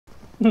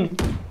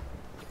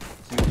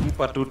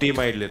Super 2 team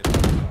idlet.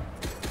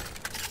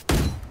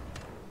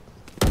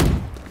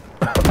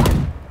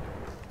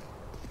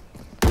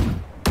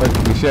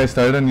 But Rishi, I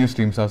started a new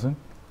stream, Sasan.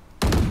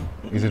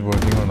 Is it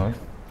working or not?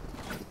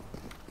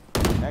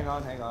 Hang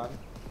on.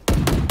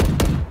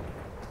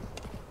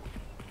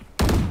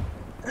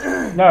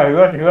 No, he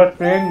was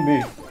playing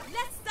B.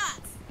 Let's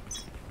start.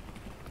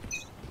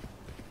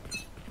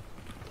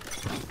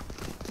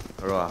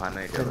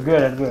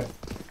 That's good.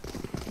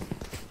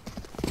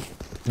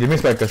 Give me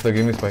spike, Custer,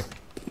 give me spike.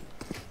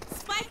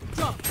 Spike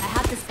drop. I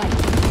have the spike.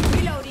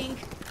 Reloading.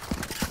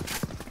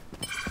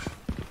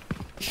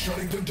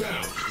 Shutting them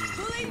down.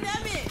 Pulling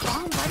them in.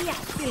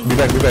 Be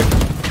back.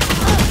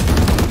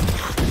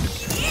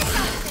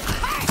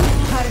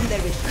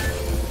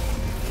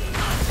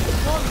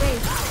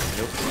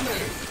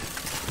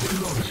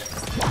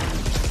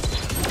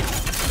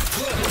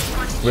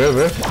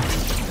 Where?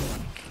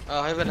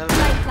 Heaven.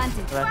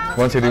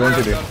 One city.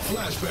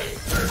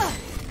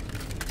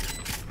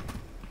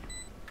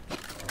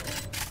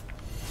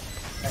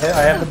 I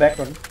have the back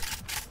one.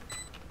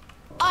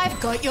 I've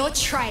got your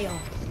trail.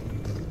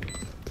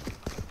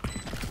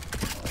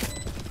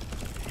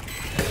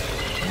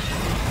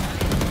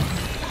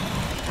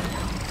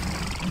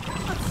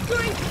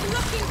 Obscuring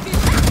blocking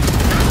vision.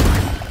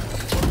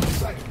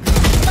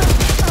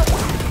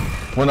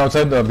 One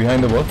outside,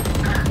 behind the wall.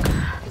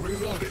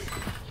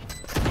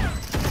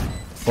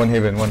 One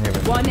heaven.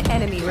 One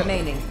enemy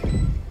remaining.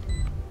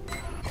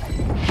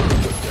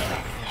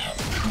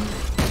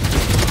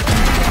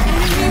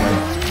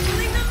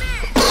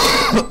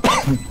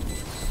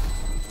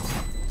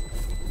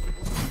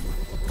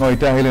 Oh,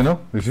 it's a healer,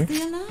 no? Rishi?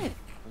 Stay alive.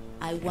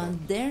 I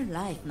want their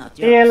life, not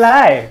yours. Stay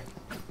alive.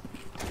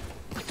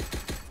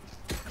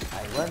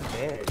 I want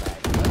their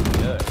life, not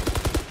yours.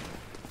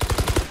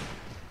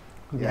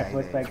 That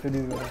was like to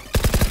do.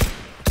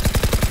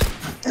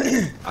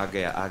 आ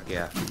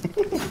गया.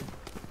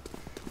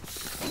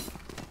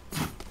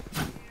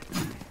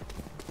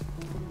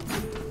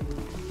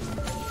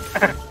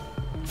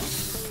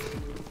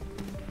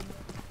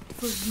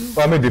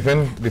 Oh, I mean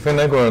defend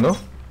नहीं करो no?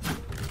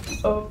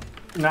 Oh,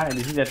 nah,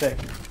 this is attack.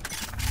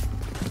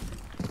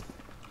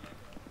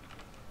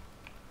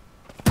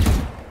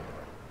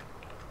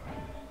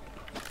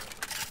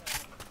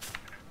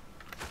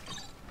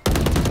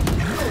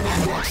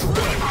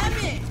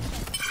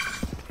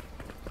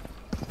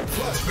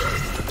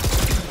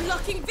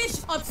 Blocking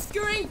vision.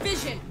 Obscuring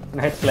vision.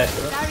 Nice flash.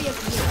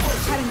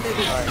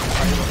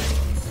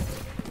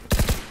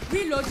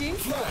 Reloading.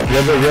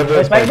 You have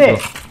the Spike bro. there.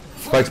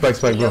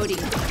 Spike, bro.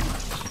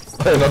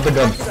 Hey, not the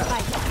gun.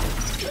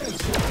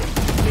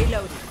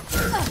 Reloading.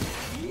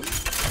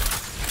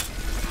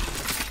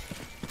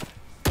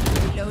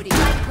 Reloading.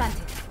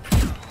 Planted.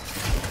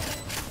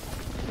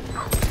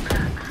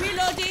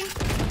 Reloading.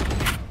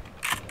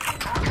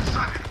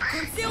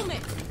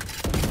 Concealment.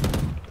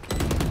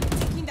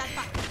 Taking that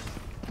back.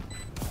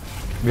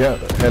 Yeah,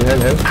 hell.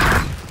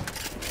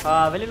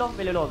 Very low.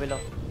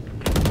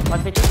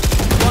 150.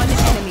 One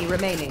enemy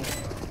remaining.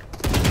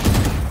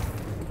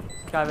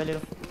 Very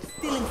low.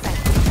 Still inside.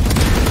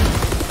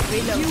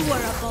 Reload. You were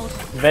about.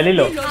 Very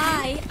low.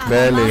 I am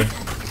Barely.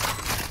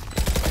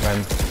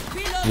 Man,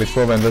 glitch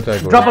for vendor try.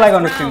 Drop like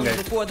on the screen,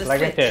 guys.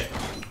 Like I said.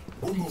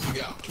 We're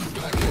moving out.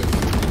 Back in.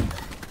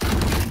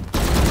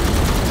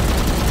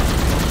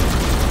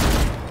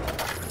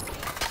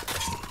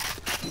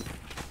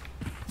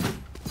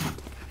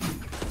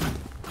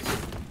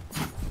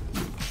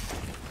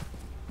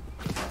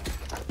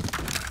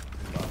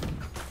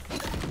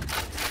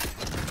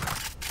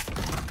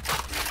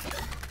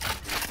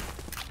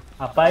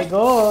 Up I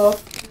go.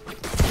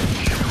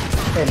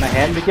 Hey, my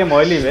hand became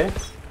oily, way.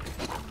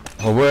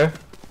 Oh boy.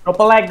 Drop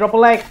a like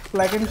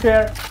and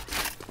share.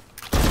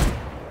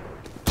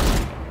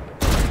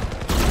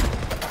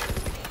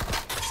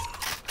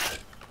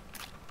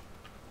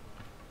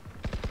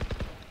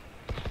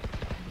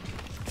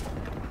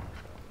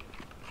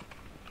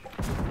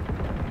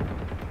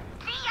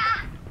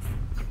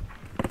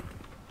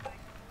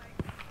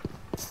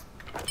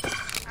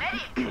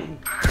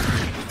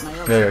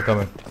 Yeah, come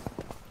in.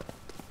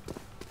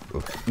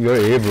 You're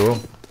A, bro.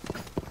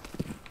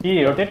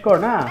 He rotate core,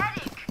 na?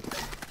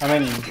 I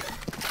mean,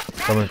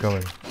 Come in.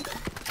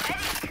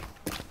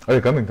 Hey,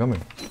 come in.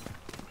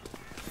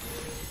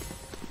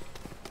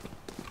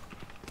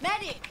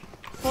 medic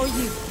for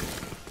you.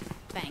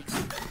 Thanks.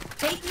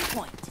 Take me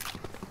point.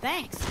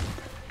 Thanks.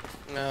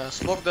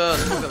 Smoke the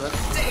vent.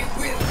 They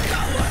will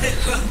come when the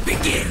hunt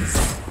begins.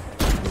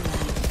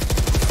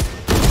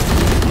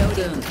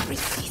 Loading.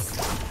 Resist.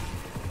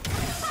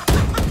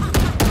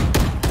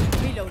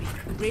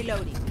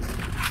 Reloading.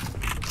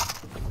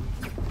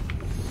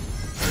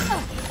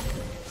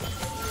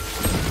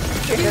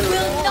 You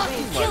will not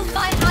kill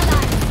my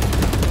ally.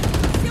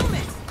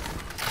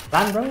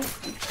 run, bro.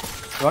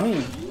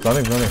 Running.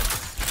 Cover heaven.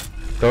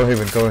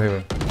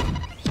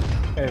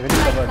 Hey, very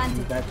covered.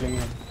 That playing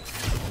him.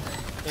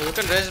 You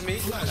can raise me.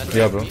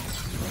 Yeah, bro.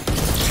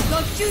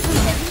 Your duty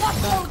is not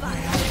over.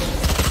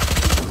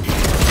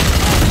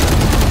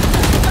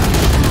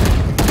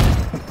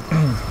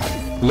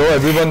 Low,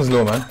 everyone's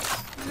low, man.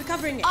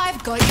 Recovering it.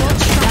 I've got your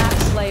track.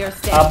 Last player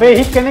standing. अबे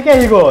hit करने क्या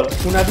ही गोल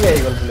सुना दिया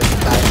ही गोल बोले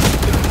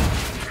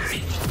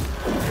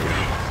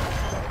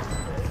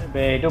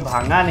बे तो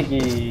भांगा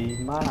नहीं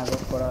मान आगे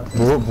पड़ा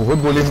बहुत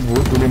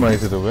गोली मारी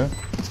थी तो बे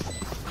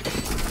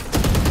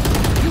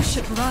You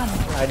should run.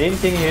 I didn't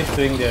think he was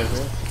doing there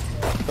bro.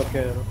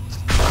 Okay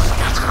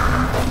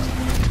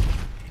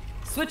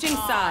Switching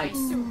sides.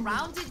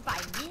 Surrounded by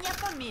minha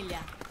família.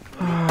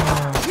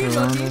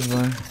 Surrounded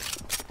by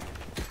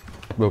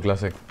Bro,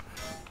 classic.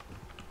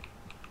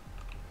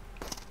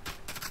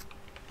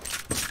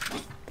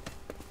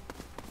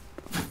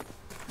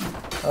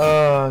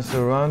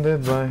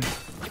 Surrounded by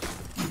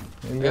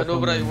Yeah, no,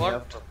 bro, you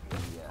want?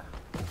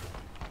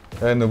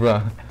 Hey, no,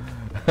 bro.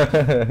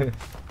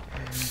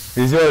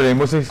 Is your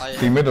Rainbow Six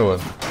teammate or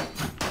what?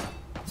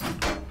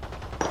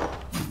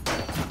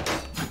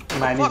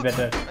 mine is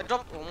better I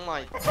dropped. Oh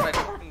my god.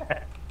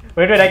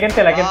 wait I can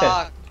tell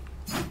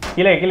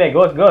kill it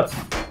ghost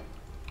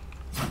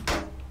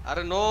I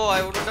don't know.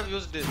 I wouldn't have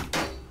used it.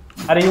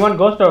 are you want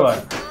ghost or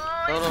what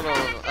No.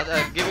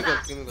 Give me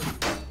good.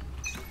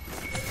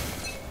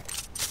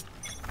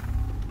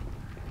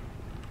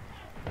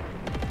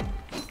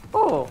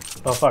 oh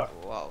fuck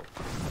Wow.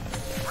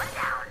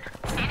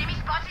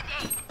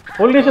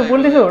 pull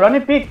this run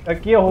it pick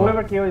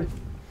whoever kill is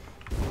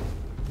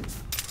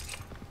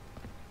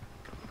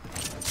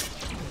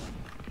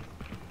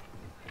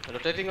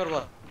Rotating or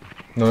what?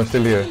 No,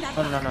 still here.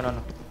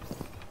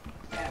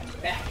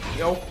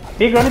 No.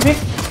 pick run it pick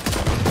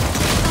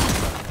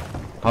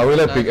How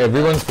will I pick?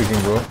 Everyone's picking,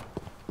 bro.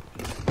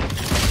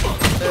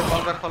 Hey,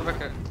 fall back.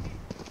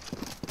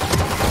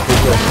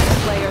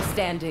 Last player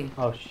standing.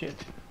 oh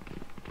shit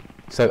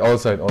All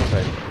side.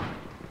 Okay.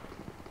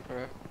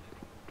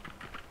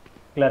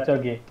 clutch or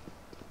gay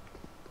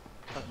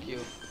Fuck you.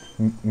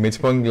 Mid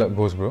spawn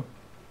goes, bro.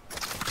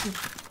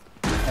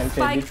 I'll tell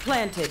Spike you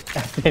planted.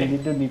 tell you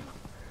to leave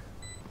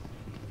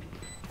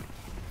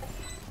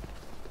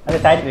अरे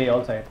tight रही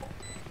all side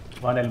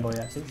one elbow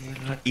yeah see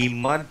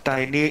Iman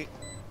tiny.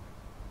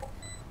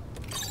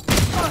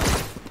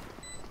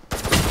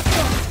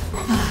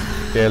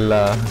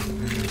 Kela.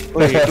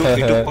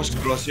 এইটো post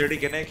crosshair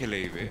কেনে খেলে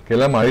ইবে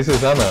Kela মাৰিছে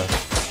জানা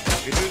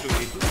এইটো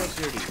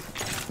crosshair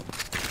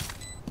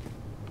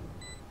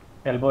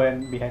elbow and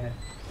behind it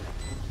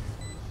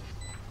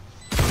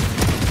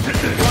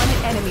One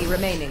enemy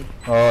remaining.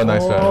 Oh,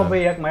 nice try. oh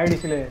भाई एक मार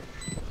दिसले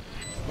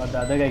बट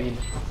दादा काय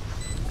गेली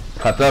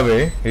Khata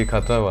bhai, he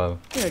khata wal.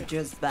 They're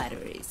just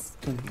batteries.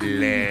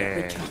 ले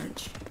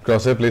Recharge.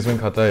 Crosshair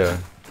placement khata yaar.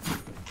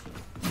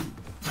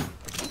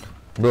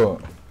 Bro.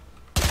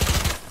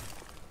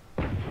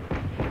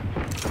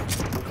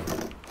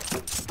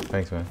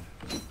 Thanks man.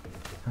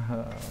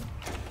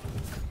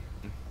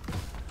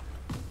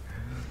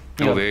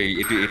 No way,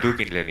 এইটো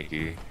কিনলে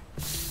নেকি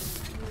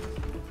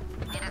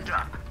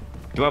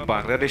তোমাৰ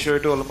বাংলাদেশৰ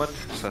এইটো অলপমান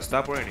সস্তা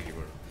পৰে নেকি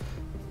বাৰু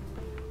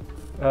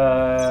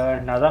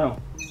নাজানো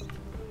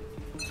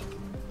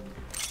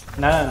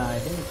না I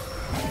think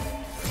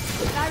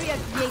Barrier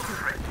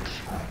created.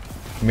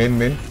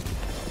 Main.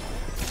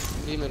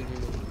 Demon.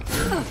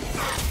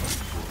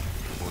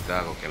 মুদা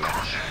কোকেলা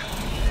All.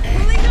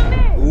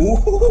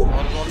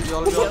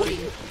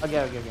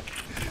 Okay.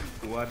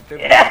 ওয়ানতে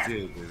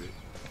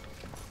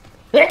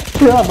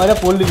हमारा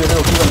पोल दी ना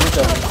ओके करने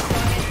चाहिए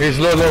He's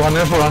low,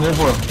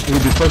 104. He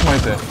dispersed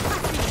myself.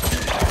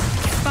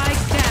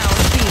 Spike down.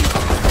 B.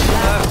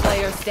 Last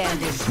player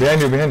standing.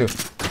 Behind you.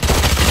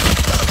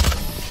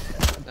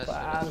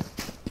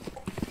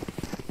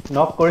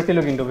 Knock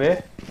কৰিছিলো কিন্তু বে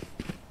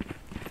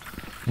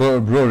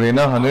Bro,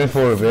 Reina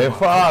 104, be.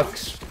 Fuck.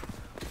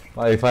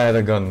 If I had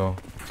a gun, no.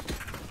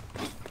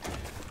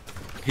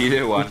 He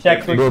one check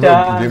Bro,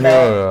 give me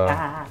your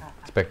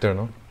Spectre,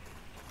 no?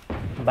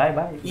 bye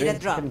Need a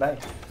drop. bye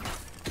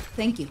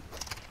Thank you.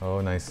 Oh,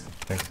 nice.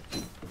 Thanks.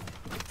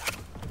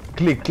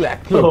 Click, clack,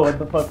 oh cloak. what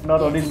the fuck not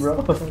on it bro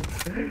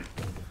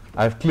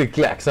I have click,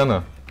 clack, sana.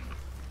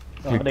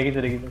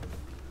 দেখিছো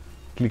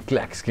Click,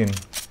 clack skin.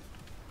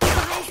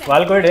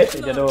 ভাল কৰি দে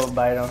এতিয়াতো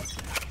by round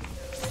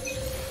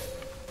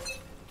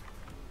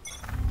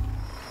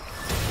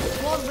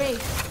Wall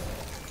race.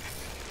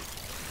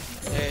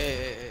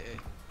 Hey.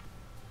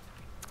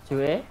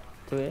 2A.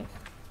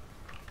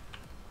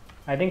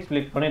 I think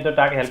split কোনে তো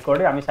তাক help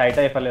কৰে আমি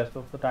সাইডে এফালে আছো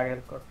তো তাক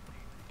হেল্প কর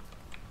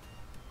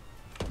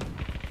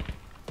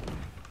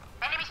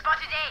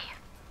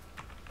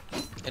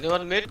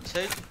Anyone mid?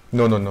 Say.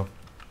 No.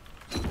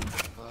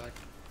 What?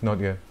 Not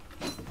yet.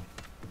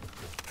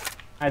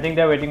 I think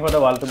they are waiting for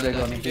the wall to break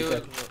on it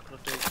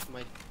Rotate.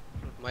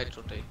 Might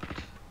rotate.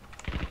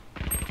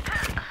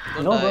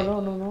 no die. bro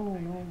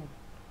no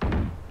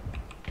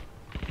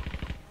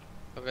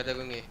Okay, they're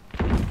going A.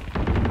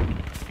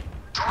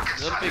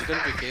 Don't pick.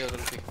 Don't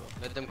pick.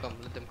 Let them come.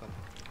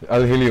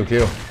 I'll heal you,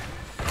 KO.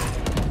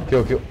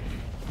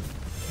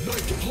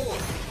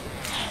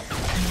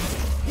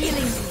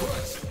 Healing.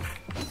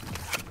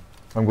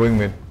 I'm going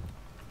mid.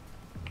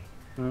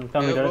 come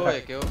KO, here go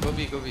A. KO, go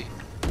B.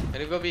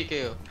 Can you go B,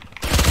 KO?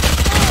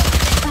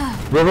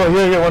 Bro,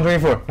 here,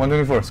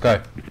 124,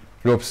 sky.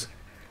 Ropes.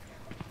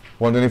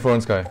 124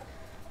 on sky.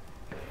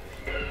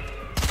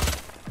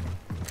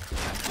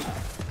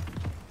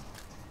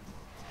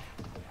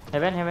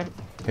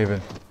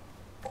 Heaven.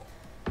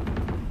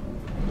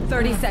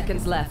 30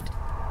 seconds left.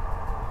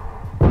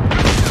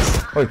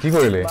 Oi, কি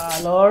কৰিলে?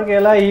 বালৰ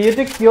গেলা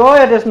ইতে কিয়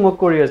এতে smoke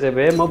কৰি আছে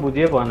বে মই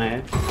বুজিয়ে পোৱা নাই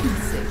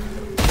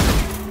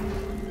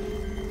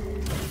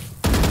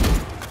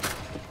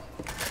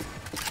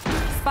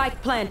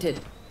Spike planted.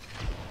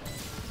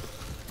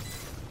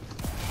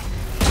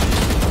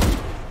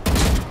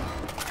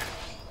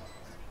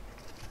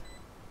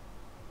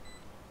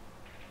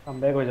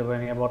 কামবেক হৈ যাব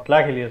এনেকে বটলা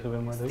খেলি আছো বে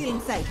মই Still in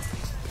sight.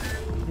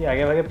 ই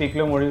আগে ভাগে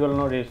পিকলে মৰি গল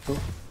ন ৰেসটো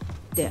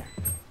There.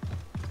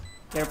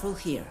 Careful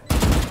here.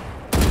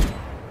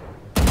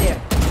 There.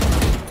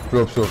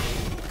 Ropes.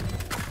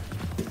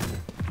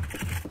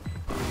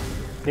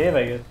 दे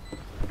भाई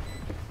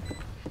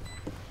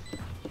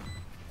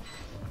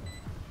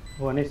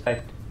one is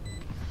side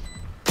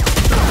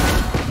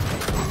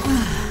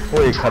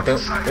Oi,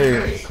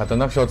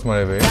 खतरनाक shots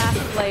मारे बे.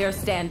 Last player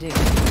standing.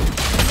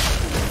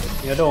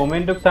 ये तो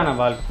ओमेन टुक था ना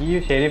बाल की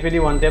शेरिफ ही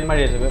वन टैप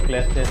मारी है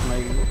फ्लैश टेस्ट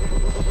मारी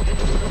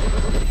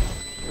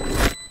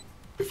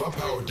If I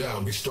power down,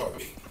 restart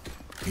me.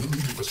 You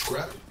need me for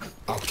scrap,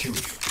 I'll kill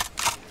you.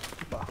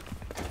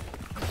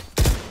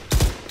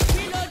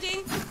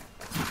 Reloading.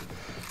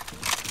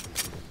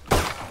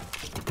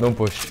 Don't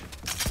push.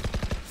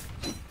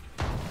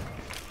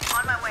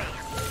 On my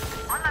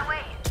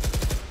way.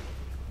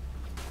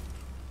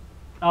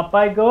 Up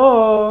I go.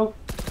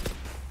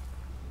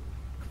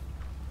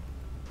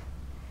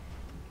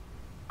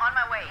 On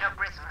my way. No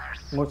prisoners.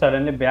 मुझे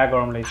suddenly bag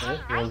गरम लगी थी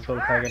role soul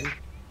खा गई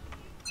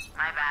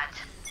My bad.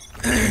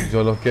 जो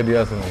लोग के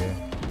दिया सुनो ये.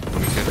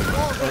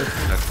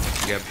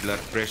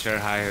 Blood pressure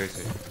high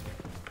होइसे.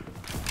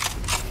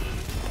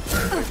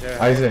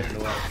 ऐसे.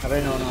 अबे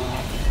no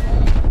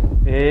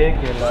एक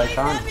ये I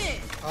can't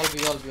I'll be.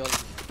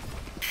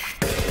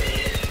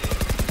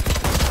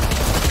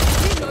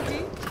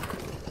 Reloading.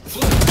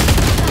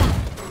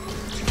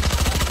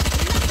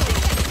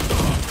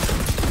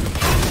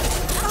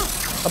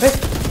 अबे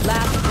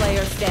Last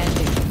player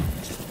standing.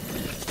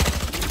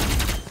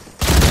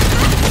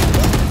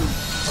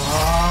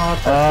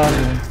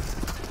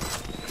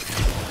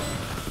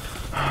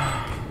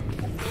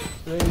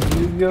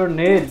 use your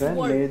nade man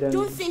nade and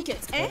Don't think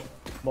it, eh?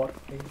 bot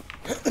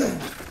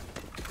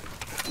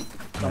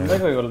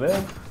comeback হৈ গল বে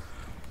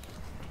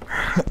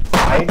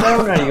হাইড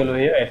ডাউন আহি গল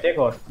এই অ্যাটাক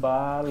হট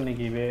বাল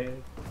নেকি বে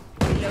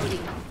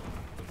Reloading.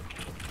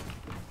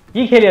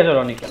 কি খেলি আছো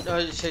রনিকা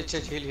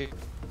Heal.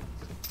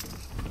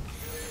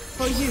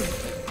 For you.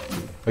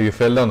 Oh, you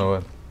fell down or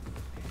what?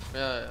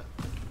 Yeah.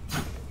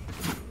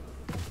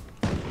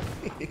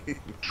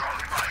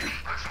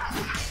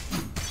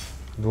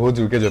 रोज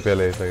रुके जो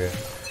पहले ऐसा गया.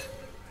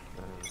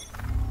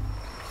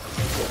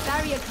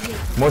 Barrier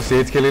created. मैं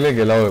सेज के लिए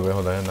गेला हुआ है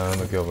होता है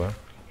ना क्या हुआ?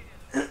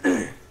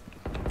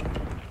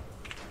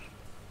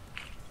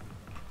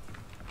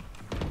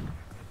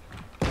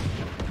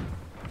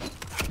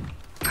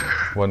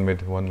 One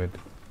mid.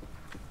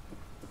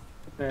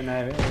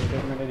 नहीं वे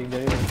मेरे दिख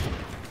जाएगा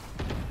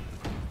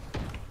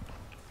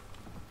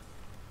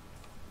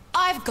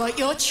I've got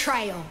your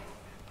trail.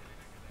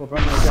 ऊपर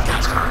नहीं जा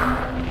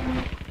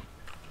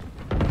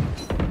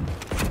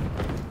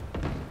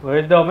Where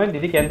is the omen?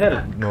 Did he cancel?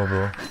 No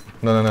bro.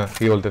 No.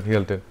 He ulted.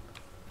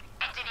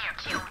 Engineer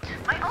killed.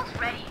 My ult's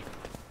ready.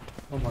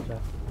 Oh my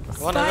god.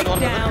 One Spike heaven.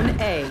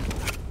 down A.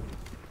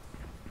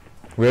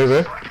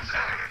 Where?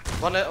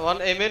 One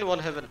aim, one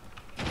heaven.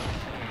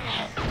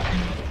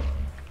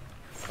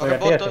 Okay,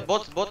 Okay,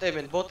 both aim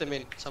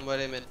in. Somewhere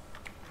aim in.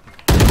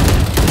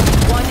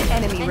 One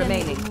enemy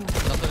remaining.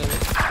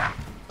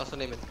 Last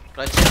one aim in.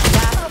 Right.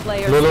 Last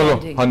player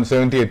No.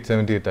 standing.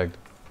 78 tagged.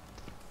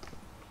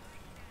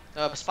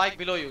 Spike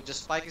below you.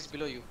 Just spike is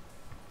below you.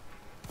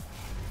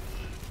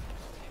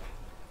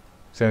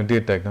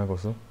 78 tagged ना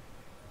कोसो.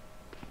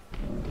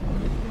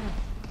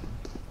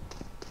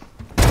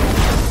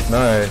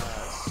 Nice.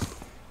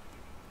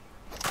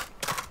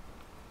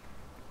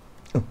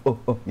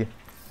 Oh yeah.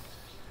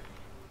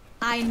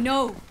 I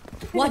know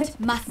what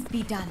must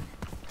be done.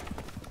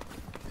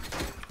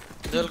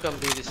 They'll come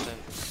B this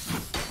time.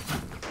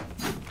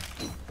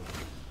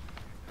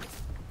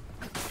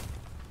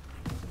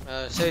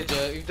 Sage,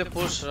 if they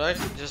push, right?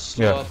 Just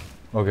slow Yeah. up.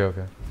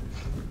 Okay.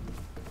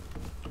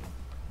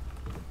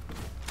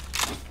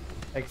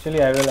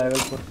 Actually, I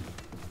will put.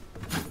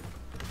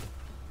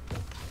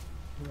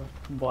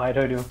 Boy, I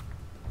heard you.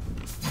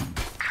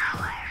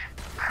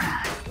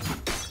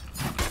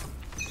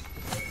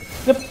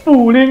 The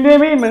pooling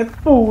them in, man.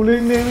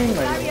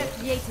 Barrier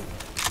created.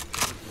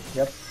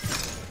 Yep.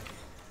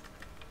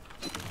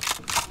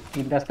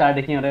 Inta start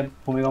देखिए अरे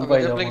भूमिकंप Okay,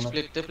 आई they're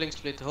जाओ playing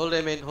split. Hold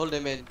aim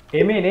in.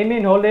 Aim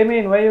in, hold aim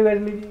in. Why you guys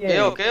leaving?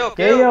 Okay.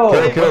 KO.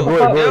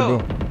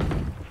 Go.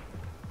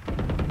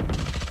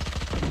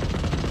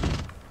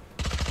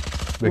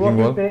 Breaking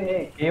wall.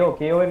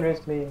 KO in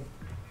rest play.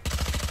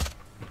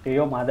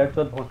 KO mother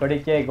चोद भोसड़ी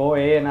के go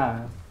A ना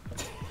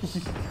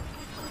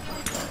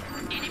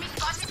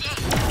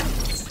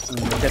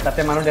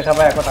তাতে মানুহ দেখা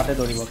পায় আকৌ তাতে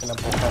দৌৰিব কেলা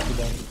পকা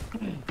সিধা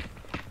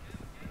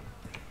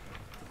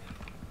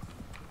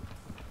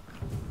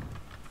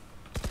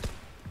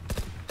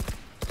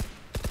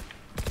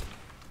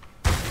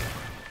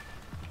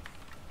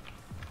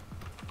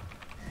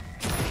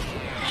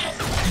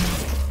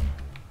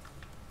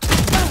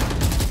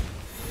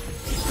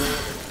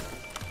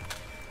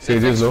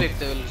Sage is low.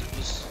 They will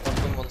just come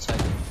from one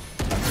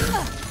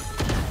side.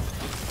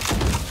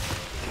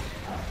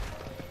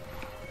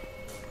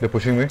 They're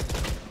pushing me.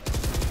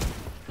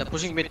 They're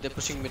pushing mid.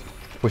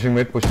 Pushing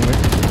mid.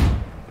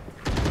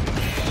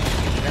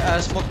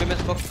 Smoke, women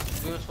smoke.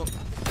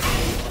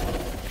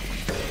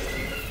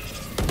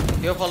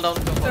 You fall down.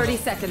 30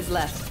 seconds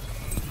left.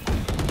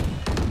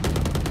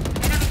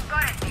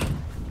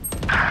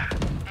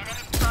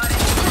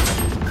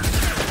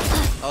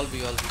 I'll be.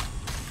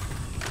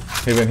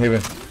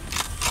 Heaven.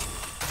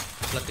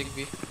 Planting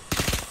B.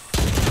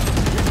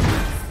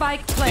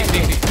 Spike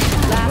planted.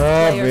 Last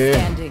player man.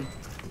 standing.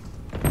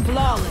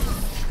 Flawless.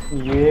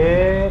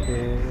 Yeah.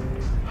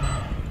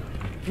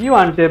 You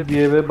want to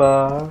be a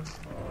bar?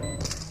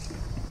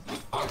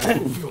 I can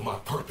fulfill my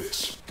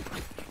purpose.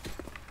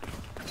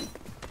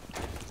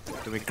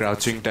 तुम्ही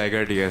crouching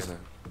tiger दिया sir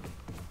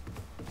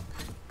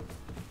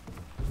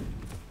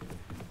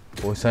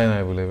पोसा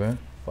नहीं बोले बे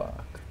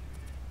fuck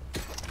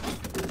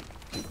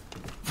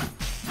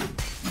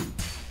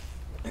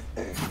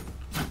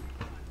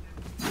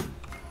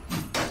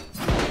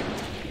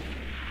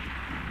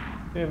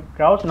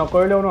crouch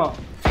नकरिलेও ন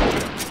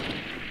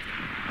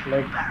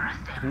like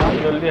इतना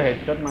जल्दी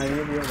headshot मार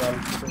दिया गाल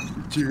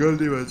जिगल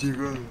दिवा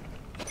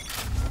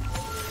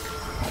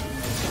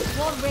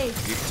Wall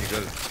raised.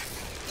 Jiggle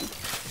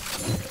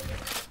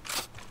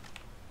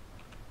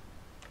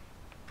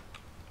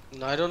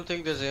No, I don't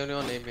think there's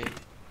anyone aiming.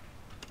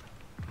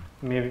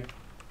 maybe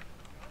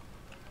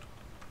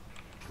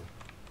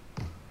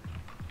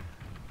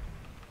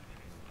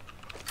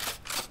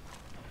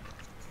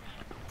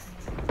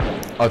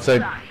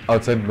outside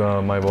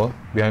my wall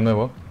behind my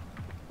wall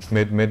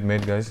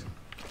mid guys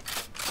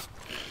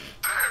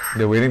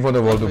they're waiting for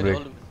the wall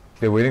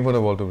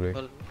to break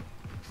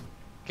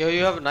Okay,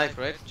 you have a knife,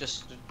 right?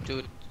 Just do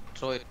it.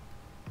 Throw it.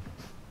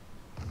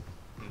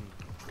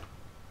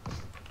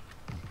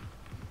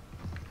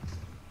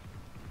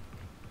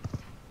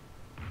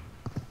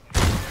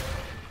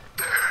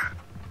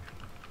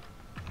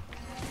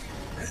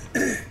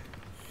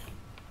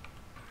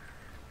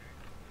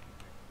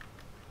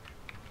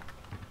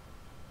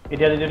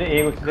 এতিয়া যদি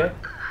এই গুছি যায়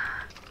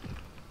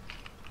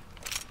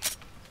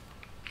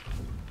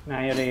না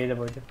ইয়ারে এই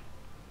যাব এটা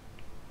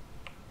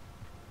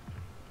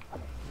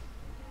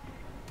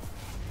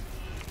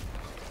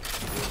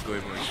कोई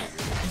मुझे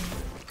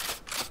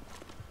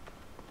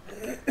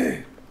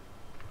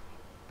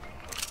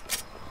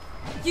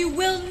You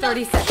will not.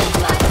 30 seconds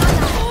left.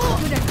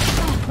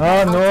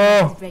 ah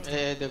no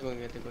Hey, they're going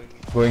in.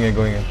 going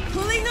in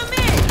Pulling them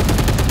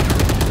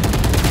in.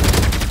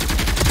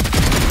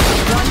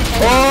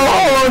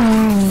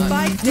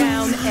 Spike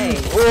down A.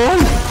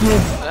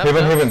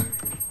 heaven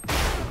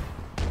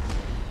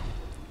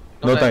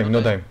no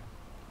time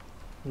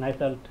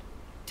nice ult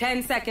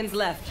 10 seconds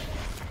left.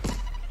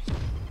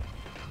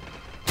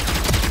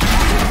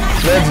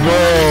 let's go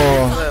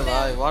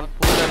One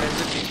pull and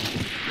everything.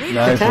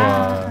 nice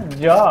one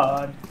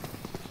god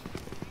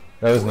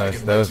that was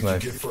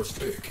nice Get first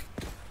pick.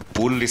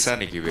 पुल लिसा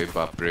नहीं की वे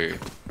बाप रे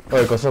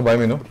oy kosa buy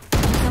me no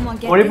Someone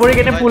get পৰি this. পৰি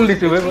কেটে পুল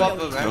দিছো বে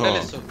Vandal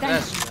is so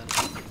fast, man.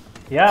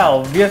 yeah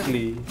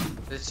obviously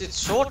It's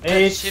so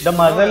tight it's shit. the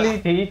muzzle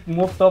he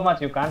move so much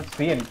you can't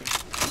see anything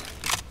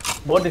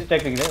बहुत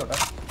distracting है ओटा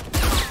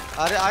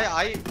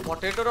I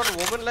potatoed on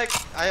woman like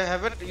I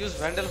haven't used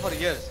Vandal for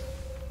years.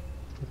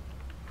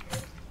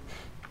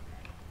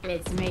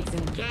 Let's make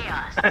some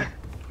chaos.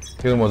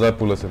 here मजा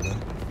पुल আছে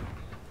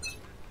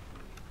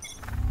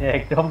yeah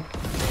एकदम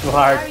too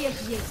hard Barrier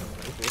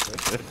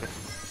created.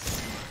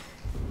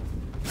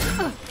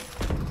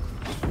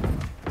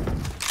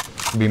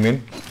 beam in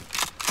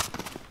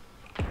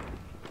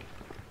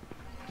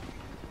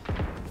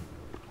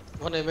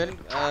One amen.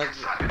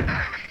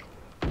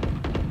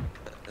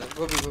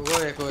 Go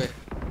away.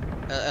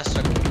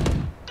 Astra.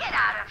 Get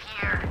out of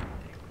here.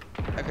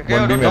 Okay,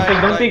 One beam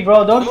in. don't peek bro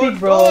don't peek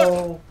bro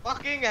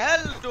Fucking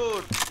hell,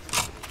 dude.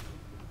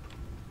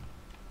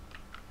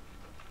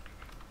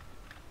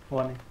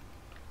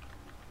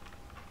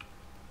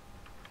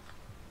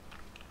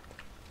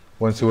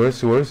 one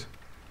sewers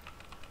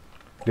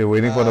they're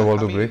waiting for the wall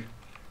to break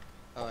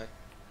Alright.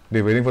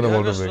 they're waiting for the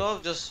wall to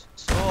break Just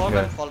slow out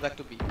Yeah. and fall back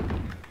to B.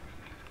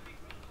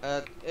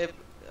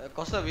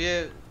 कौशल ये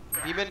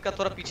बीमेन का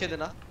थोड़ा पीछे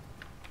देना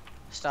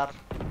star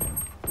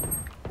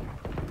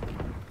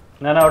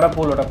ना ओटा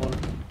पुल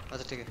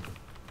अच्छा ठीक है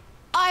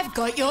I've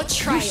got your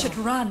trail. You should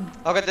run.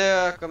 okay they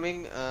are coming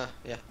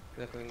yeah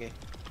they are coming in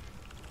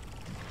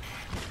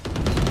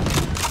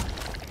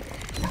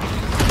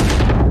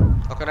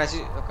okay nice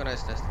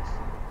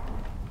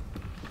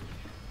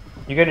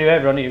you can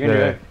revive Ronnie you can Yeah.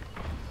 revive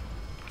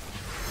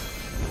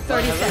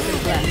 30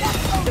 seconds left.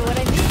 Do what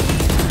I mean?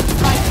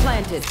 Spike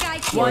planted. Sky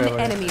One Whatever.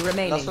 enemy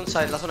remaining. Last one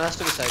side. Last one has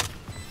to be side.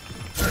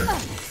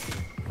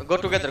 Go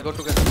together. Go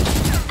together.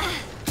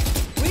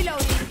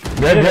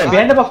 reloading.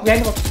 Behind the box,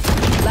 behind the box.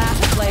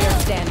 Last player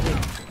standing.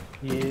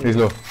 Yeah. He's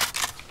low.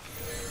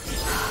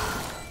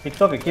 It's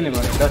okay, kill him,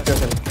 man. Dust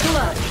yourself.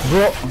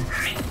 Bro.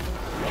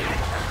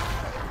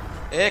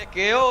 Hey,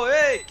 KO.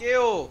 Hey,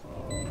 KO.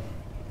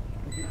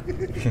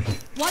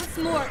 Once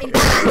more in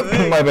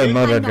My bad, I'm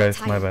not guys.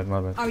 tired. My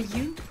bad. Are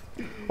you?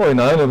 Oh,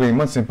 now I'm being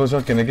much simple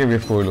shot. Can I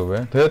give for you,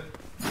 man?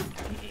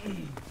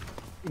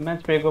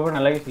 Immense spray cover, I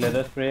like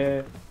leather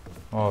spray.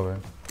 Oh, man.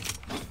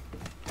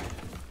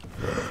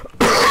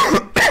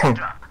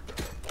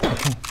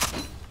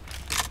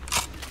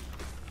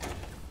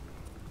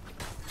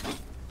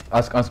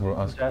 Ask, bro.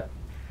 Ask.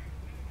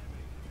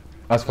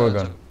 Ask for a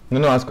gun.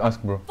 No,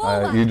 ask, bro.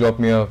 You drop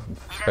me a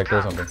spectre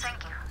or something.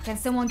 Can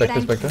someone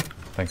get Spectre.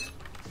 Thanks.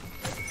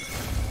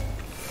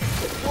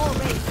 Wall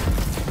raised.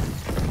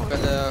 Okay,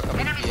 they're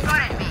coming here.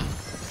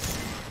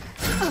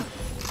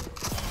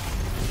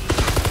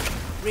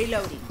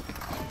 Reloading.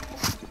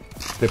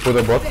 They put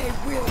the bot.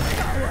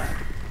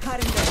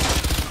 Cutting them.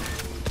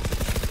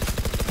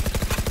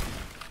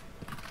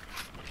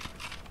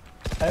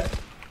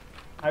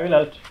 I will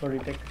ult for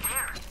retake.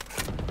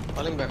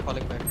 Falling back.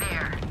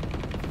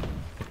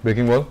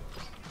 Breaking wall.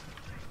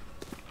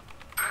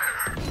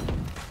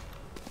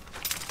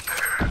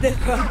 The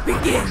hunt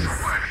begins.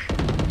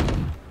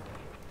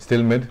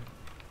 Still mid.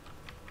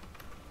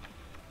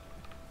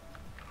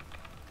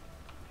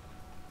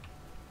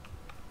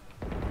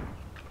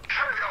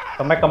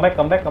 Come back.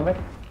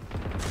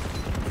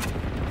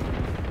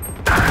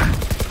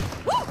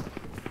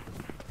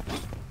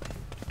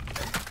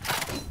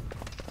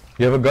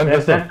 You have a gun,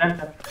 Yes, Gustav?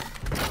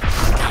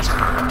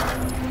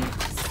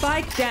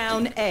 Spike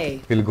down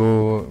A. He'll go.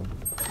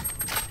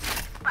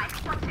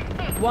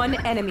 One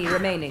enemy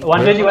remaining.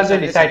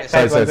 120, side,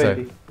 Side.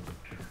 120.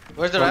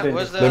 Where's the Okay.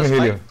 Where's the Let me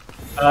heal you.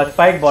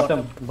 Spike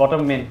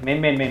bottom main.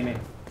 In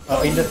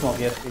the smoke,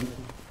 yes. In the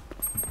smoke.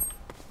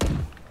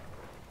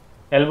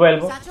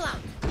 Elbow. Satchel out.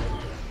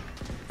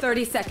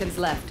 30 seconds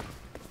left.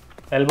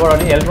 Elbow.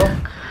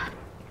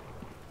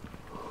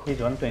 He's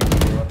 120.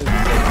 What is he?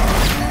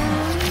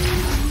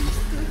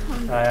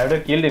 I have to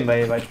kill him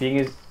by seeing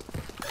his.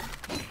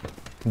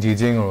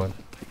 GGing or what?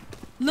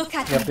 Look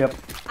at Yep. him.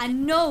 I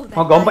know that.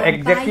 Oh, Gompa, I am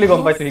exactly by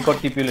Gompa your 3 got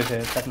TP lese.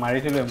 Tak mari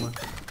chilo emo.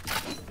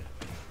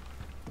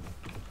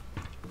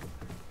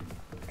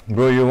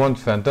 Bro, you want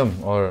Phantom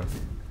or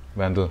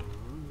Vandal?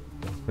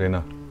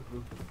 Reina.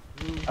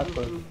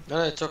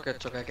 No, it's okay.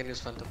 I can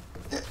use Phantom.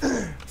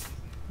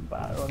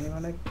 Only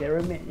wanna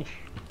carry me.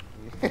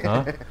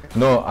 Huh?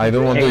 No, I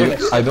don't want to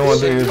use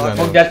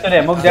Vandal. Mug judge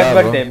today. Mug judge Yeah,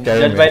 by bro, them. carry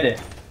Judge me. by them.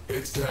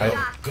 It's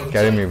down.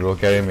 Carry me, bro.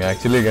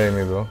 Actually, carry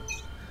me, bro.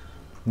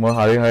 মই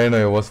হাৰি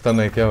নাই অৱস্থা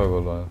নাইকিয়া হৈ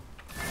গ'ল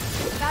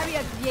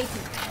Barrier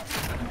created.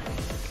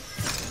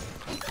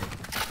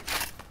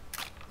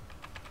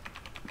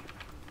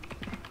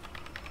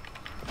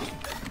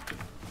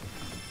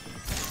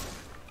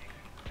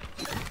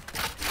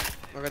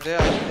 Okay,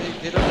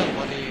 they don't have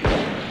money.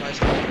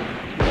 Nice.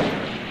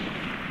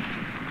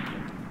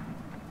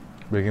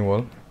 Breaking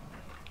wall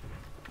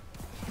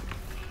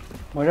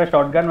মই এটা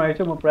shotgun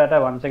মাৰিছো মোৰ পুৰা এটা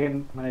 1 সেকেন্ড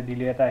মানে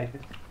ডিলে এটা আহিছে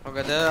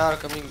Okay, they are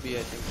coming B,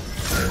 I think.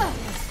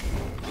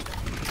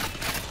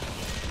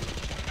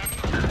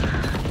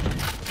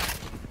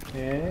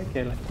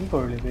 কেলা কি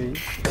কৰিলে বে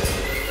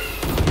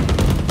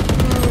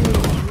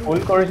ফুল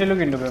কৰিছিলো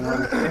কিন্তু বে মই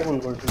ফুল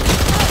কৰিছিলো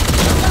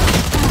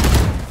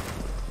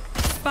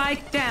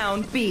Spike down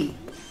B.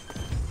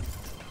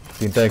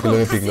 তিনটা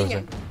একেলগে পিক লৈছে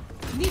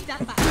Need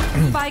that back.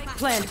 Spike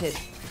planted.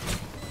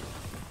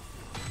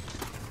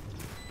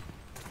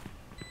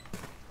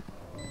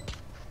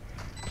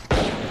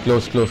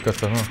 Close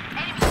करता हूँ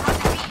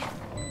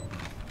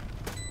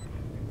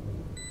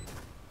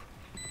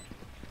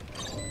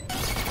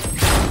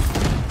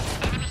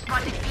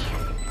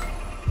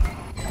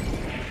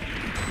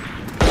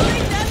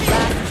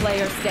Last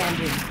player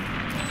standing.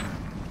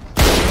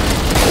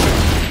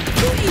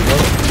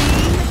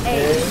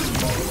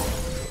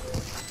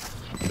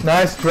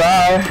 Nice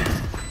try.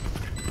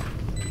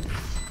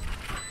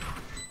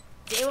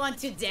 They want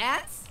to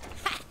dance?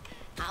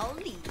 I'll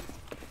leave.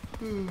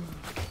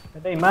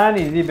 এটা ইমান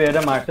ইজি বে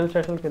এটা মার্শাল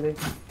শাশাল খেলে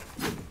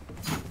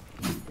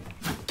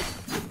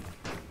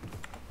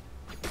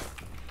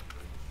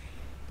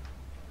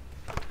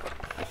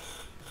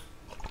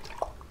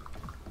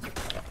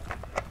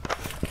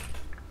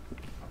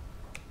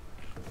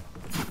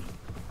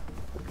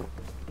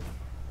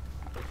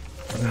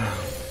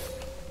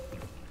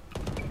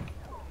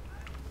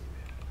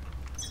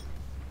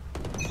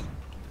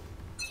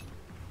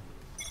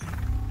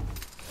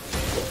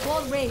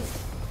Wall raised.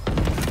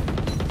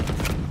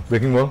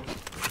 Breaking wall.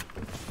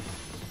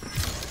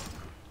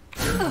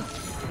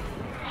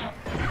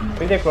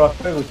 পইলে cross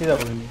করে গুছি যাব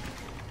কিন্তু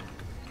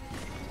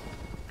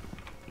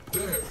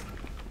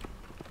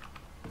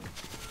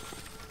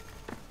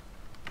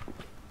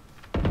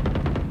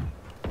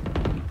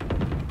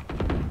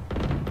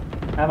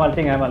I'm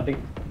ulting.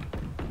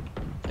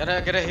 Can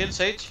I get a heal,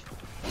 Sage?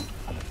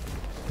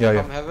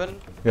 Yeah, From heaven?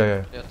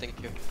 Yeah. Yeah, thank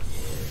you.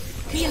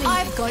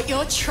 I've got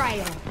your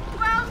trail.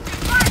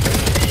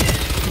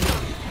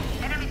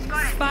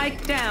 Spike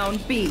down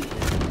B.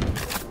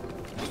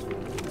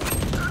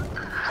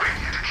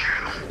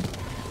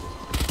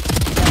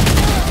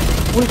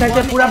 Pull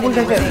खाइছে पूरा pull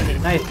खाइছে.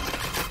 Nice.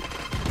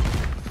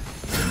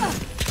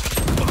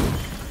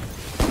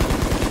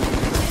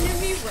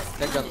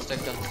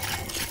 Take guns.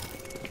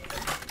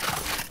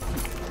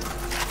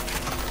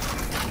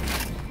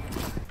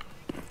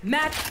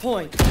 Match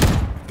point.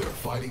 They're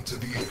fighting to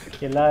the end.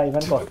 কেলা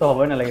ইমান কষ্ট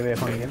হবে না লাগিব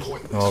এখন game.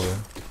 হবে.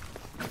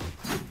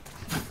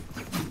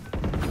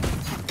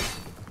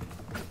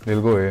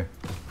 They'll go A.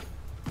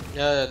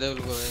 Yeah, they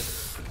will go in.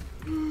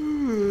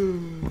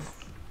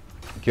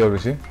 क्या हो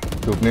रही?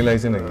 टूटने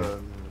लाइसे नहीं.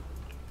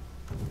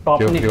 Top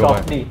Kill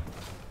knee.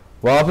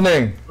 What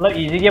happening? मतलब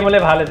easy game হলে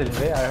ভালো ছিল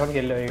রে আর এখন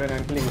খেললে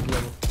এখন খেলে গেছি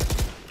যাবো.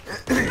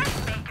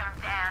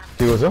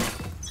 কি হচ্ছে?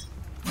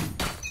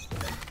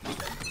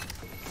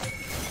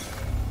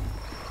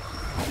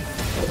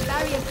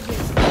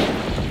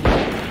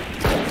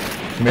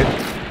 Mid.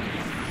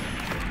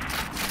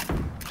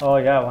 Oh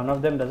yeah, one of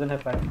them doesn't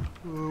have fire.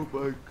 Oh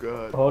my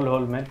god.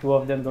 Hold man, two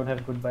of them don't have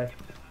goodbye.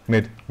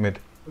 Mid.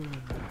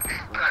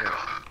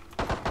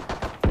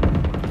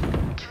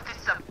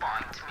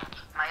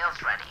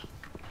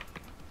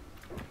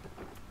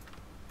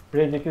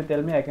 Rage, if you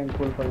tell me, I can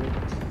pull for you.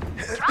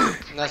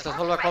 Nice,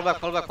 fall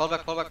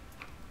back.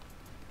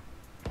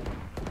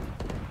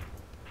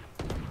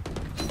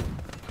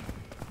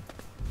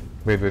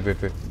 Wait.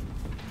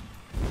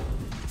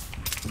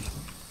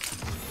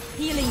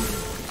 Healing you.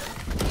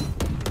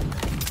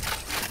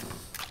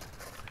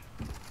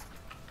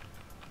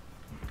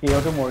 He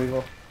have to Morigo.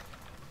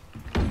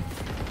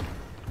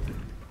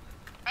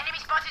 Enemy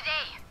spotted A.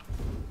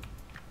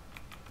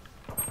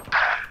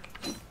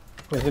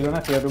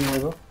 He have to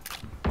Morigo.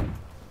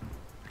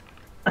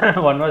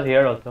 One was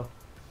here also.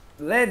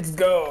 Let's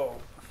go.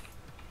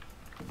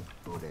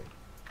 Good.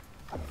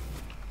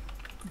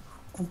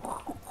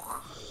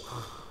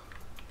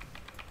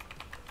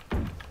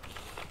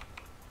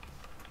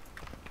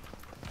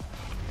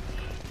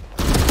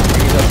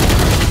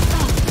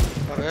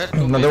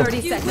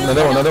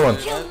 Another one.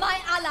 Kill my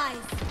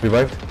allies.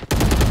 Revived.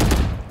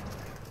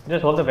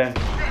 Just hold the pen.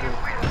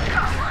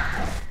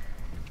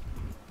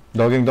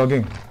 Dogging.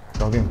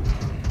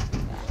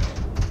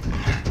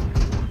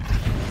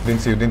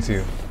 Didn't see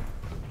you.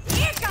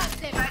 Here comes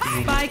them.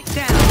 Spike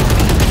down.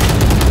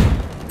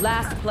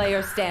 Last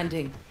player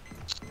standing.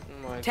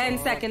 10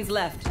 seconds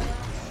left.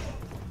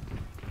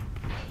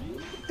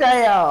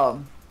 Damn.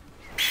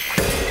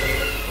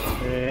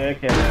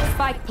 Okay.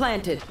 Spike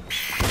planted.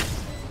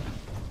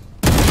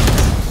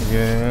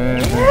 Yeah.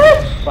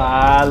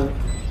 Pal.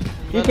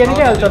 You can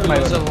get out of my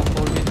way.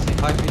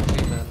 5v3,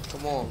 man.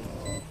 Come on.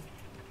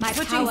 My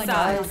Switching power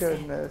sides.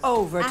 Goodness.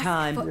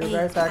 Overtime. Ask for You aid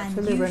guys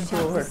actually and you went to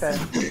shall overtime.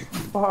 receive.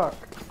 Fuck.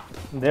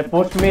 They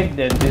pushed me,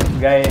 this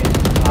guy.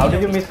 How did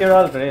you miss your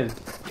all raise?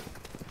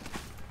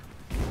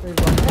 Wait,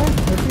 one guy?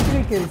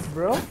 33 kills,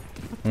 bro.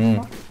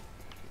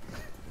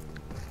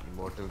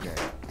 Immortal guy.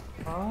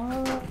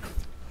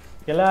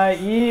 Kela,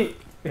 he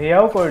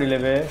how could you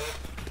be?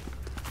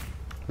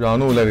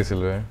 Ranu ulari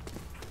silve.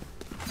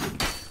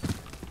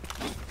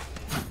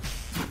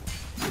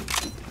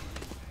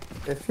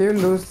 If you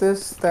lose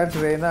this, that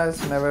Reyna is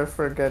never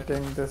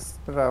forgetting this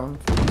round,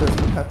 this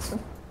match.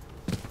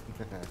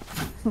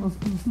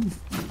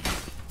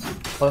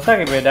 होता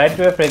कि बे died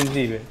to a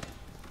frenzy bay.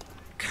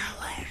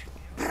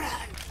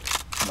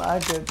 My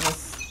goodness.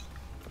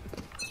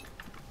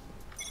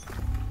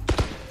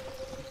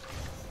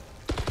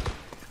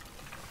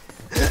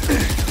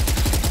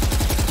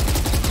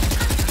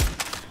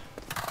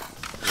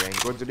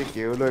 Rankot যদি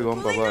কেউ লয় গম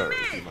পাবা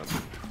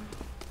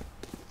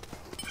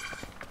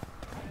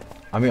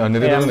আমি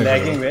আন্ডারে Hey, তো I'm নেই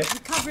lagging bे.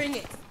 Recovering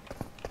it.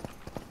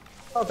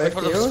 Oh, that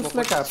KO is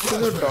like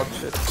absolute dog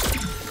shit.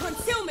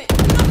 Concealment.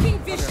 Blocking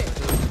vision.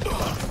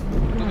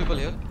 2 people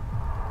here.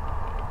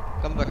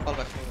 Come back, fall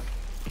back.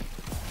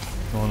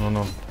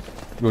 No.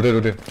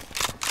 Rotate.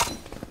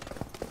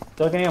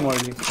 तो क्या है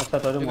मोरली? अच्छा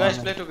तो जो You guys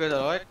play together,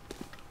 right?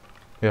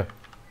 Yeah.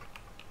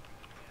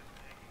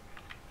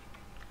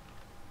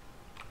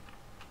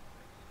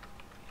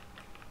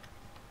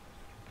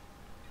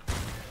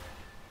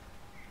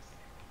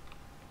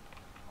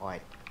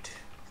 White.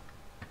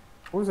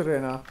 Who's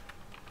Reyna?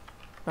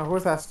 Now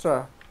who's Astra?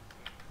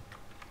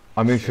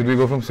 I mean, should we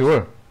go from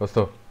sewer?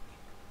 Vasto.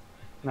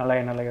 ना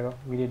लगे रो.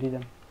 We did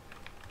them.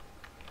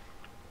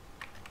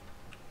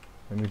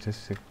 Let me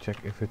just check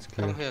if it's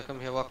clear. Come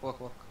here, walk.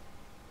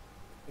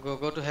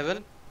 Go to heaven,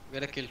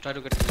 get a kill, try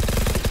to get a kill.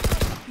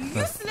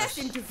 Useless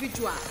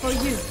individual. For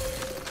you.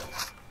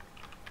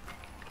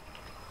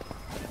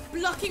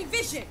 Blocking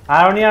vision.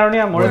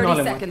 Aronia, more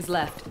 30 seconds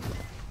left.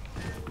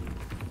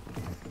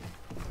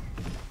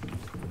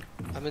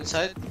 I'm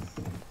inside.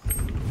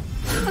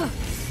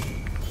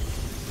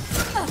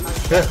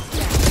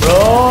 Bro,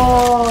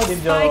 did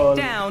Spike you?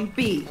 down B.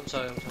 I'm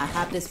sorry. I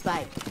have the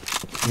spike.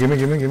 Give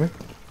me.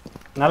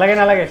 নালাগে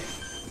নালাগে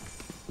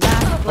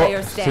Last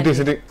player standing.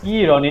 City. কি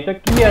রনি তো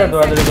কি আর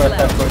দৌড়াদৌড়ি করে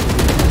start করে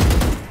দিলি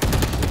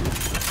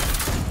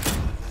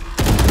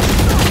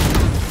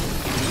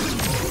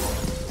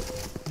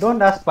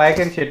Don't ask spike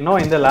and shit no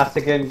in the last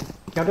second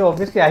क्योंकि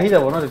obviously आ ही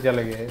जाबो ना तेजा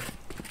लगे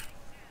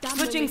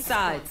Switching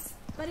sides.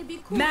 But it'd be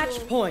cool. Match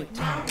point.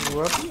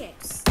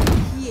 Yes.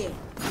 Yeah.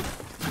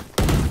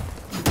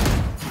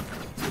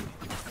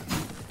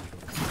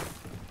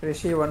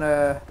 Rishi wanna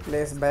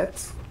place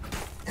bets?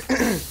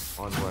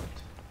 On what?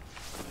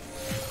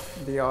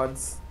 The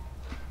odds.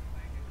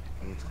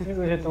 ঠিক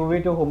আছে তুমি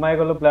তো ঘুমাই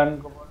গলো প্ল্যান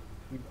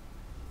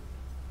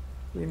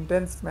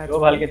Intense match. ও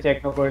ভালকে চেক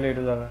নকৰিলে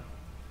এটো জানা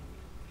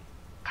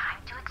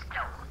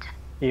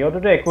ইয়োটো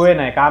তো একোৱে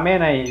নাই কামে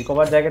নাই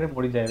কবাত জায়গাতে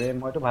মৰি যায় বে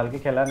মই তো ভালকে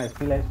খেলা নাই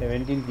still I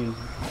 17 kills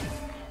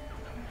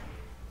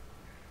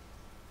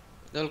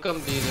They'll come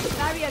B.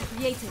 Barrier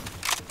created.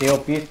 Theo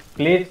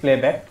please play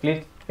back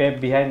please stay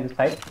behind the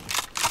side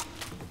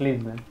please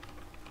man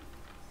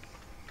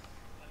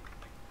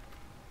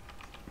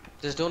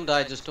Just don't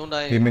die.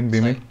 Beam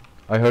in.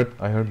 I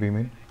heard beam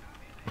in.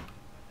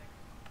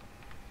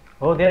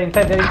 oh they're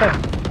inside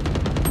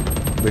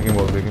Breaking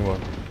wall.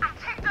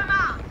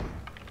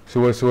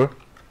 Sewer.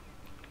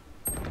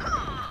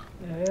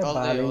 All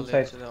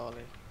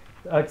day.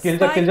 Killjoy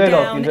Spike low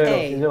down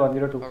Killjoy A.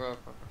 102 Okay.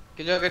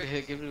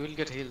 Killjoy will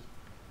get heal.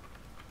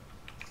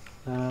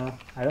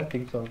 I don't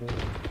think so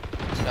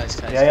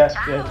Guys. yeah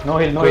no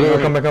heal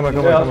Come back.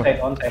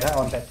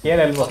 on side here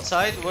elbow On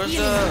side, where's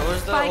the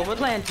Spike omen?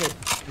 planted.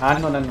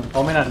 no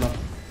omen no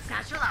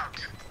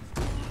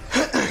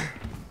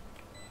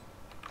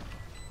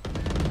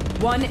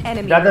One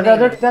enemy. da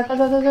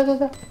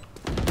remaining.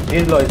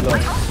 he's low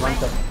one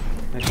shot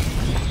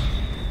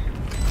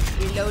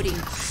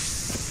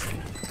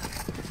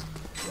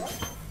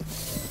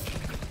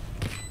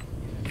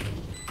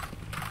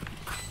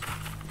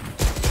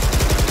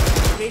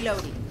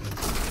Reloading.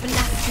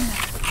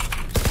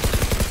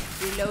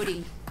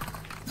 Reloading.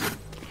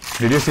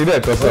 Did you see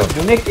that? What's up?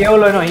 June KO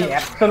loy no he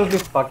absolutely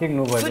fucking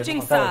noob hoy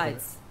Switching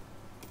sides.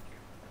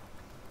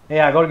 এই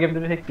আগৰ গেমটো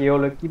সে KO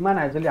loy কিমান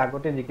actually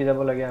আগতে জিকি যাব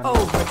লাগে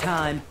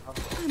Overtime.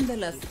 I'm the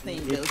last thing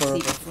they'll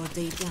see before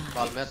they die.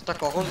 Ball ম্যাচটা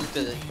কখন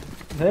জিততে যায়?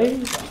 হেই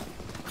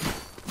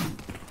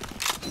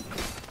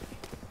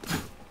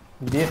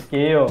this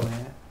KO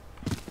man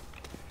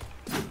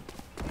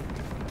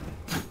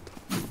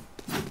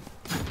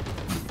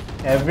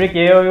every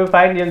KO you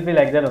find you'll be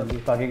like that only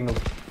fucking noob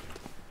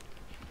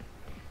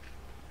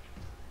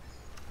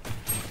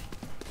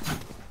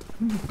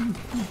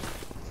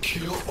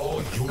Kill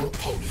all your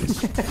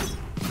opponents.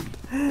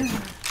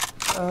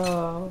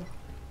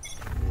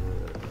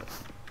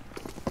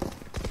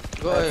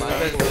 Go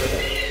ahead.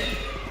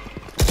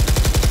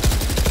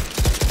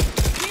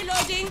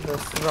 Reloading.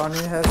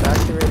 Ronnie has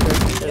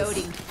activated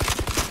Reloading.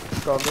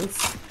 his goggles.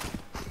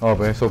 Oh,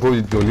 भाई so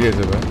कोई जोली है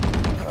जब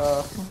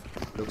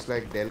Looks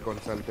like Dell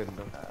consultant.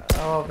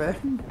 Oh man.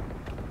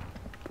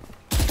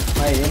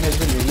 my aim has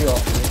been really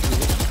off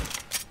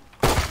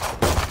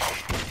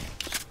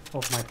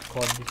oh my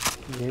god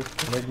this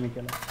let me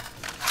kill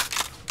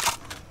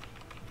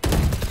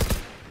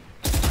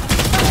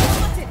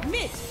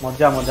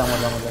মজা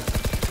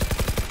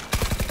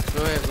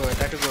Go ahead.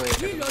 Try to go ahead.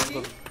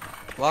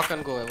 Walk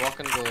and go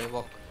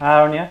away.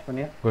 Ronia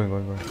going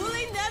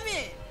Pulling them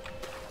in.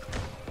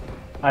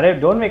 अरे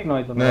don't make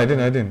noise no I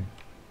didn't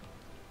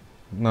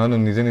no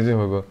nije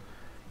hoga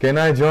can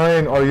I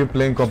join or you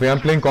playing Compi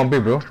I'm playing Compi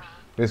bro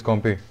this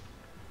Compi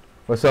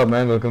what's up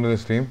man welcome to the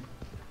stream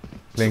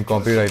playing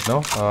Compi right now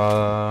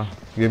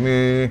give me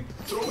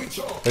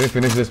let me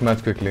finish this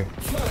match quickly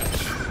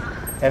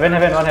heaven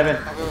one heaven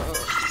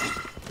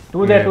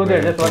two there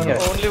just one here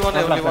Only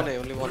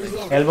one.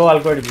 elbow all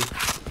koi di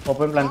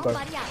open plan kar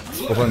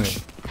open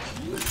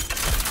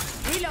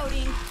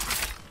Reloading.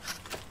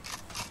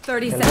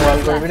 30 elbow all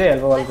seconds koi left. di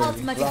elbow all koi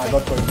di I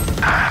got koi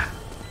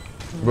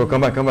bro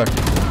come back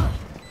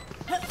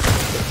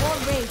Wall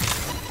raised.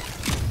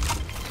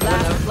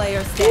 Last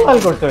player all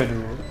standing. koi du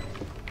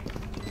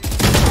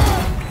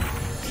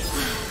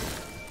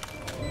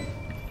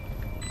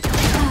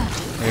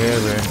yeah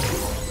man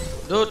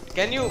Dude,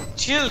 can you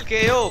chill,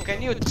 KO?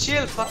 Can you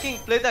chill? Fucking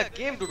play that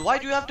game, dude. Why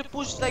do you have to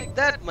push like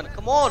that, man?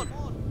 Come on.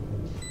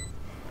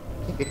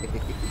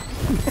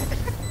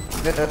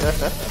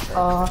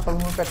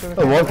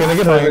 what can I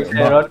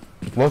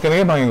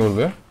get banging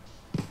over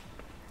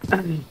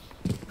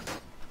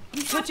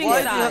Switching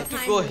Why do you have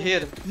sides. to go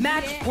here?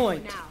 Match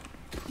point. Now.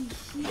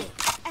 Here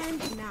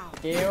and now.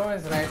 KO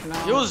is right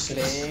now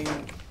Useless.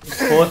 playing.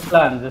 post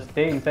plan just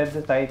stay inside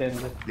the site and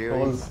just Leo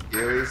hold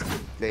is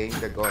playing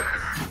the gods.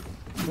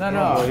 No,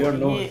 bro, you're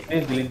no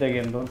please delete the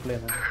game don't play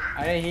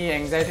man he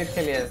anxiety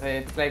खेली है, so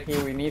it's like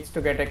he needs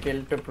to get a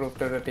kill to prove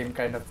to the team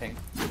kind of thing.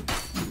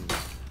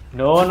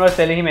 no one was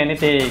telling him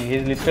anything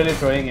he's literally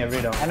throwing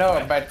every down I know,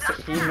 but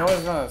he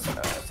knows no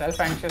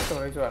self-anxious to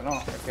you no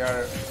if you're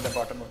at the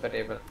bottom of the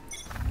table.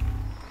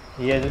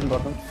 he is in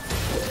bottom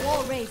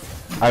Wall raised.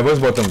 I was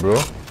bottom bro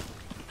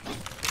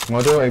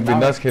मैं तो एक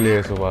बिंदास खेली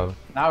है सुबह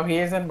Now he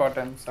is in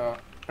bottom, so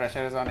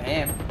pressure is on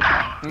him.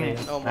 Okay.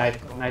 Oh my Nice,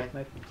 nice,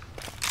 nice.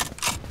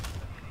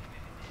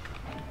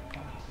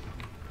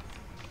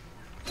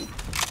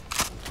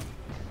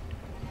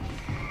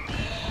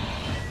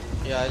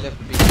 Yeah, I left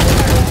B.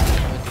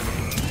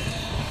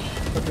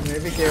 Okay,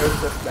 maybe KO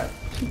is just that.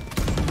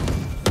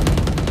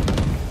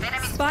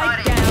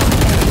 Spike down.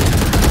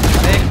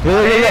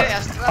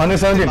 Yeah.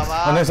 117.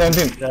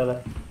 117.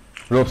 Zyada.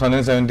 Ropes.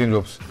 117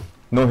 ropes.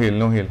 No heal.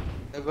 No heal.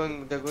 They're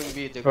going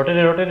B.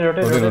 Rotate.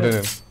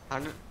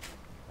 100.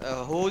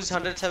 Who's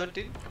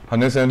 117?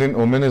 117.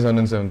 Omen is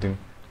 117.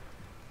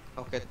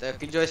 Okay, the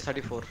Killjoy is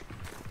 34.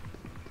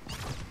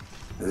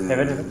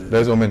 7.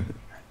 There's Omen.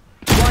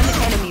 One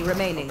enemy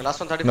remaining. Okay, last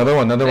one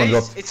 34. Another one.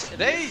 Drop. It's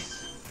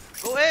Raze!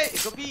 Go A,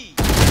 go B!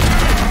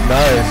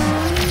 Nice.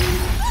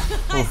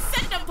 I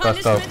set the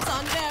Passed out. punishments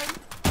on them.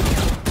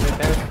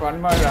 There's one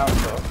more round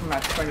though.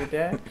 Match point,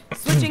 yeah.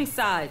 Switching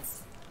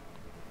sides.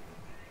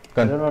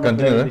 I don't want to play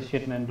Continue. with this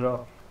shit, man,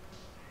 bro.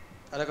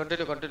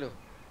 Continue.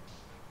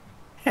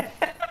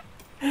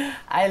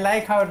 I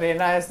like how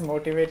Reina is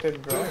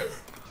motivated, bro.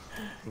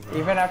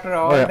 Even after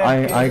all Why? that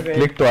I kills,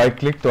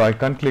 clicked to. I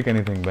can't click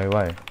anything.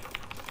 Why?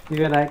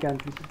 Even I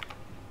can't.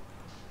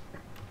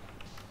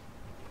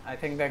 I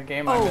think the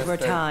game understood.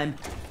 Overtime.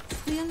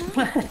 Still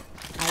not?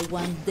 I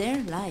want their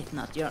life,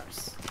 not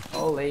yours.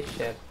 Holy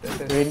shit. This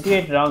is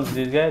 28 rounds.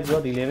 This guy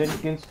got 11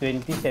 kills,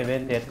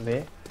 27 that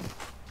way.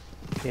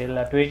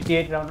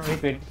 28 round only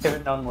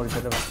 27 round more.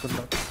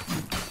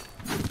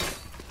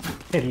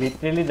 He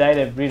literally died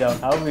every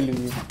round. How will you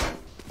win?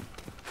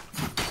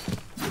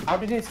 How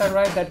did he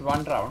survive that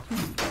one round?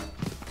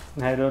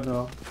 I don't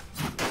know.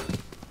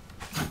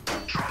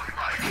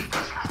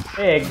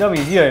 Hey, एकदम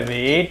easy है बे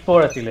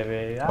 8-4 असिले बे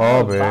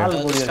Oh, बे. बाल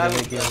This Kodiya guy से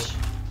will के flash.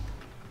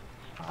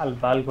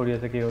 बाल कोड़िया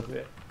से के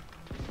होते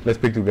Let's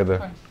pick together.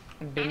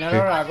 Dinner or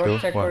Two,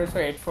 Agot check one. for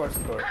 8-4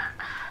 score.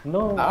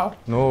 No. Now,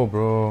 No,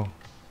 bro.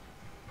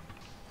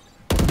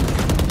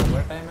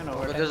 overtime and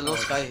overtime. There's no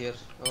sky here.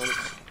 Oh,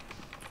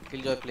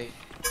 Killjoy play.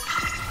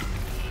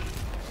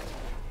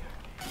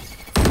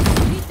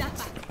 Need that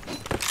back.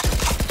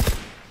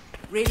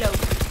 Reload.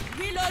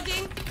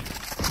 Reloading.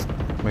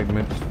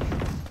 Mid.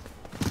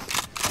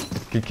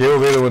 KO,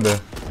 wait over there.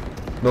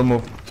 Don't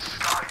move.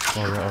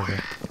 Okay.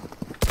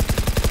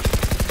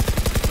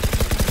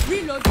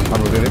 Reloading.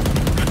 I'm rotating.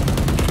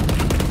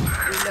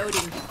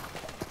 Reloading.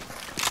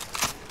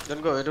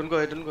 Don't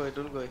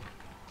go.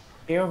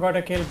 Theo got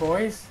a kill,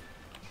 boys.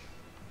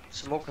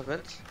 Smoke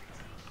happens.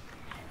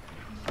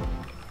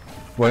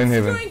 One in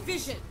heaven. Destroying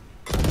vision.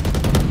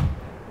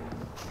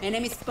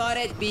 Enemy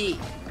spotted B.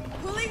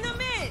 Pulling them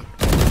in.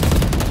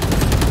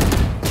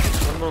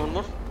 One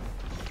more.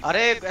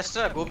 Arey,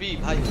 Astra, go B,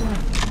 bhai.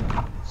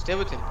 Stay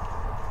with him.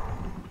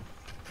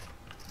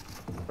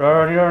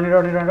 Run.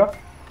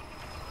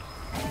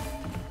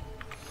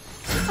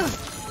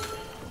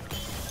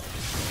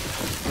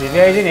 This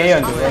guy is in A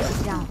on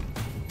Down.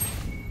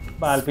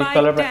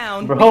 Spike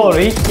down. Bro,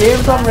 he came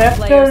from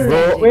Raptor.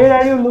 Bro. Where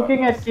are you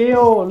looking at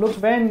KO? Look,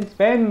 Vents.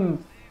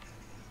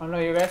 Oh no,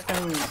 you guys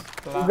can.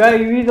 You guy,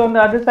 he's on the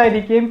other side.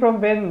 He came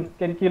from Vents.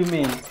 Can kill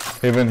me.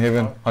 Heaven.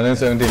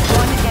 117.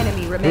 One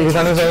enemy He's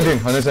remaining.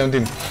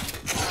 117.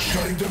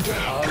 Shutting them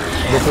down.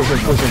 Go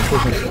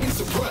pushing.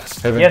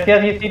 Suppressed. Heaven. Yes,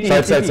 he's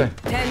CT. Side.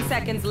 10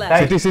 seconds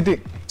left. Side. City.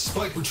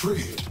 Spike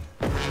retrieved.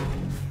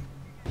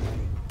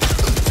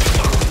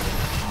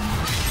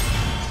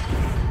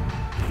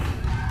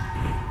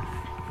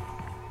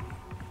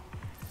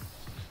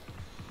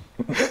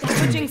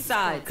 Switching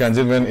sides.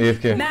 Cancel when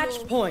AFK. Match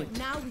point.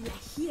 Now we are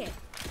here.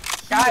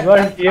 You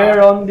are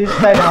here on this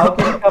side. How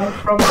can you come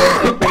from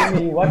there and kill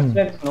me? What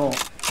sense? No.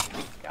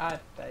 God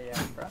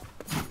damn, bro.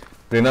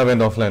 Reina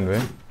went offline,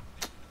 way.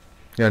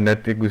 Yeah,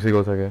 net pick गुस्से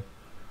को सके.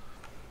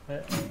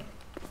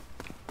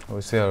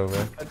 वैसे यार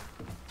वे.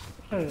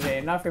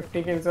 Reina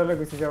 50 kills वाले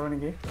गुस्से जावन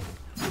की.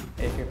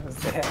 If he was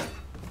there.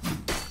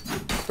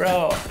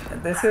 Bro,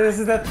 this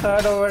is the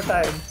third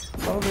overtime.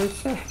 Holy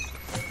shit.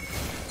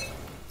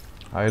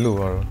 I love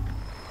her.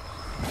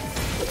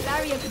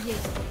 Barrier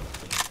created.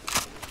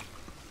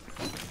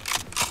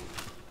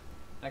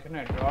 I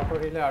cannot drop or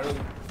really aru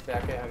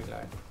back a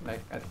harila.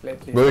 Like I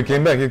played 3. Bro, you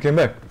came back.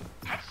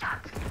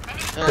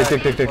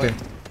 Take. Take it.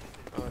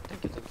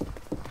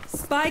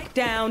 Spike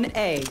down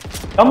A.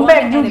 Come One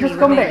back, dude. enemy Just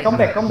come back.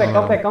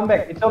 remaining. Come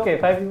back. It's okay.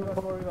 5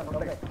 come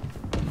back.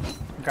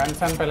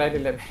 Guns on pelai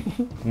dile.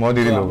 More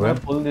diri I'm लोग gonna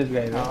हैं. pull this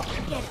guy. man.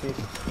 No.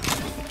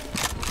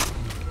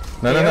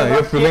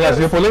 You're pulling us.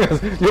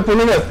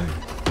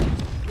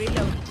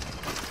 Reload.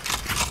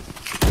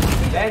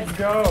 Let's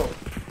go.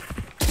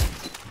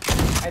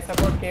 I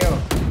support KO.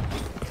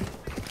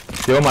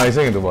 क्यों मारी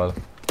से तो बाल.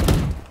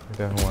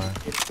 क्या हुआ है?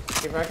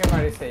 Kiba ke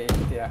mari se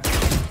dia.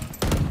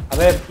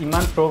 अबे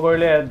इमान थ्रो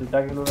करले दुटा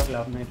किलो का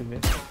लाभ नहीं तुझे.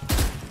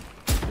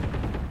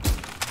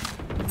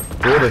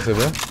 दो ऐसे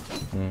बे.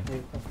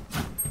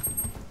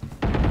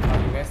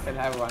 You guys still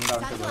have one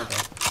round to go.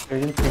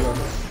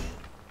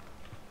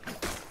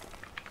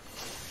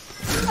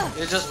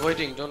 You're just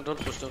waiting. Don't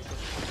push.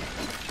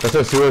 That's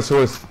a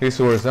sewers. He's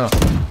sewers, huh?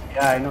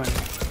 Yeah, I know.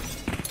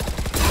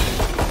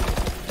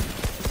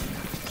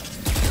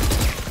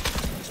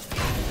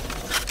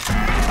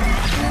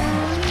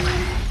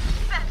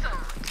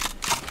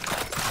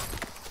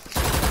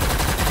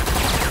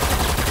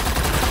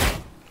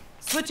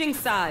 Switching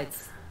sides.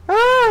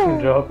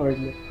 Drop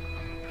early.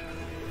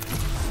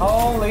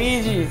 Holy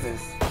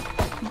Jesus.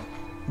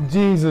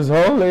 Jesus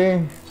holy.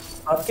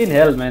 Fucking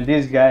hell, man.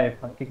 This guy,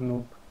 fucking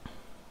noob.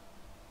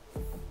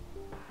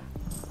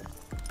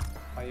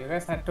 Oh, you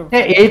guys had to.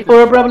 Hey, 8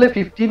 for probably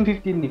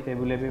 15 নিতে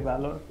বলে বে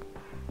ভালো।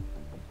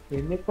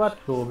 কেনে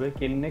quattro বে,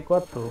 কেনে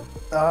quattro.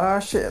 Ah,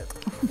 shit.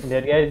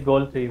 That guy is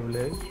goal 3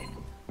 বলে।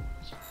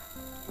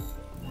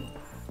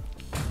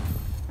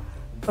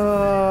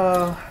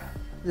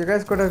 You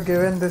guys could have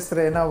given this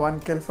Reina 1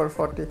 kill for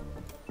 40.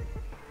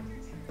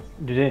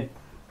 Did it?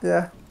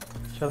 Yeah,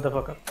 Shut the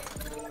fuck up.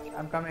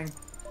 I'm coming.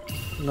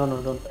 No,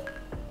 don't.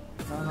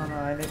 No,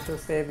 I need to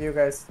save you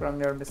guys from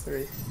your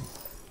misery.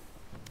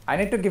 I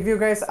need to give you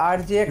guys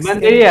RGX.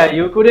 Man, yeah,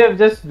 you could have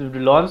just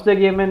launched the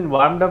game and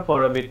warmed up for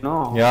a bit, no?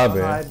 Yeah, No,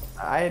 babe.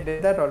 I did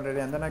that already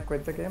and then I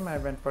quit the game. I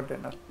went for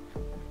dinner.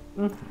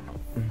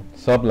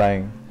 Stop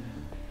lying.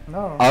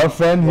 No. Our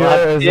friend here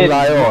is a That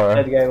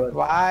liar. guy was.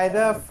 Why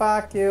the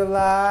fuck you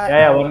lie?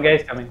 Yeah, one guy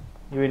is coming.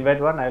 You invite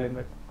one, I'll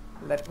invite.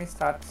 Let me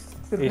start.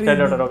 He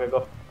started out, okay,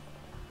 go.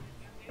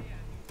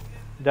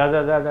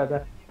 Da.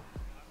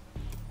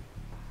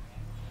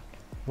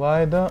 Why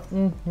the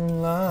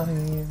liar?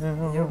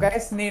 You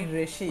guys need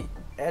Rishi,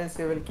 else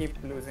you will keep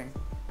losing.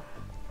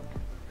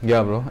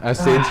 Yeah, bro. As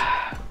Sage,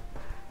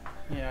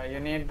 Yeah, you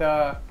need the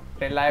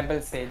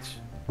reliable Sage.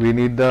 we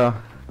need the.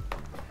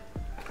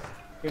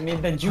 You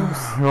need the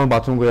juice. No,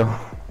 bathroom go.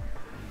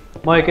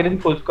 মই একেদিন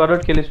ফুল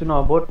স্কোৱাডত খেলিছো ন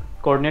বহুত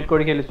coordinate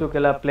কৰি খেলিছো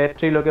কেলা plate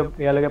 3 লকে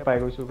ইয়ালৈকে পাই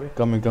গৈছো বে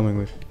Coming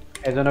with.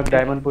 এজনক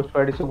ডায়মণ্ড পুশ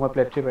কৰি দিছো মই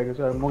প্লেট 3 পাই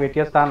গৈছো আৰু মোক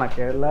এতিয়া চা না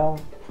কেলা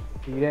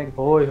ইৰেক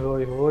হৈ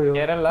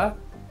Kerala.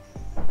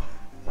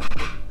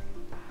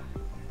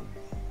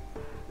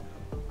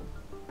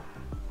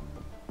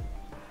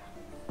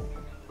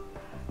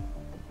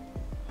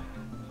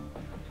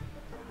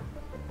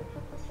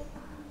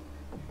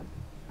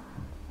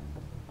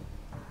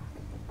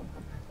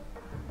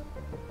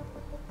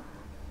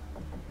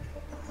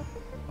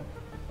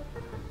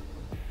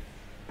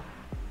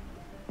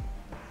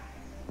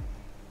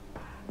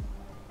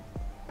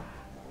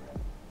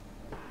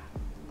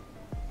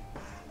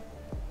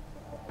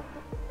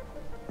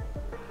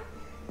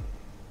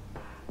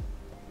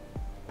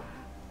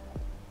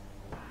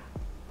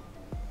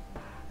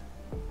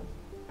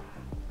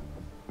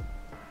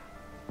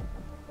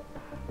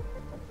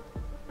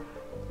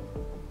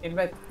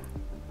 Invite.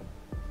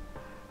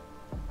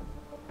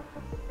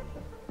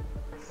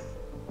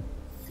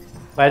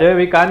 By the way,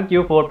 we can't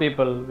queue 4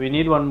 people. We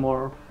need one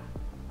more.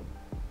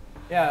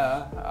 Yeah,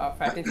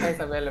 Fatty Thai is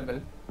available.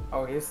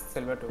 Oh, he's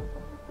silver too.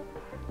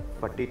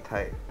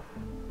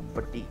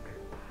 Fatigue.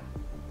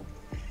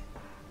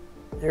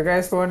 You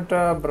guys want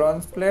a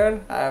bronze player?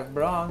 I have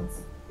bronze.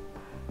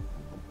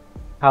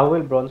 How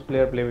will bronze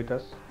player play with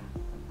us?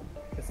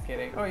 Just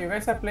kidding. Oh, you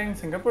guys are playing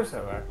Singapore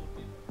server.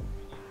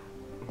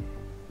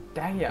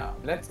 Damn,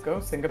 let's go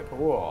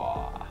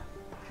Singapore.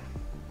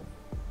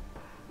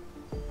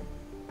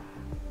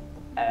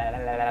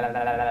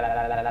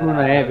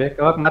 নাই বে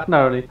কাক মাত না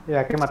রে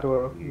ইয়াকে মাতো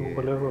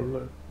বলে বল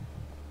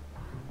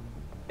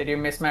Did you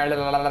miss my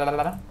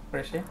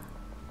Rishi?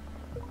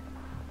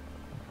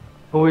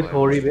 Who is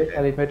Hori be?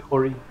 I'll invite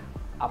Hori.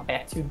 I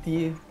bet you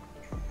did.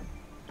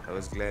 I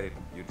was glad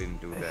you didn't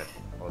do that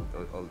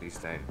all this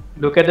time.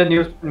 Look at the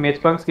new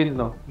Matchpunk skins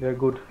now. They're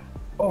good.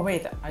 Oh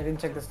wait, I didn't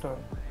check the store.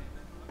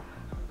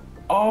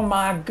 Oh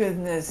my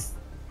goodness.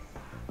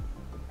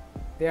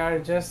 They are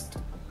just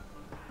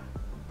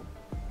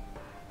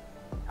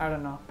I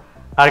don't know.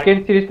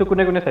 Arcane series to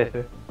kune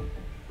saise.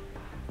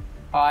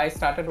 Oh, I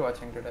started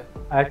watching today.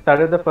 I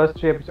started the first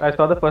 3 episodes. I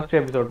saw the first 3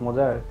 episodes.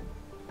 Moja hai.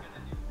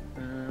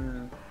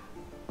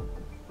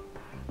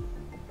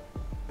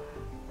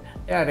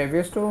 Yeah,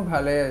 reviews too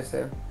bhale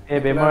ase. Hey,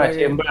 be more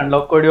chamber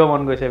unlock koriyo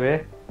mon goise be.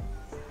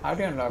 How do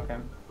you unlock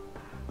him?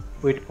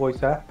 With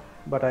poisa,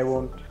 but I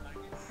won't.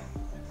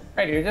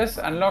 Wait, you just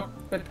unlock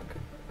with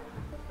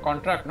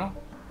contract, no?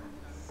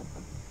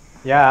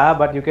 Yeah,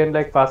 but you can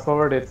like fast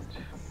forward it.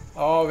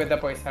 Oh, with the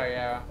poisa,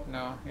 yeah.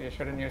 No, you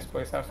shouldn't use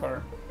poisa for.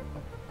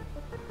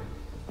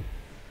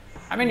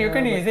 I mean, you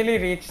can easily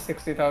reach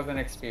 60,000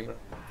 XP, bro.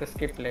 Just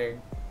keep playing.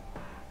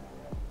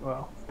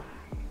 Wow.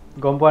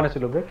 গম পোৱা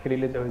নাছিলো বে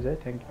খেলিলে যে হৈ যায়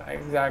thank you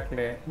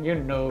Exactly. You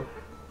know.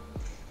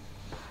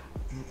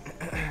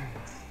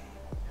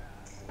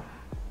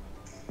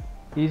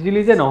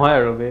 Easily যে নহয়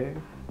আৰু বে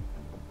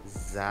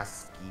Just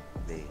keep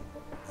playing.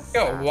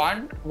 Yo,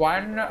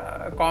 one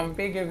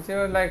Compi gives you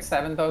like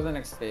 7,000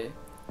 XP.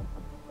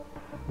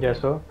 yeah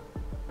so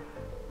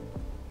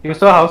you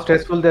saw how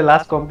stressful the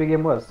last Compi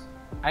game was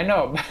I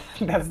know, but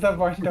that's the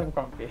point of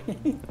Compi.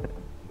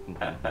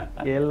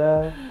 Kela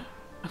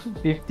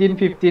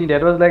 15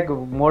 that was like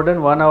more than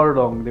 1 hour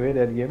long the way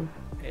that game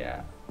Yeah.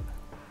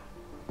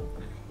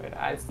 Wait,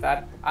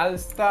 I'll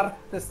start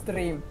the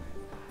stream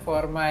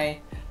for my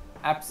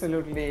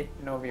absolutely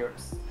no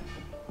viewers.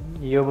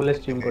 ইও বলে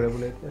stream করে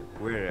বলে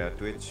Where?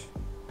 Twitch?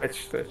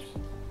 Twitch.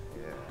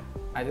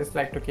 Yeah. I just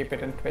like to keep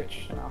it in Twitch,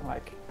 you know,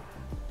 like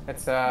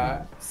it's a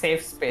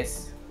safe space.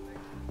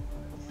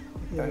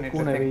 Don't need to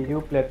কোন think. You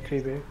plate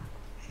 3 বে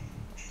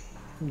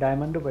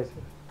diamond পাইছে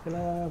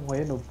কেলা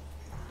ময়ে no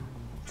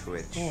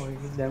Twitch. O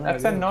diamond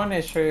That's a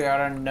non-issue.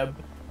 You're a nub.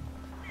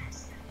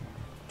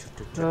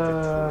 Twitch.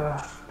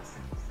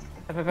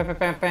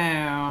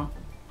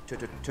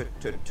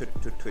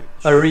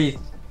 Aries.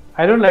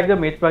 I don't like the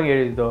Mage-Bang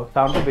Aries though.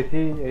 Sound is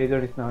basically Aries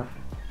or is not.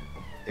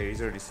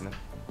 Acer listener.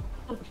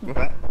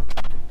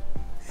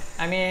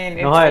 I mean,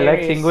 it's No, I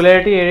like Aries.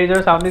 Singularity Aries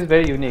or sound is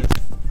very unique.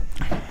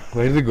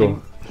 Where did he go?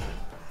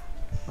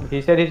 He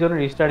said he's going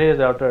to restart his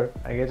router.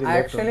 I guess he I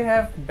left. actually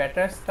have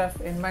better stuff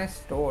in my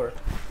store.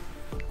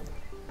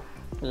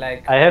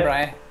 Like I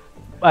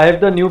have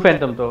the new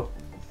Phantom though.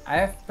 I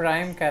have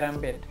Prime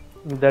Karambit.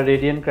 The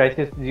Radiant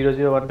Crisis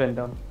 001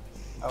 Phantom.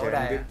 Oh,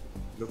 Karambit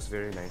looks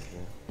very nice.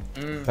 Yeah.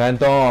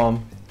 Phantom.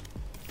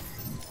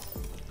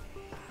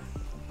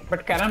 But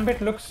Karambit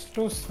looks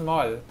too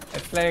small.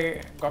 It's like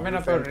coming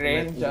up a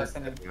range just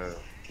in it.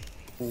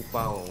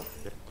 Pow.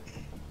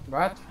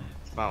 What?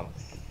 Pow.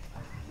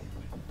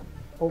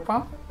 Opa?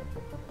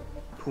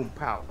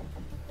 Pow.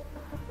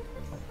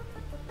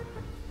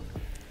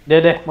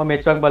 দে মই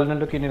Mage-Bang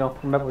বালনাটো কিনি লওঁ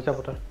কোনবা পইচা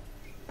পতা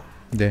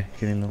দে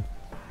কিনি লওঁ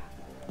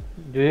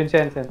জুইন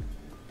Sen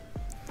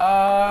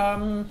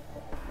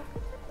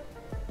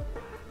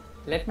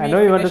Let me I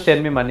know you want to send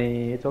me money.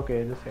 It's okay.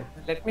 Just send.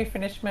 Let me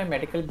finish my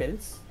medical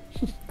bills.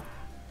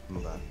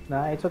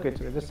 Nah, it's okay.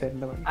 It's okay. Just send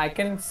the money. I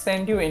can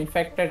send you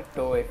infected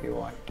toe if you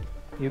want.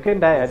 You can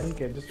die. I don't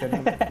care. Just send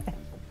me.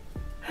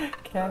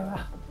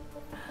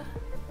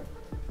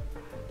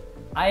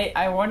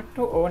 I want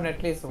to own at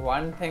least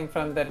one thing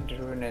from the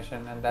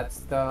Ruination, and that's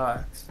the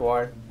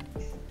sword.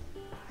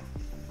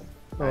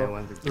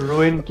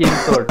 Ruin King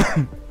sword.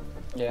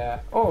 Yeah.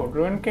 Oh,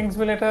 Ruin Kings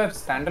will let a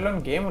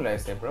standalone game, will I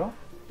say, bro?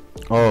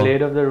 Oh.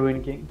 Blade of the Ruin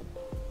King.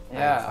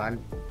 Yeah.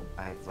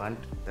 I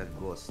want the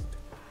ghost.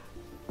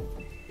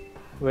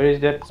 Where is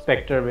that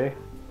Spectre, way?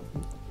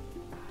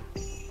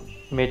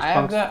 I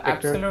have the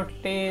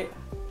absolutely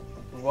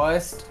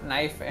worst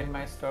knife in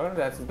my store.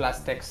 That's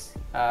Blastex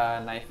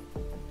knife.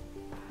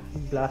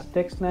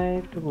 Blastex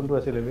knife to Kundu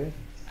Asile, way?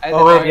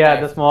 Oh wait, yeah,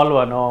 the small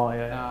one. Oh,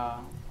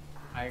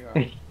 yeah. I got.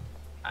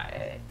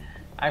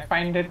 I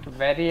find it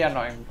very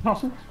annoying.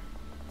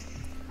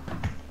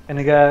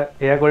 এনেকা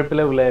এয়া কৰি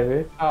পেলাই উলাই আবে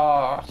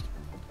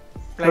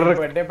like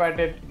birthday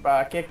party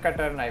cake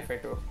cutter knife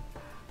eto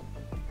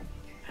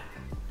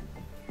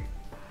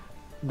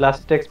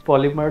Blastex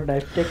polymer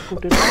knife tech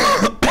coated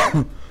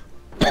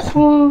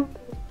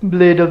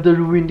Blade of the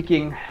Ruined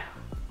King.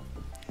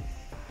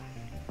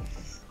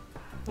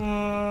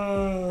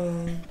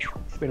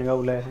 এনেকা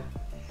উলাই আছে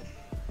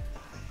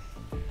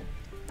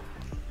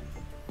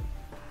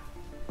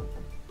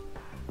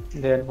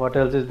Then what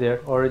else is there?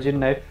 Origin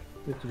knife,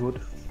 it's good.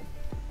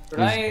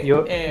 Right.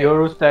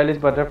 Your style is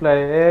butterfly.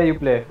 Hey, you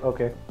play.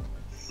 Okay.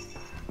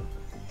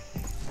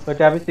 But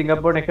I have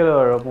Singapore nekhel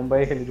or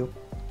Mumbai khelidu.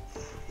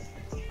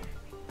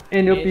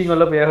 And your ping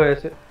all bear hoye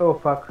ase. Oh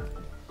fuck.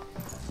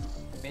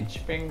 Mitch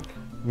Pink.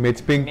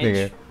 Mitch Pink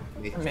nige.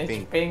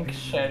 Mitch Pink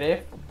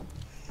Sheriff.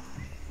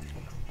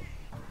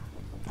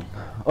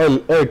 Oh,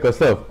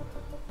 Kasav.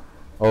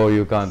 Oh,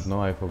 you can't. No,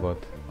 I forgot.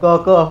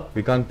 Kaka.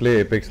 We can't play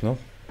Apex, no?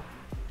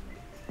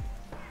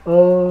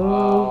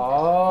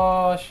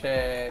 Oh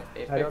shit.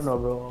 Apex. I don't know,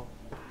 bro.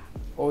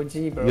 OG,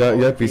 bro.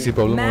 Yeah, PC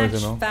problem Match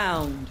hoye no.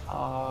 found.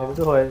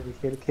 Eto hoy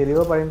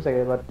khelibo parim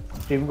sage but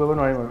stream kobo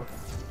norim aru.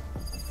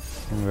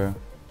 Okay.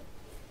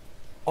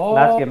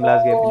 Last game.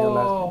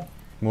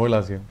 More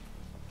last game.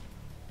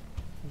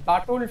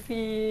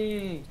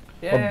 Battlefield.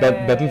 Yeah.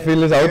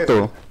 Battlefield is out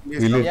though.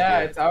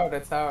 Yeah,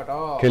 it's out.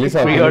 Oh.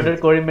 Pre-order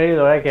kori meri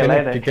lora khelai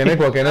nai. Kene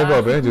ko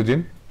be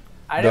Jujin?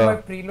 I never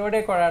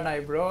preloaded kora nai,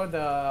 bro.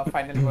 The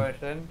final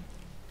version.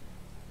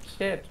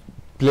 Shit.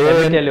 Let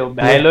me tell you,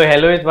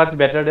 Halo is much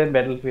better than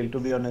Battlefield, to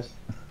be honest.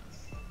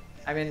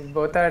 I mean,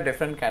 both are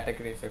different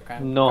categories. You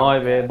can't. No,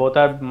 both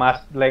are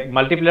like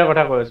multiplayer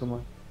kotha koisu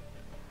moi.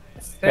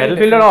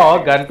 Battlefield or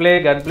gunplay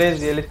is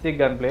realistic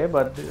gunplay,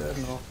 but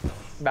no.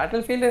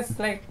 Battlefield is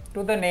like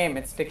to the name.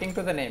 It's sticking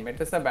to the name. It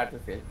is a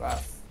Battlefield.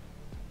 Bas.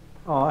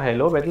 Oh,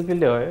 Halo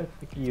Battlefield hoy.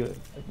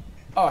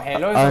 Oh,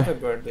 Halo is also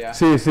good. Yeah.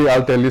 See,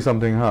 I'll tell you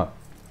something, huh?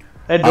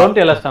 Hey, don't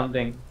tell us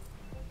something.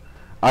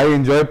 I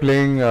enjoy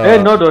playing. Hey,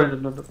 no, don't.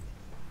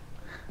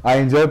 I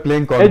enjoy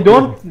playing Compi. Hey,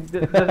 don't.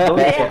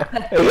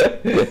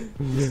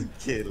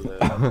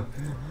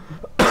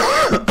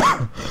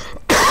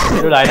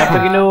 লাইনআপটো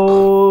কিন্তু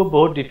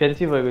বহুত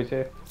defensive হৈ গৈছে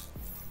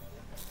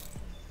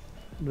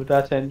দুটা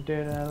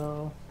centre আৰু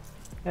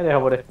এৰে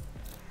হ'ব দে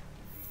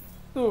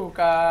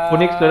সুকা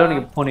Phoenix লৈ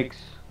নেকি ফোনিক্স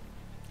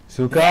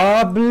সুকা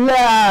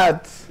ব্লাড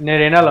নে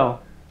ৰেনা লওঁ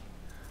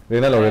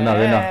Rena.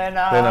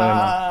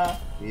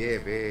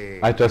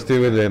 Yeah, I trust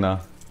you with Rena.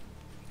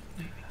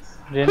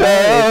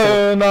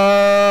 Rena.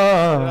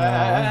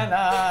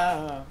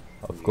 Rena.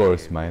 Of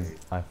course, man.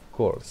 Of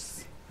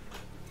course.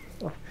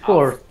 Of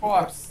course. Of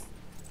course.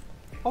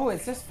 Oh,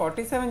 it's just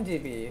 47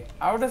 GB.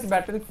 How does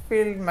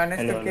Battlefield manage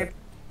to keep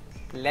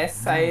less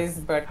size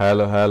but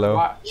Hello.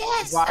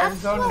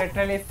 Warzone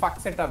literally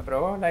fucks it up,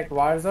 bro. Like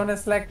Warzone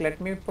is like, let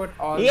me put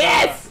all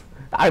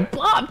I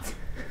popped!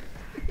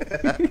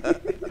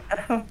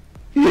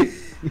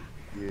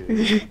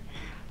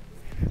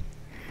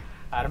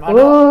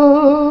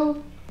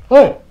 Armano.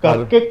 Oh,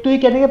 cupcake to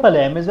keneke pale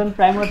Amazon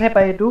Prime othe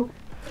pai tu.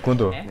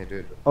 Kunto?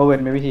 Oh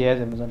wait, maybe he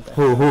has Amazon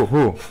Prime.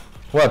 Who?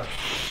 What?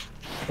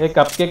 Hey,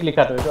 cupcake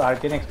likha to etu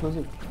Arcane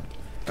exclusive.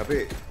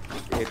 Abe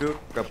etu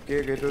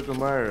cupcake etu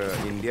tomar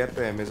India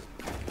to Amazon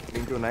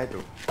link to nai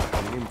to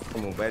only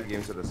mobile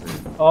games ot ase.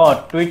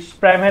 Oh, Twitch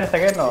Prime hai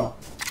second no.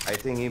 I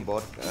think he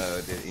bought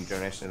the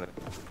international.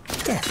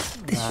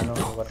 No,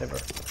 whatever.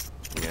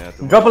 Yeah.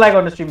 Drop a like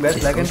on the stream,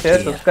 guys. Like and share.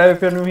 Subscribe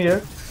if you're new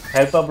here.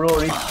 Help a bro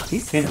reach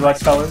his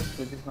watchtower,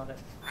 which is not it.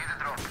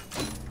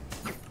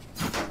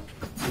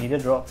 Need a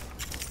drop.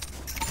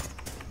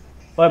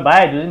 Oh,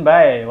 bye, Jujin,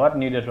 bye. What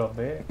need a drop,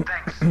 eh?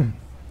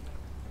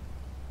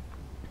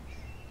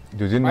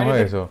 Jujin no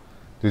hai so.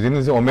 Jujin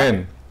is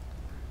Omen.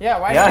 Yeah,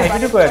 why Yeah, did he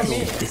you did buy it go from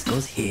me? This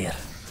goes here.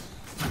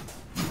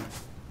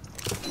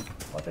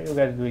 What are you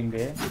guys doing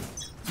there?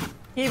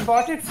 He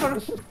bought it for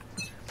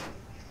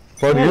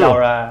For Hey, you.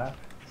 Laura.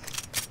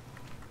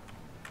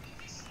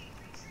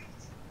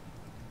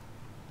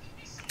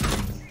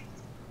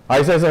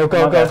 Aisa,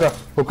 hookah.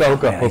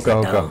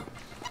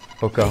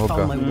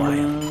 Found my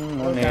wire.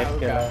 No net,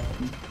 killer.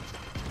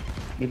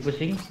 Keep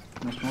pushing.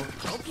 No smoke.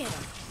 Okay.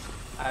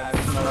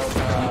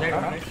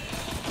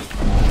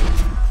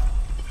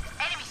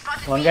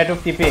 One guy took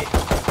TP.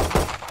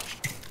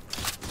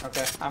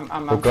 Okay,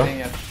 I'm Hookah? saying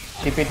it.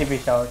 TP,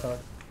 shower.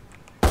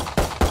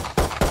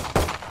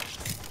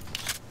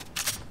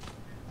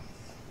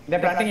 They're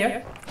planting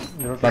here.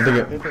 Planting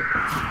it.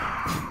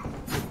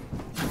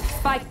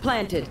 Spike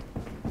planted.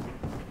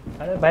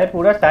 अरे भाई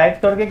पूरा side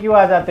तोड़ के क्यों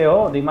आ जाते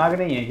हो? दिमाग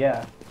नहीं है क्या?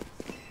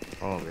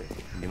 Oh, bhai.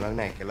 Dimag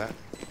na akela.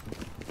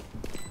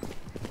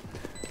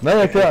 नहीं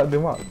है क्या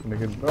दिमाग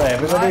लेकिन Bro,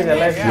 everybody is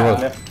alive. Yeah. You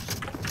left.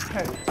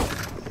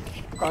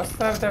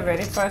 Costa of the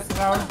very first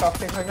round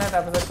toxic was that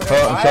episode.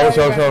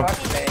 Shower.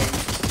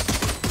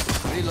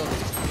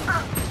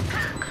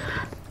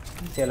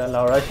 चला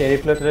Laura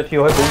sheriff लो तो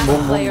थियो है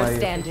boom Player मारी.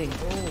 standing.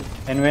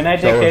 And when I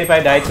take sheriff,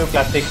 I die through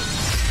classic.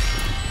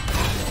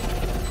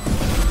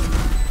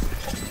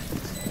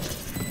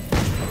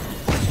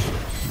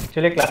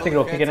 Actually, classic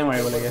रोकी के ना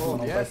मारे बोले क्या?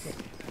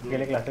 के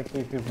लिए classic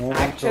if you move.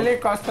 Actually,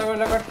 Costa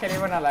वाला को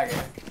खेलने ना लगे.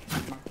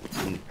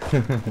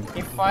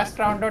 If first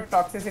round of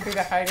toxicity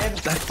दिखाई गई,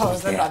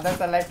 1000 others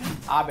are like,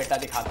 आ बेटा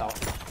दिखाता हूँ.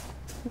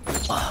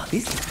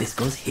 This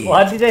goes here.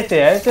 What did I say?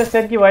 I just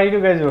said कि why did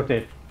you guys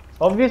rotate?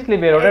 Obviously,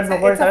 we rotate no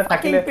It's a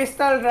fucking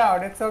pistol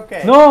round. It's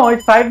okay. No,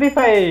 it's 5v5.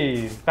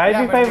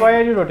 5v5. but Why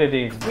are you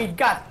rotating? We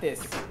got this.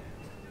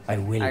 I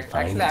will find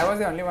Actually, I was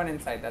the only one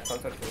inside. That's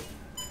also true.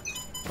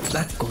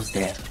 That goes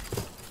there.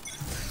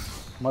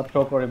 मत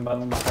throw करो इम्बाल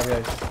में मत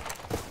करिए.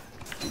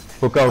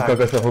 hookah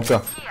कैसा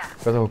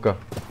hookah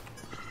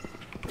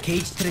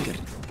Cage triggered.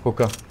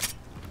 hookah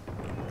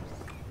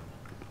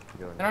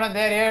No,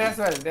 they're here as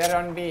well. They're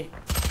on B.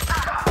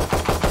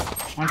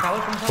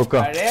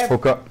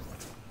 hookah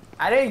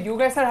Arey, you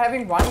guys are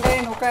having one guy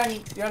in hookah and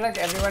you're like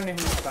everyone in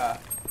hookah.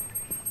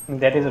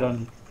 That is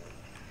Ronnie.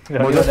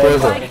 मुझे square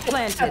Spike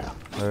planted.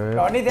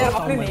 Ronnie, they're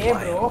up in A,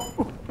 bro.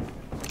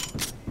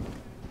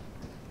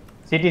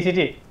 City.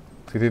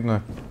 City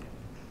no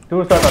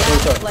Two shot.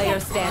 Player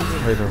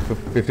standing. wait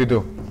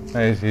 52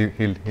 nice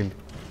healed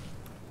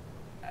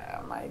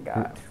Oh my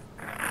god.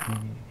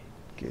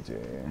 KJ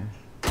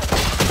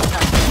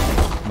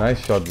nice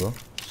shot bro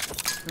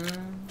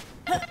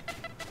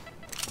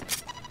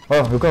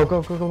oh hookah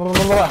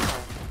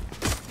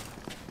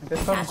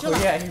This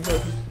one, yeah, he's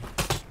good.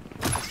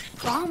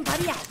 Bomb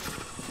buddy out.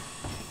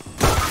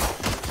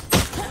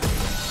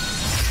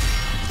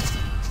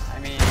 I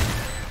mean,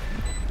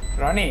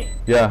 Ronnie.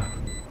 yeah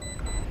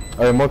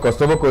अरे মই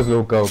customer কৈছো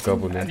hookah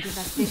बोले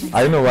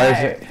I know why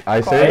I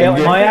say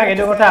মই ইয়াক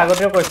এটো কথা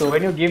আগতে কৈছো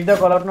when you give the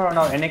call out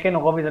no এনেকে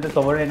নকবি যাতে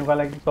সবৰে এনেকুৱা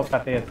লাগি সব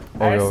কাটে আছে.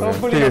 I so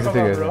fully ঠিক আছে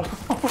bro.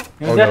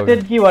 You just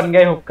said ki one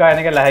guy hookah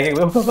এনেকে লাহেকে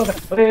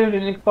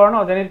for no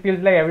then it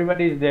feels like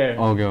everybody is there.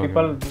 Okay.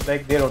 People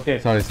like they rotate.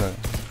 sorry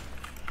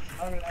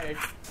I'm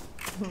like,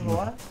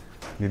 what?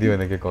 निधि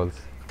এনেকে calls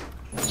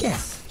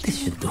Yes, this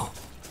should do.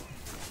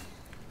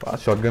 Pass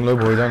shotgun लोग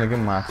हो जाओ लेकिन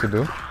max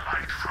do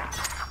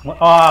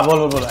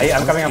बोल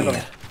I'm coming.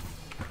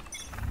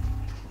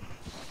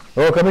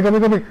 oh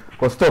coming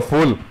Costa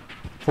full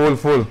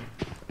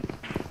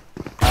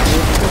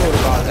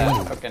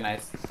Okay,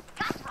 nice.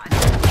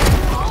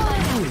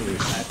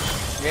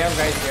 We have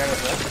guys here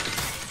as well.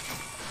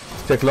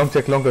 check long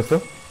Costa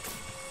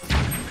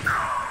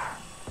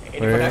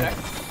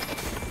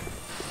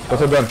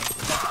Costa done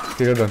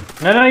done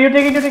No, you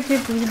take it.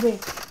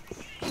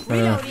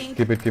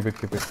 keep it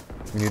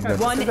we need that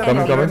One coming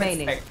enemy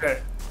remaining. Spectre.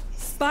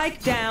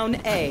 Spike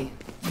down A.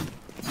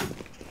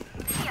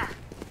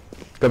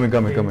 Coming.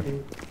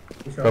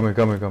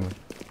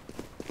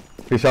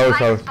 He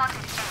showers.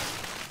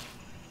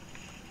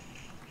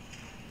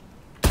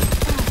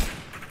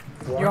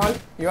 You all.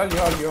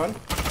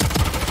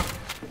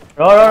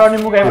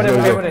 Ronnie, move Yes,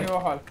 over. You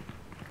all.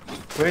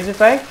 Where is the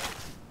Spike?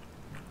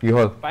 You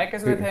hold. Spike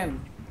is with him.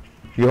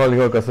 You hold,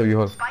 Kasab, you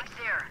hold.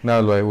 Na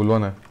alwai,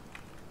 ulwana.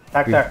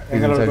 Tak. He's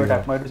Angle inside hold now.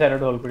 tak. My decided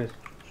to hold please.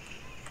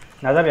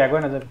 Nazar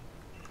bhag Nazar.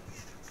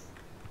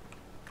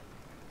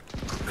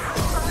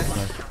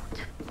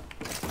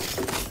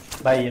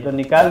 Bhai, ये तो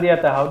निकाल दिया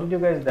था. How did you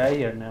guys die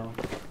here now?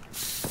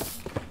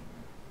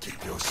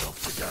 Keep yourself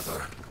together.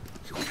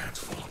 You can't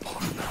fall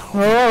apart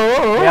now.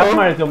 यार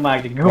मार तो मार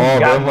के घूम Oh,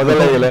 घाम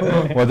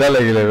मजा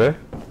लगिले बे.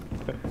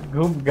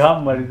 घूम घाम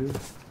मार दो.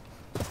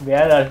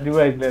 यार आज भी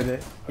वाइज ले दे.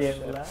 ये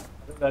वाला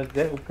बस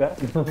दे उका.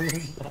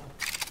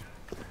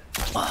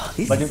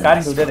 But you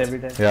can't do that every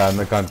time. Yeah,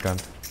 no,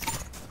 can't.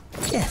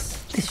 Yes,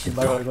 this should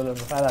But do.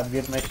 I'll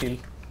upgrade my shield.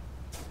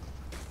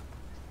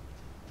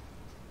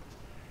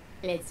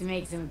 Let's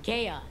make some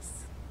chaos.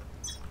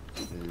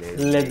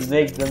 Let's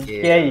make some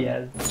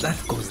chaos. That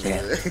goes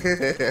there.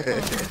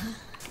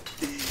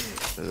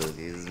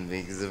 Let's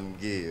make some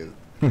chaos.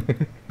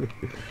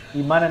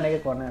 Iman and Nege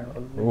corner.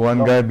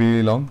 One guy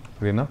be long,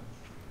 Rina.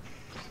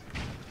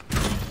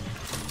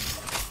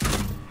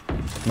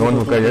 No one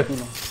hookah yet.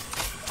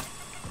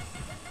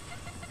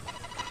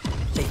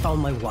 They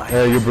found my wire.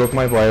 Yeah, you broke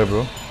my wire,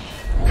 bro.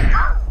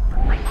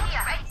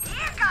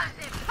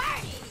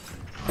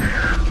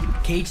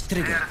 Cage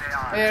trigger.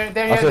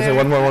 There. Asha,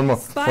 one more.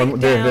 Spike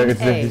There, down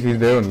A. he's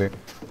there only.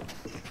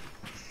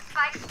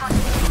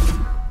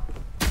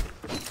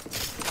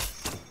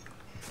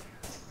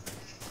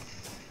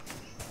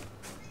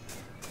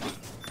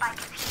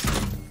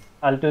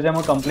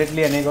 Altuzem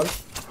completely enabled.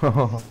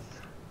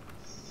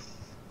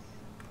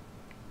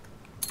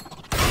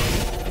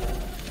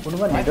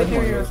 Why did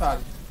you use all?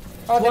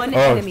 One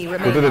enemy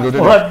remaining.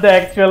 What the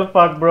actual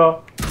fuck,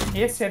 bro?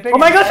 He is sitting. Oh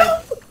my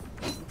god!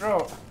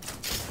 Bro.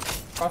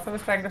 Kasab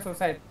is trying to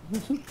suicide.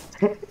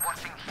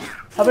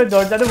 अबे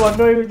दरजा तो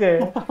बंद हो गई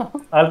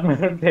हाल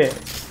में थे.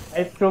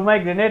 I threw my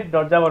grenade,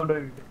 दरजा बंद हो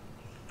गई.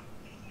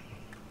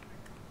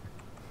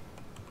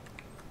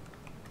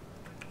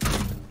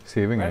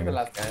 Saving Where's the angle.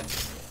 last guy?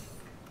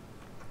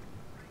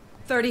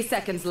 30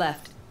 seconds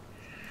left.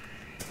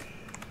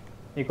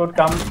 He could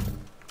come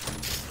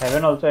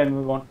heaven also and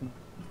we won't.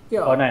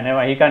 Yeah. Oh no,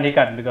 never. He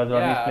can't because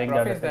Ronnie is playing the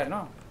Prof other is there, side.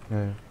 no?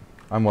 Yeah.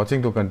 I'm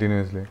watching too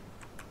continuously.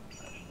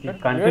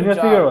 Continuously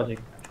job. you're watching.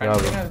 Yeah, bro.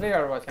 Continuously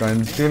you're watching.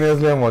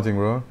 Continuously I'm watching,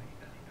 bro.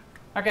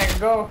 Okay,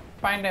 go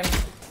find him.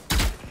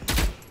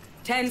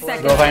 10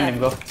 seconds Go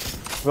find left.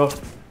 him, go.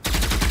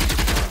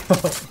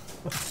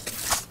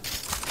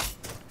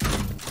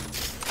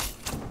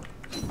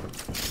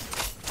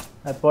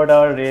 I put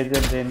our rage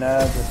in Rena,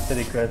 just a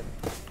request.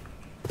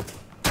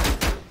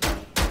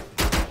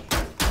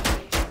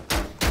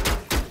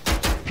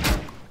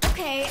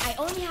 Okay, I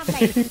only have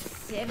like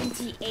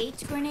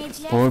 78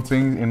 grenades left. 4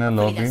 pings in a Okay,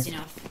 lobby, that's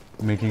enough.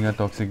 making a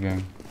toxic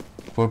gang.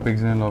 4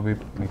 pigs in a lobby,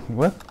 making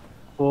what?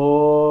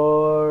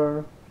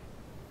 4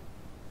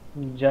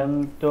 जन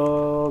तो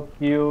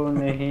क्यों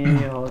नहीं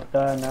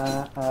होता ना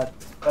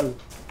आजकल.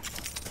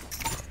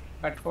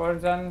 But 4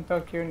 jun तो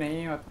क्यों नहीं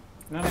होता?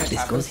 No, it This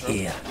happens, goes bro.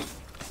 here.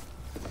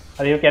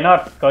 You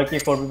cannot. Koiki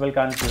 4 people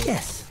can't kill.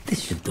 Yes, this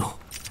should do.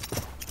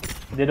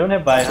 They don't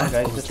have buy, That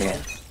guys. goes Just there.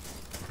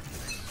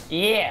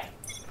 Yeah.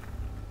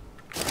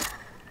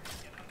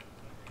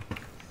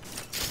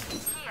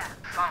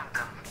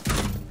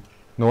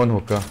 No one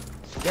hookah.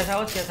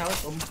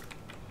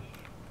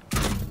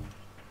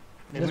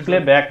 Just play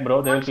back,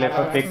 bro. They will play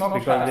for picks Smoke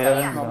because they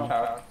shower, haven't. smoke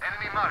shower.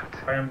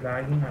 I am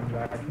lagging.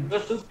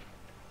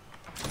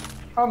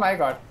 Oh my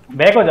god.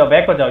 Back हो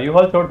जाओ.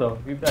 U-haul छोड़ दो.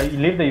 You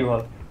leave the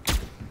U-haul.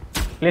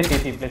 Play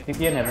CT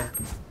and heaven.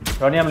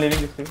 Ronnie, I'm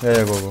leaving this thing.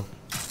 Yeah, go.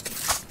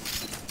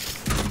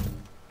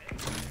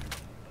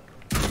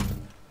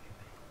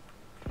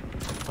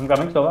 I'm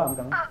coming, Sova. I'm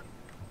coming.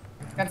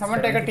 Can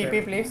someone take a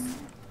TP, please?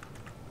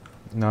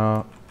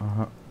 No,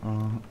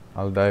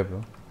 I'll die,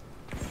 bro.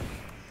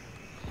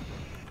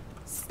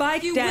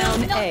 Spike You down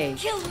will not A.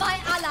 kill my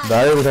ally.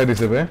 Die beside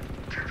this, eh?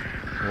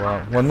 Wow,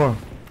 one more.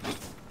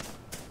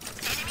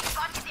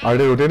 Are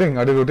they rotating?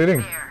 Yep, they're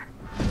rotating.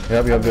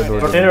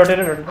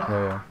 Rotate.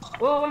 Yeah.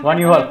 One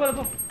U-haul.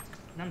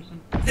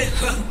 The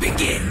hunt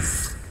begins.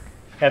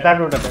 Attack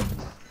route attack.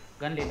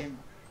 Gun let him.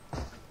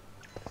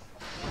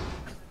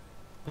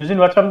 Yujin,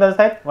 watch from the other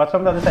side.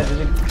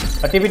 Yujin.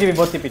 TP,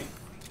 both TP.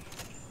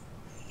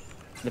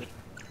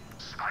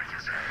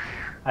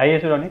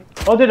 ISU, Ronnie.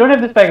 Oh, they don't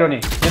have this spike,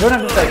 Ronnie.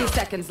 30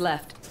 seconds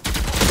left.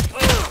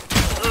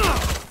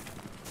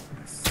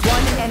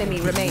 One enemy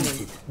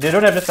remaining. They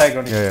don't have this spike,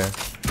 Ronnie. Yeah.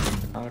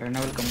 Rena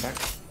will come back.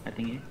 I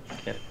think he.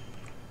 Yeah.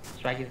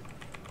 Strike it.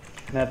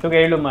 Nah, took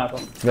Ailu map.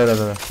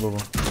 Yeah. Go.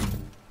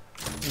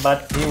 But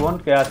he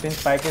won't, since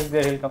spike is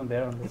there, he'll come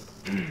there only.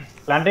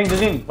 Planting,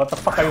 Yujin. What the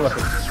fuck are you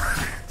watching?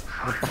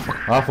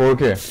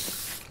 4K.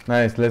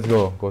 Nice, let's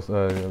go.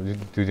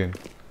 Eugene.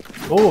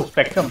 Oh,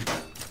 Spectrum.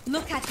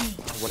 Look at me.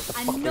 What the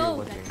I fuck are know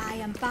you that watching? I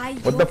am by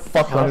What the your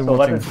fuck are you So what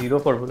watching? is 0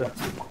 for Buddha?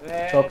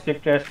 Toxic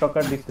trash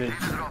talker this way.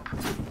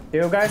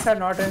 You guys are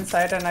not in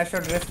sight and I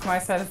should risk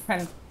myself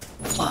and do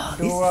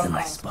This is a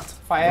nice spot.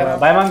 fire.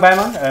 Bye mang.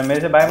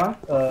 मेरे से bye mang.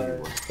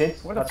 Stage.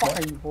 What the fuck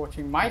are you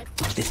watching, Mike?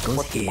 This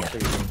goes here.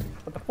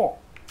 What the fuck?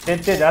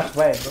 Stage just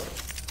bye bro.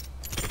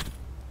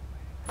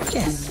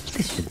 Yes,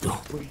 this should do.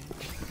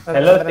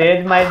 Hello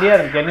Stage my dear.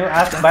 Can you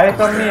ask buy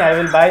from me? I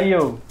will buy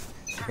you.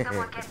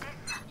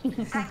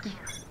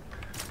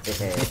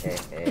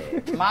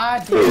 My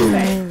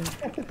dear.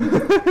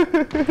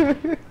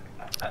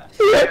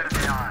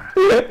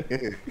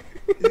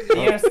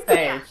 Dear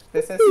Sage,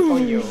 this is for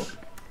you.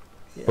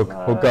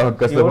 Hookah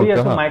stuff, Theory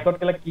আছে hookah. মাইকত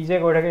কেলা কি যে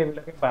কৰি থাকে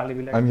এইবিলাকে বালি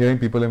বিলাক I'm hearing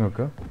people in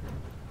hookah.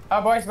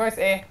 Boys,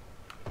 A.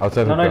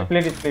 Outside No, hookah.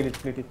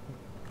 split it.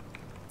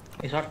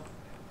 It's hot.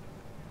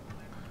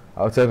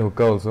 Outside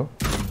hookah also.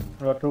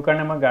 ৰটুৰ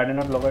কাৰণে মই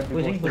গাৰ্ডেনত লগাই দিম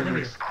Pushing.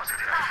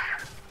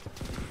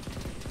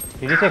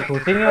 Did you say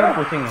pushing or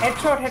pushing?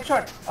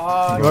 Headshot.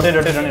 Rotate.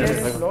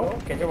 Slow.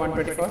 Get your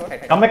 124.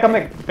 Come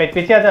back.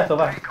 पीछे आ जा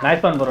सोबा.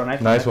 Nice one bro,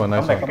 Nice one.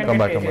 Come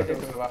back.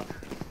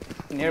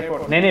 Near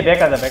port. नहीं back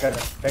आ जा.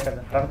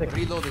 Trap से.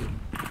 Reloading.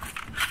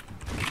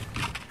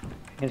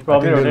 He's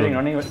probably I think rotating.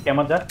 Running. क्या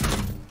मत जा.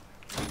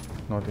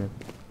 Not yet.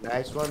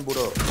 Nice one,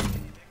 bro.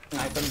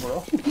 Nice one, bro.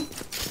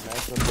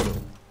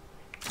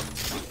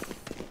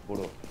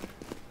 Bro.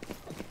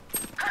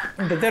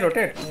 Did they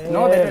rotate?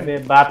 No, they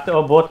didn't. बात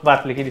both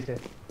बात लिखी दिसे.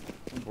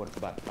 What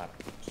bad.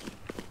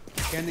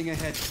 Scanning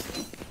ahead.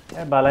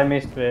 Bala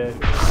missed.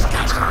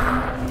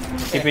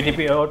 TP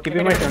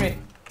में.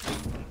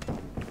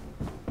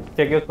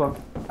 Check your spawn.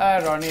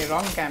 Ronnie,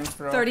 wrong camps,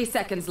 bro. 30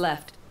 seconds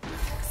left.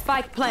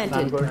 Spike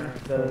planted.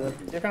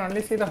 You can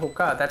only see the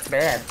hookah. That's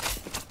bad.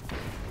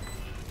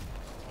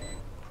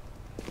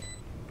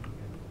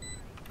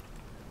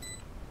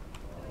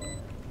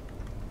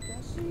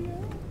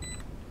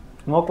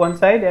 Smoke one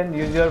side and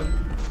use your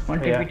One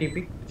TP.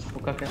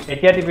 Hookah क्या?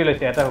 এতিয়া টিপি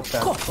লৈছে এটা hookah.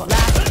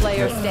 Last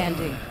player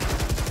standing.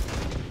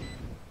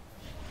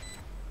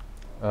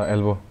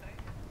 Elbow.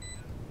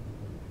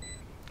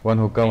 One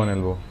hookah, one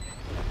elbow.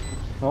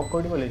 Smoke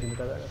কৰি দিব লাগিছিল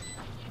এটা জায়গা.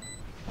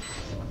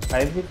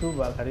 5v2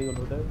 বাল হাৰি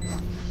গলো তাৰ.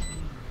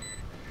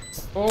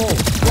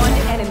 One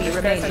enemy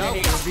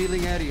remaining.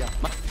 Revealing area.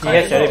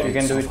 Yes, Sheriff, you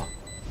can do it.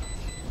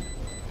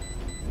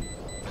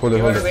 Hold He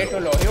it. was way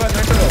too low.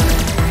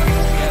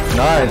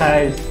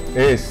 Nice.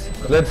 Ace.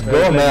 Let's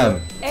go, man.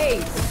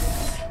 Ace.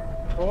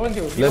 Told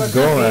you. Let's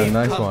go, man.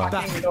 Nice one.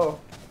 Low.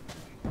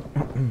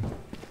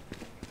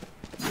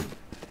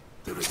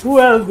 Who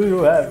else do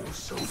you have?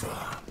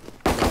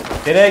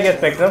 Did I get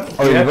Spectrum?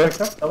 Oh, you got?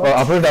 Spectrum? Oh,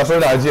 after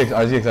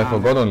RGX. I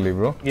forgot only,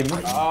 bro. Give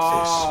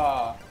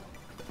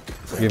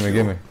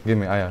me. Give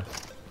me. Aya.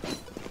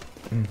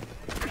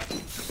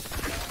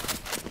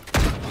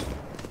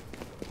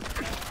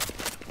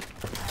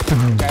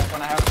 Guys,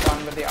 when I have fun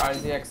with the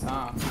RGX,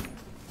 huh?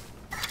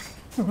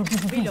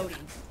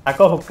 Reloading.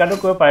 আকৌ হুক্কাটো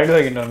কৰিব পাৰিলো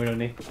হয় কিন্তু আমি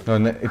Ronnie. No,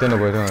 it's no.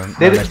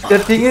 The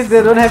thing is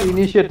they don't have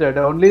initiator.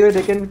 The only way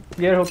they can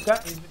clear hookah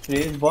is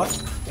raise bot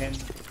and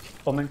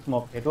comment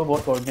smoke. It was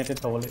both coordinated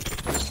হ'ব লাগে.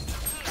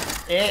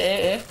 A,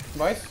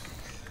 boys.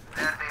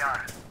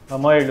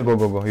 মই Go.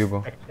 You go.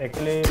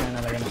 Actually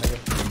নালাগে.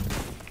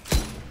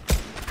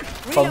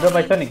 শব্দ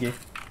পাইছা নেকি?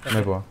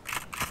 নাই পোৱা.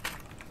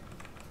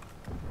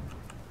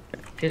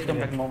 Please come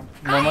back.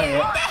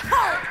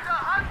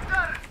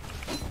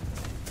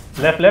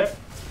 Left.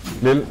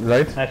 Lil,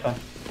 right? Nice one.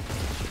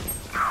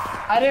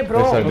 Arey, bro.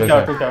 Yes, sir.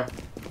 Two shot.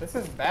 This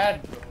is bad,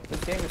 bro.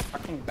 This game is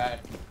fucking bad.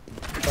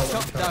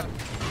 Shot down.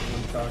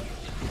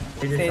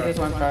 Say this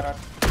one shot.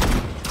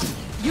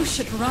 You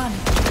should run.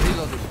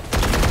 Reloading.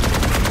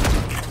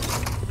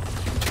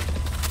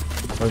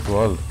 Nice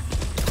wall.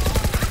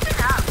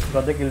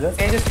 Got the kill there.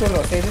 Sage is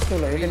too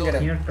low. You can get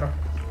it. Here, drop.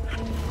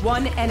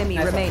 One enemy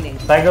remaining.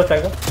 Side go.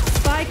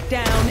 Spike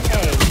down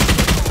A.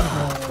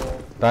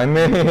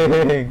 Timing.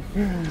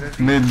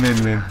 Mid.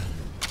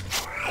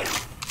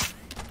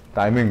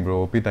 Timing, bro.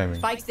 OP timing.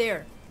 Spike's there.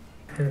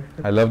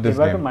 I love this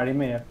Give to game. marry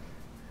me yaar.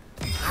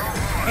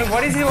 Hey,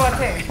 what is he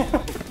watching?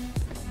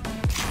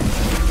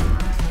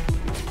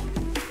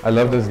 I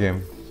love this game.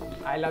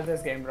 I love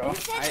this game, bro.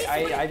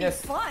 I just.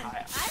 Fun.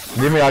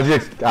 Give me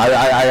RGX.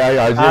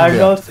 RGX.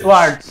 Argo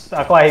squads.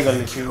 Ako ahi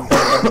gali.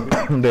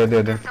 There.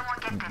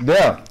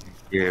 There.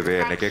 ये वे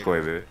नेके कोई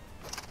वे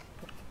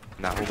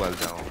नाहु बाल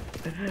जाओ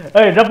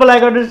Hey, double I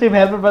got to stream.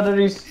 Help brother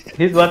is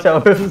his watch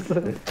hours.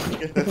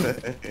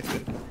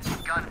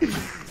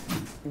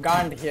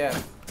 Gand here.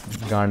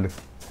 Gand.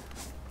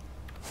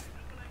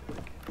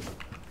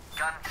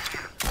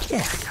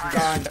 Yes,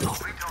 Gand.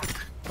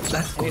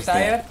 let's go.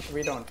 Retire?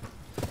 We don't.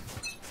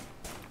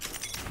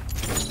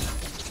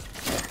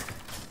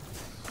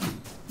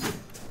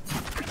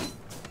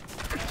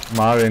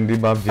 मार Andy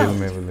बाप jail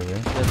में बोले वे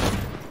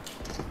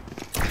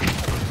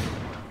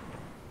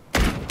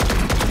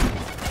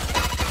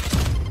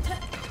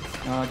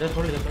Just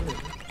hold it.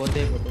 Both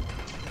there.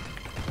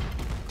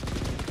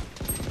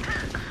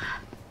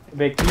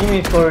 বে কি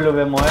মিস কৰিলো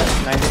বে মই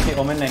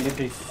 93 women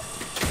 93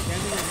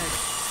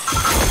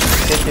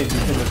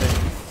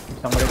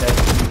 somebody died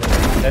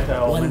that's a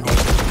omen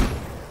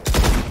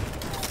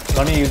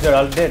Ronnie use your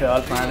ult dead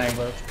ult man एक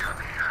बार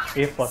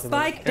if possible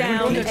Spike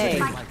down A.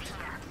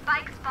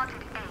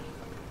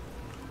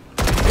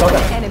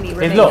 Enemy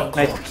He's low remaining.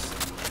 nice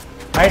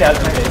hide ult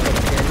man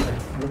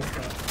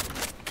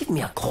Give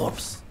me a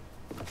corpse.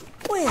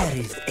 Where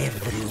is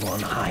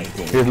everyone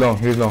hiding?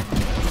 He's long.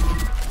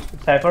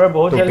 Cypher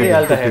बहुत जल्दी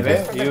ult है बे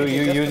you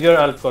use your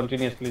ult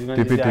continuously जिसमें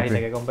जैसे आई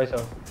लगे कम पैसा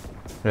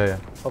Yeah.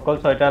 और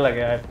छयटा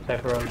लगे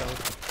Cypher ult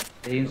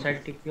inside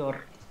TP और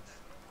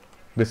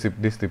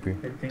This TP.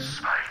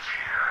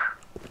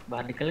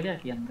 बाहर निकल गया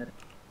कि अंदर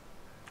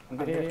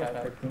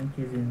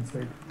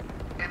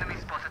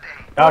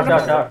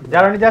जा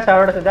रनी जा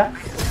सावड़ से जा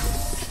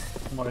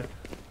मोरे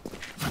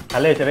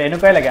हाले चले एनु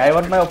काय लगे I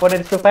want my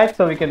opponents to fight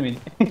so we can win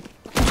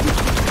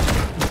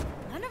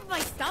None of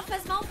my stuff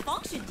has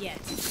malfunctioned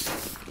yet.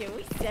 Can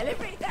we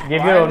celebrate that?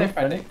 give your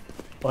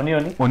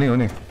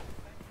Oni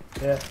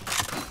yeah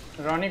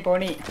Ronnie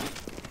Coney.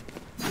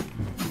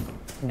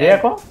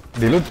 देखो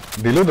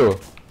दिलू दो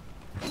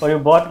और you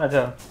bought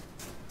अच्छा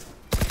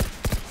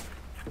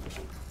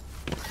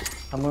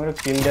I'm going to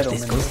kill that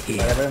omen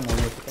बराबर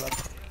movie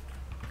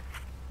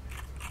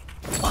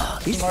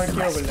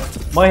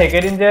মই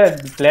হেকেদিন যে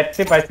flat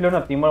টে পাইছিলো না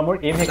টিমৰ মোৰ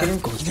এই হেকেদিন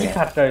কি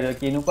খাট্টা হৈ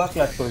কি নুপা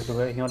ক্লাস কৰিছো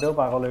বে হিহঁতেও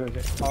পাগল হৈ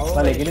গৈছে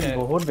মানে হেকেদিন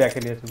বহুত বেয়া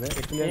খেলি আছে বে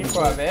কি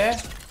কোৱা বে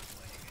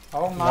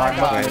Oh my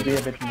god.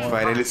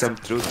 Finally some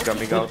truth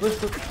coming out.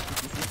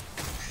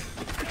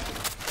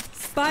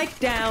 Spike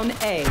down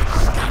A.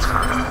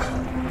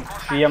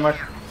 PMR.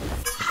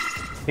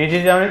 This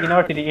is down in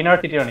our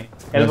city only.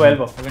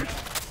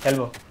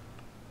 Elbow.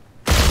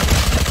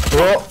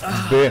 Oh,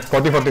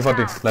 40 like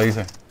this.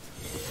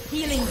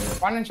 Healing.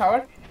 One in shower.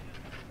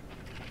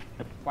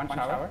 One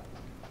shower.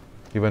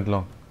 He went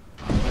long.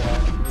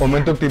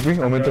 Omen took TP.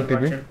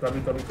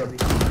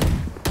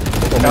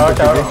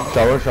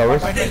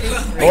 Showers.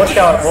 Both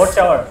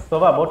shower.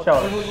 Soba, both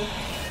shower.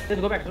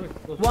 Let's go back.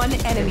 One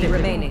enemy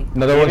remaining.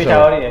 Another one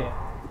shower ही है.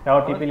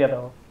 Shower TP लिया था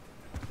वो.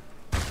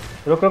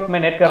 रुक मैं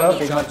net कर रहा हूँ.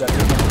 बीच मत कर.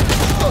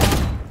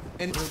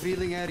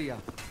 Revealing area.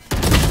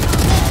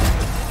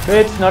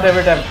 It's not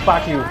every time.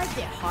 Fuck you.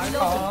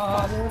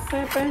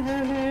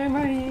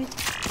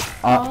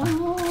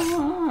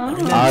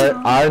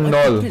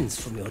 Arnold.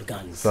 From your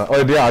guns. Oh,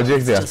 yeah,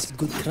 RGX there. Just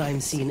good crime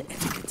scene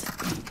etiquette.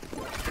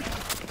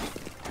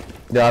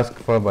 They ask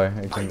for buy.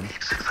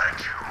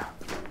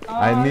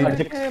 I need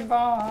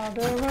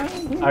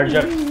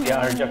Arjak.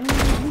 Yeah, Arjak.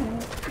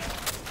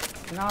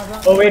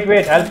 Oh wait.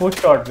 I'll push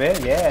short way.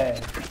 Yeah.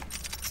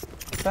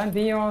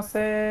 संधियों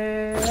से.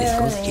 This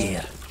goes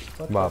here.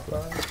 बाप.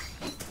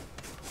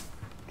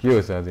 क्यों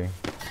ऐसा जी?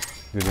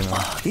 This is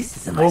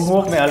a nice.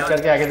 Move में हल्का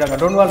करके आगे जाऊँगा.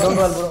 Don't wall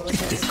bro.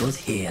 This goes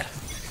here.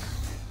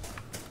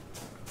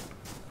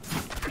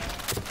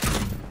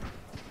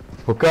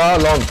 Hookah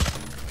long.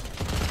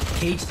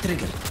 Cage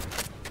trigger.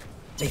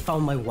 They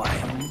found my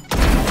wire.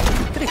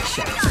 Trick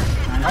shot.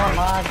 Oh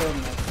my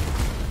goodness.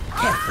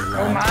 Careful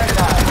now. Oh my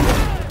god.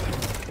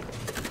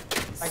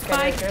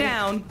 Spike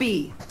down B.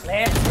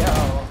 Let's go.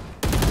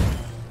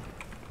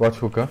 Watch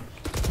hookah.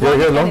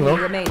 Here, long.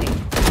 Remaining.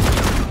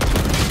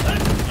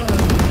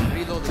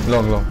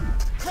 Long.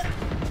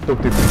 Took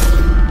TP.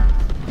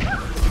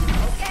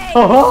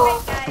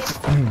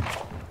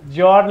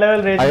 Jord level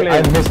range play.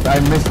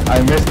 I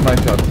missed my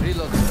shot.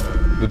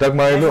 Dutak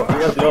marilo.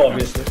 Low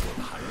obviously.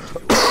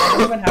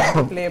 I don't even have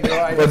to play, bro.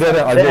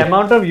 The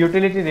amount of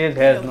utility Raze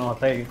has no.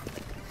 Like,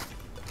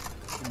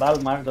 Bal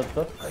mar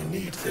doctor. I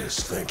need this,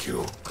 thank you.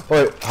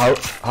 Oh,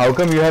 how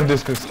come you have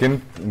this skin,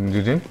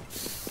 Eugene?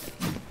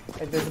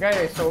 This guy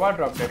is Sova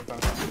dropped it from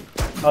me.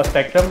 Oh,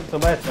 Spectrum.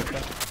 Soba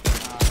Spectrum.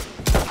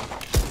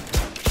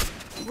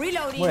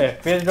 Reloading. Moi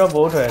FPS drop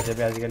बहुत होया छे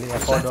basically.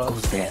 That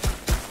goes there.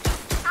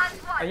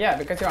 Yeah,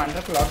 because you're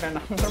underclocked and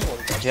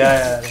undervolted.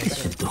 Yeah. This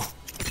should do.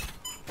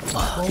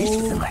 This is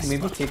a nice.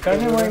 Maybe kicker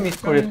ने मैं miss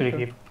करे थी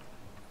कि.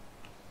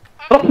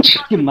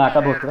 माँ का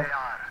भोसड़ा.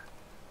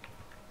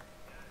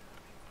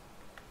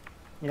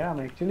 Yeah, I'm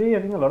actually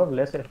having a lot of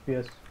less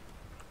FPS.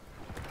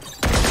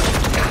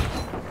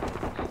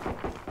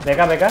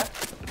 देखा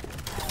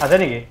आजा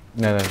नहीं की?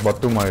 नहीं बहुत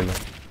तू मार लो.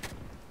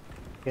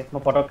 Okay,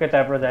 मैं पटक के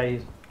टाइप रो जाए.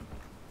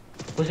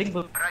 Pushing.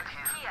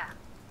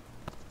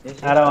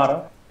 आ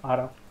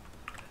रहा.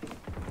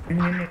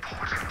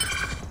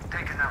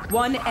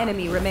 One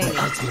enemy remaining.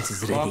 Ultimate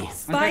is ready.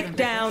 Spike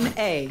down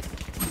A.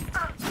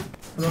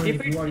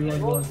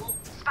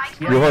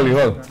 You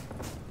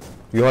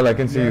hold. I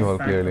can see you hold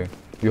clearly.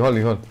 You hold.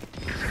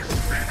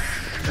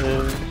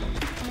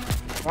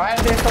 Why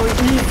are they so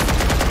easy?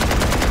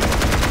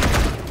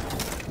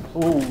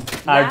 Ooh,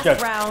 Last Arjak.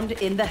 round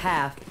in the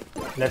half.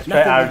 Let's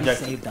try Arjak.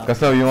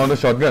 Kasav, you want the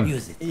shotgun?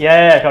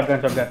 Yeah, shotgun.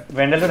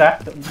 Vendel to that.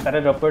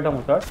 Tare drop kore thom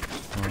shot.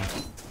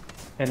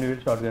 And we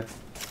will shotgun.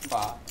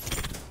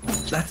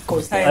 Let's go.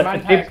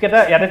 Tips keta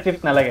yate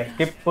tips na lage.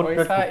 Tip put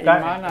to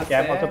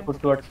cap also put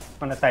towards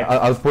mana side.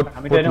 I'll put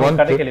one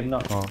tip.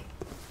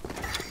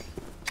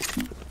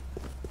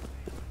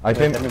 I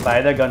think. Let me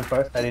buy the gun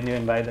first. I didn't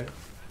even buy the.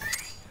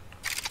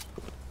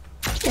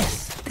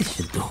 Yes, this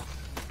should do.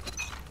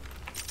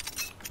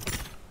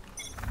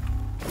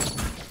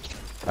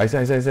 I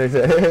say.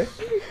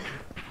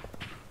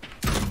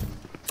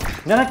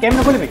 No, cam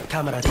no kholibi.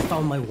 Cameras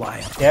found my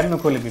wire. Cam no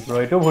kholibi,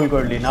 bro. Eto bhul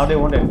korli. Now they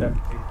won't enter.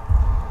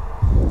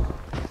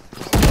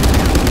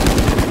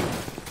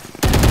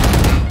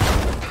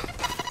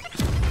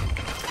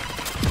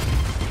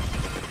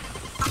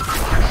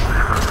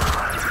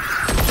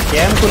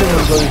 Cam kholi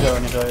bhul korli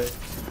jawani to.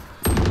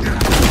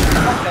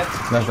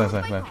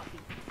 Nice.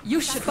 You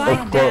should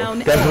find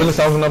down. Cam will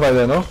sound na by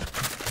there, no?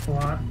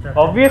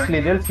 Obviously,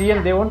 they'll see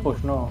and they won't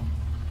push. No.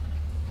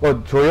 Oh,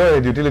 throw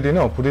your utility,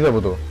 no? Put it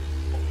up, though.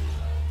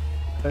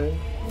 Oh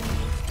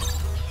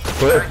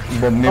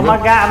my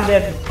god, I'm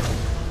dead.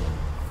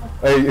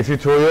 Hey, if you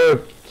throw your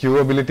Q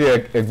ability,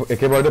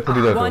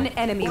 One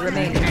enemy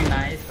remaining.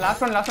 Nice.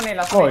 Last one.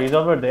 Oh, he's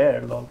over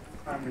there. Lol.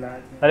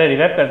 Arey,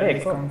 revive kar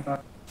de.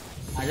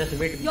 I just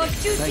wait. Your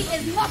duty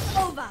is not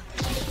over.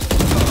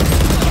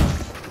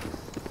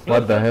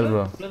 What the hell,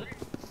 bro?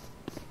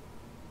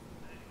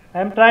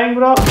 I'm trying,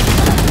 bro.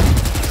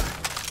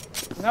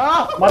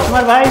 No. Mat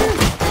mar bhai.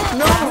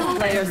 No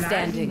player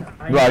standing.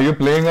 Bro, are you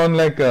playing on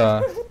like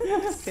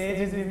Stage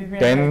is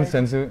 10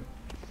 sensitive?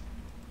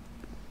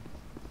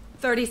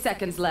 30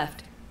 seconds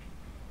left.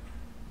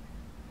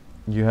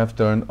 You have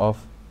turned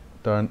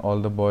all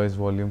the boys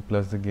volume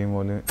plus the game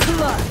volume.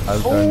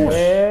 I'll turn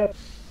it.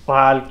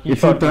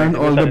 If you turn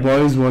all the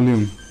boys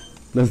volume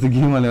plus the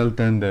game I'll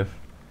turn deaf.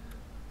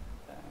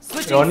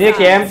 Ronnie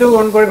came to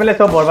on kori pele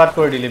sob borbat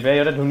kori dili be.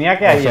 Yora dhuniya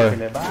ke ahi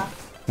pele ba.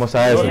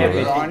 Mosaya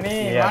se.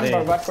 Ronnie man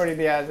borbat kori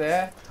diya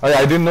ase.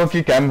 I didn't know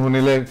कि cam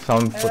होने ले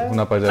sound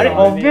होना पड़ जाएगा.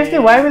 Obviously,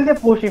 why will they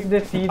push if they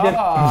see that?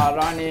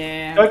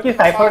 Ronnie. क्योंकि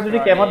cypher जो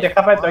cam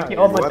देखा पाए तो कि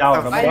oh मत जाओ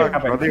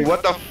Roddy,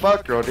 what the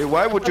fuck, Roddy?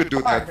 Why would you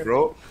do that,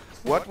 bro?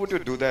 What would you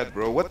do that,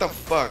 bro? What the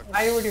fuck?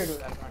 Why would you do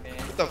that, Ronnie?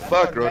 What the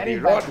fuck, Roddy?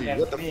 Roddy,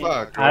 what the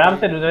fuck? आराम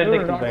से दूसरे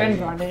देख सकते Rotten, हैं.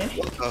 Ronnie.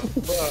 What the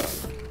fuck?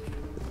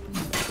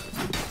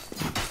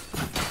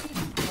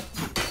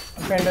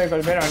 Offender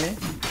golpe, Ronnie.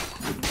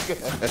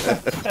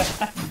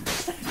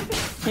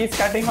 He's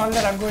cutting all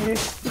the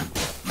rangolis.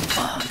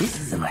 This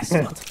is a nice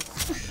spot.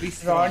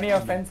 Ronnie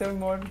offensive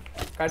mode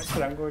cuts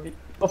rangoli.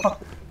 Oh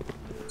fuck.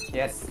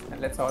 Yes, and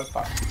let's all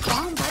fuck.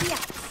 Bomb buddy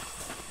out.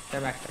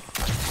 Step back.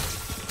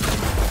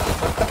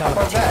 What the fuck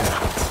was that?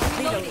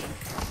 Reloading.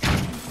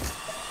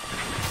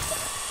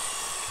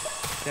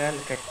 Kill.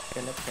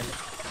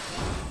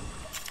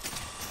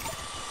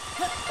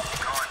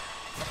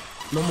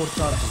 No more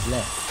charges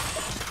left.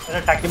 अरे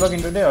टाकी bug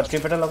into दे और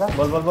टिपेटा लगा.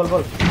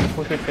 बोल.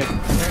 Push it.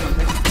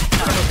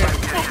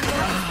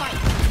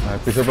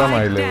 पीछे पर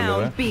मार ले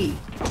Down B.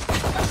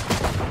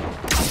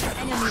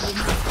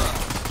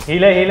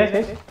 Heal है.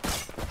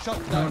 No.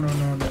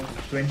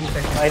 20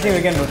 seconds. I think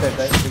we can rotate,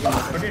 right?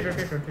 Rotate.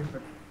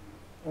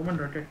 Omen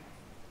rotate.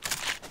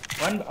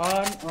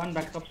 One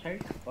backup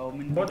side.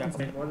 Omen Both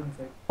backup.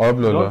 inside. और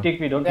blow Don't tick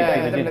me. Yeah,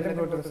 let them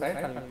go to the side.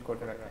 I'll go to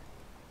the right.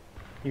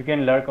 You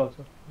can lurk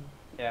also.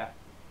 Yeah.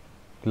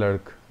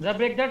 Lurk. Just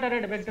break the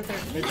turret.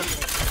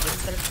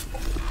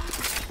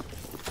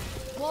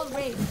 Wall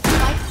raised.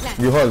 Spike plant.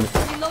 You hold.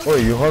 Oh,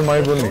 you hold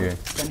my ball नहीं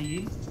Can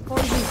he? For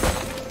you.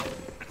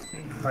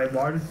 I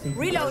walled CT.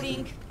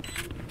 Reloading.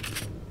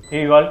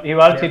 He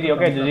walled city.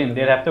 Okay, Jujin.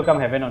 They have to come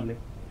heaven only.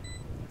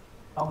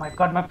 Oh my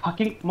god, my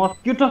fucking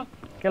mosquito.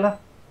 Killer.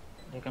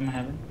 They come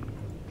heaven.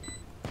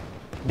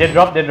 They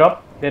drop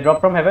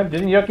from heaven.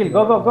 Jujin, your kill.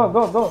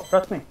 Go.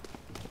 Trust me.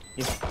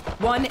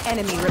 One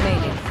enemy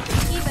remaining.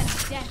 Even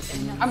death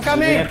enough. I'm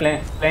coming.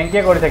 Playing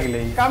किया कोड़ी था किले.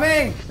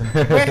 Coming.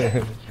 Wait.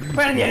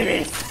 Where are the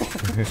enemies?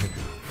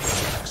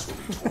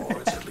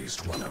 At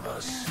least one of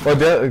us. Oh,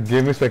 there,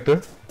 give me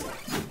Spectre.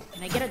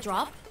 Can I get a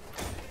drop?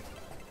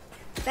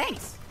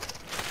 Thanks.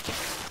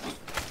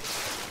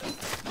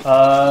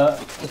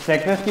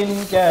 Spectre skin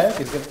क्या है?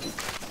 किसके?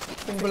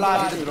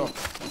 Singularity, bro.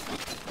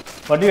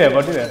 What do you have?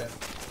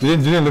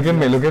 Julian, look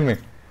at me.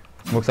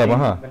 Muksaba,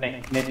 हाँ.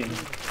 नहीं.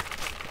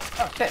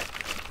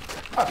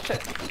 Oh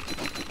shit.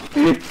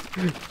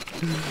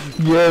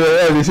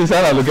 Yeah, Rishi,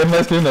 Sana, look at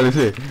my screen,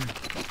 Rishi.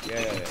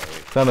 Yeah.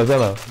 Sana.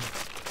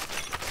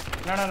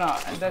 No.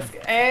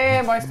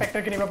 Hey, boy,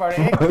 Spectre की नहीं पड़े.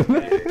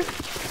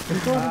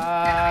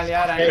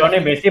 Johnny,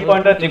 basic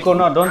pointer Chico,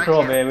 no, don't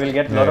throw away. We'll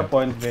get a lot of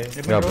points, babe.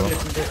 Yeah, bro.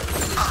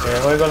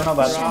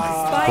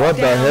 What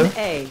the hell?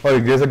 Oh,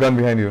 there's a gun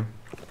behind you.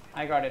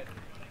 I got it.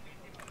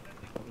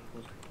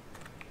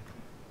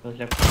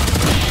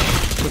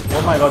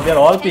 Oh my god, they're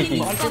all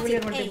peeking.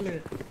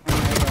 Multiplayer.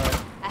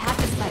 I have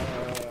to spike.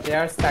 They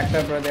are stacked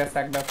up, bro. They are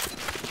stacked up.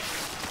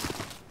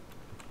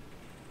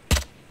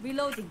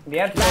 Reloading. They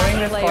are throwing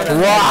this for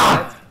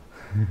Wow.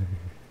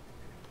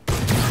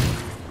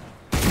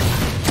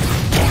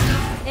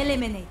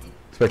 Eliminated.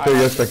 Spectre,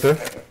 yes, Spectre.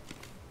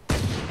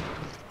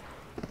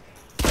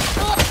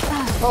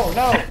 Oh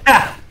no!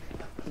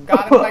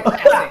 Got him like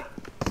acid.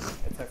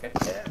 It's okay.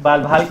 बाल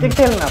भाल के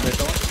खेलना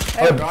बेटो.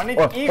 Hey, Ronnie,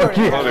 Ronnie,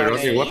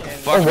 what the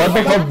fuck? Oh, what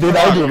the fuck did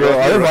I do, bro?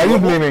 Why are you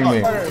blaming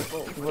me?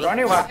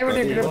 Ronnie, why would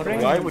you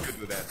bring? Why would you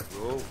do that,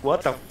 bro?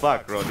 What the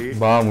fuck, Roddy?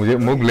 Bah, मुझे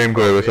blame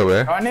करो सब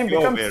है. Ronnie,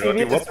 become Roddy,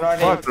 serious, what the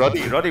fuck,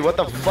 Roddy? Roddy, what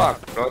the fuck,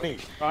 Roddy?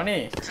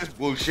 Ronnie, This is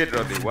bullshit,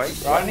 Roddy. Why?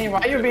 Ronnie, why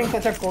are you being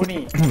such a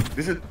coney?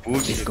 This is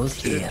bullshit. This goes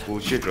This here. is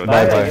bullshit, Roddy.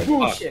 Bye bye.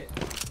 Bullshit.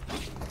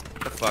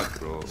 What the fuck,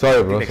 bro?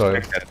 Sorry, bro. Didn't Sorry.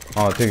 expect that.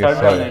 Oh, ठीक है.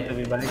 Sorry.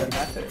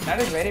 That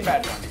is very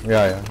bad, Ronnie.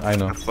 Yeah, I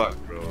know. What the fuck,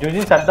 bro?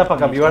 Eugene, shut the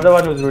fuck up. You are the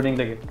one who's ruining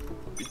the game.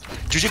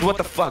 Jujit, what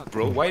the fuck,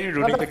 bro? Why are you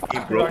ruining the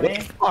game, bro? What the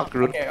fuck,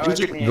 bro? Okay,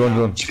 Jujit,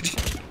 Drone.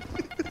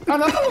 No,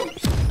 no.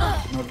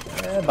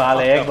 बाल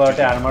एक बार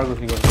ते armor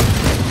घुसी गई.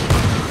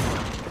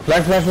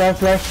 Flash.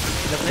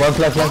 One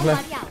flash.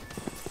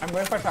 I'm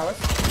going for towers.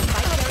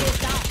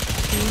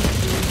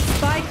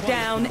 Spike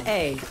down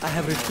A. I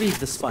have retrieved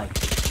the spike.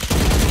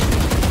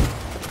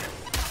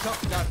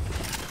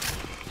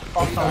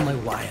 On my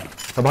wire.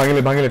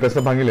 भांगी ले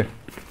कसम भांगी ले.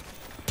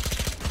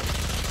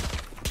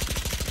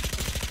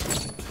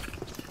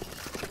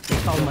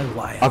 On my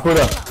wire.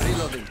 Akura.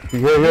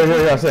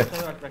 Here. Say.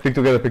 Pick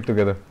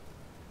together.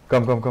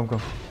 Come.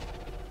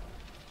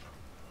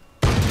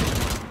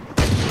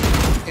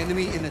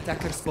 Enemy in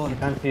attacker spawn.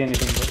 Can't see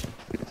anything, bro.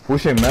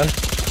 Push him, man.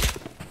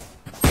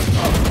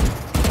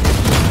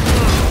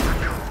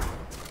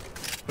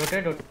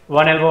 Rotate.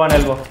 One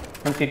elbow.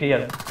 From CT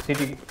here.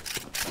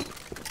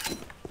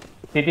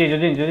 CT,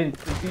 Eugene.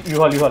 You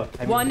hold.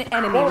 One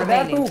enemy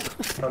remaining.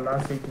 The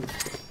last CT.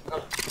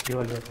 You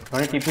hold.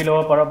 Ronnie, TP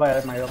lower पर अब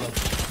यार मारो बस.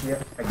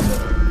 Yeah,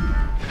 exactly.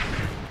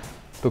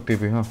 Took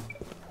TP, huh?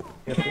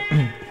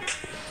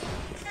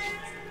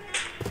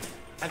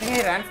 I think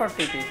he ran for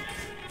TP.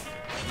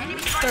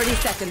 30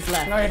 seconds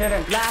left. No, he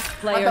didn't. Last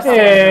player What the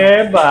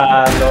standing.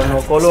 बालो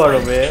no colo aro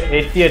be.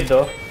 88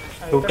 though.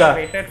 I Hookah.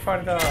 waited for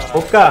the.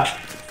 Hookah.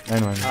 I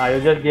know. You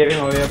just gave him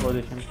away your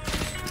position.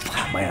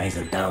 My eyes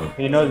are down.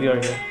 He knows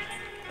you're here.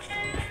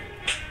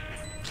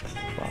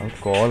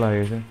 Call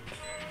आई है.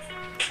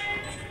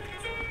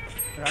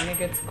 Ronnie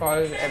gets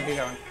calls every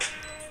round.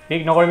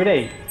 Pick no करबी रे.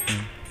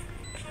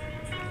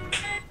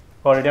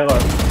 Corridor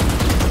कर.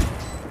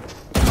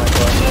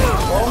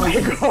 Oh my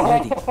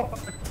god.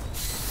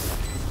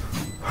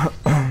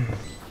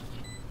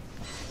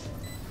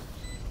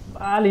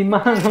 बाल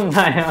इमान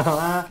माया.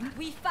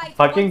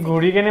 Fucking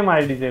Gudi के ने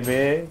मार दी से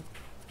बे.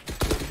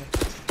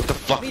 What the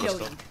fuck,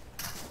 Costa?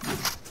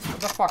 What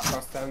the fuck,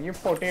 Costa? You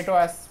potato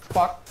ass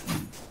fuck.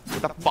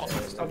 What the fuck?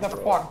 What the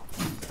fuck?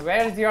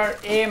 Where's your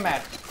aim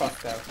at,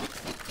 Costa?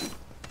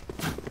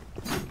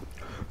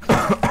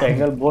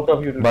 Tangle both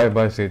of you.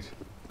 Bye, Sage.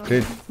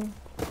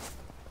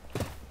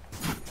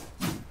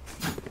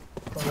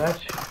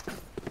 Alright.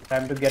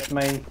 Time to get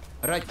my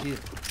Right here.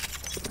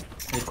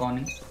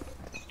 Reconning.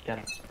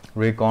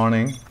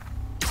 Reconning.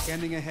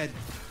 Scanning ahead.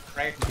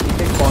 Right.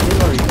 Reconning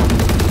or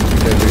reconning?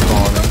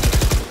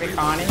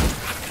 Reconning.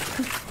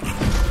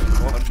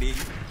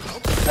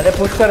 अरे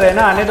push कर रहे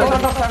ना आने दो.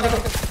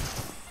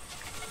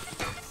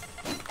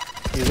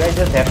 You guys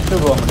just have to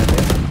go.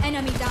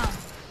 Enemy down.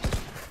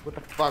 What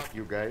the fuck,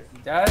 you guys?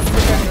 Just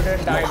because you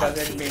didn't die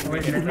doesn't mean we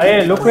didn't.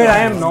 Hey, look where I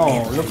am. No,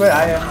 look where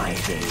I am.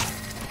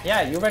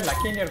 Yeah, you were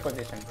lucky in your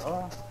position,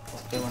 bro.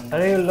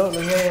 Hey, look.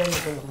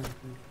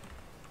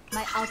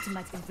 My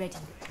ultimate is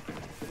ready.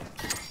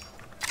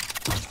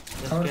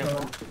 Just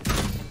careful.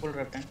 Full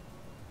repent.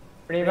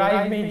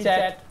 Revive me,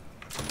 chat.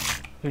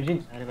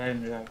 Eugene.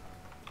 Revive.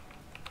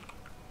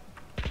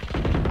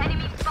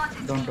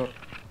 Don't.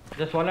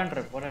 Just wall and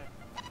trap.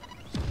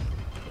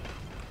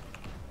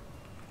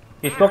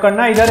 इसको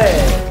करना इधर है.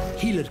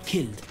 Healer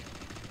killed.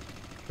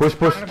 Push.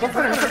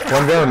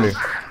 One guy only.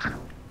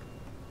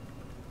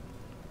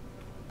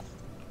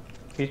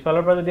 Peace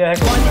follower पर तो दिया है.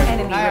 One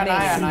enemy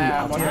remaining.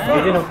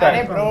 Eugene हुक्का अरे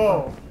है. bro.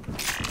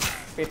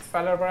 Peace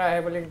follower पर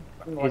है बोली.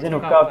 Eugene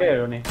हुक्का ओके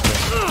रोने.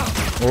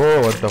 Oh,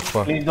 what the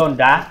fuck? Please don't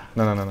die.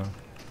 No.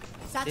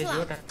 Satchel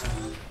out.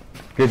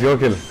 Get your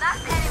kill.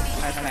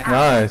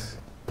 Nice.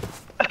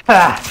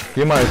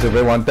 ये मारे से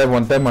बे one tap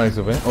मारे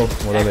से बे. Oh,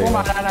 मोड़ा वो लगा.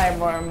 मारा ना है.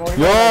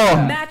 Yo.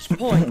 Match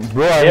point.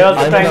 Bro, They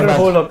also I'm trying in a to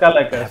hold match. hookah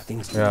like us.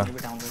 Yeah.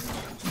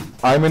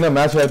 I'm in a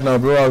match right now,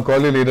 bro. I'll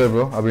call you later,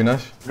 bro.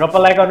 Avinash. Drop a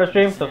like on the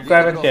stream,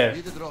 subscribe and share.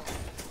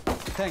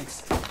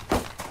 Thanks.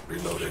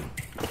 Reloading.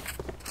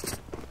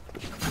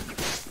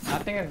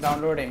 Nothing is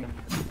downloading.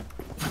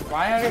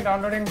 Why are you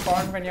downloading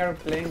porn when you're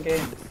playing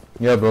games?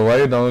 Yeah, bro. Why are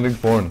you downloading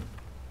porn?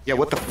 Yeah,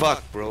 what the fuck,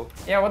 bro?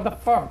 Yeah, what the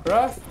fuck,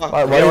 bro?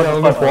 Why are you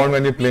downloading porn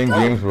when you're playing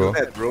games, bro?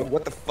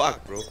 What the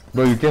fuck, bro?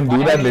 Bro, you can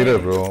do that later,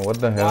 bro. What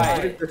the hell? Why?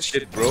 What is that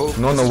shit, bro?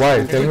 No,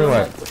 why? Tell me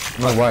why.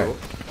 No, why?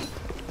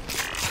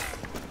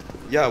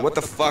 Yeah, what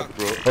the fuck,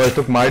 bro? Oh, I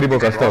took my D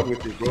book. What's wrong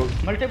with you, bro?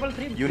 Multiple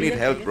 3. You need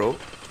help, bro.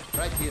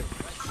 Right here.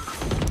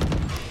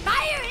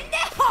 Fire in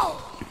the hole.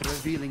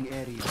 Revealing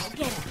area.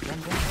 Get him.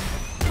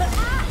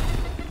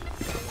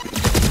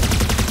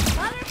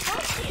 Mother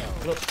fuck you.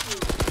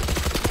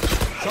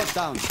 Shot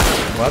down.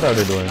 What are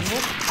they doing?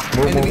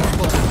 Enemy Move.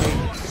 spotted.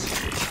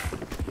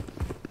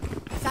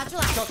 Satchel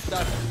out. Shot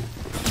down.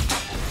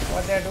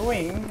 What they're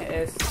doing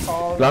is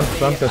called.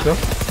 Plant, Tesla.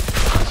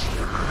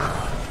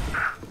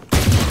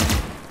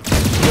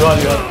 You are.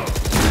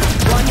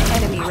 One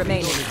enemy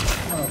remaining.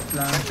 Oh,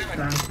 plan.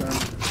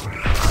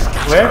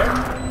 Where?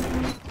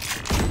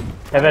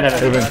 Heaven. That's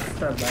the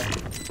back.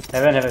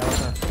 Heaven.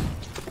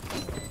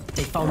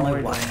 They found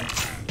my wire.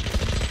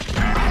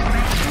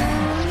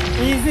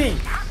 Easy.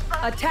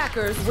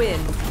 Attackers win.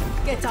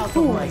 Get out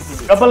of my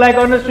view. Drop a like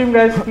on the stream,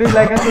 guys. Please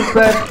like and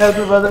subscribe. Help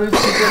your brother with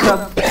secret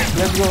sub.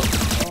 Let's go.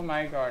 Oh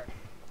my god.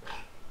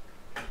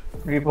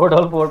 Report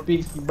all 4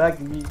 peaks. Back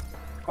me.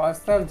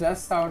 Kostav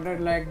just sounded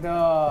like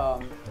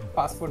the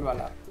fast food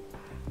wala.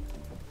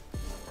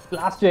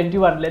 Last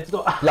 21. Let's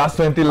go. Last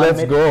 20,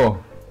 let's go.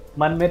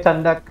 Man mein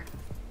Chandak.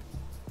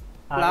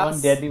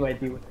 Last- Daddy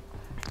whitey.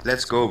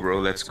 Let's go, bro.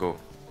 Let's go.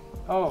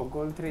 Oh,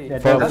 goal 3. Yeah,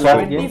 First- That's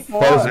first-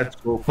 24. Let's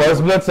go.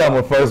 First blood,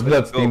 Samu. First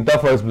blood. Tinta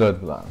first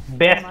blood.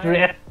 Best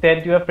rest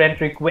sent to a friend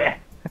request.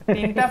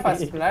 Tinta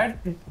first blood.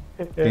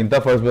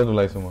 Tinta first blood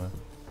ulaisu moi.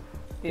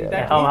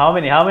 Tinta How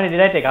many did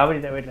I take? How many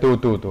did I take?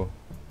 Two.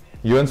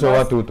 You and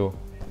Sova 2.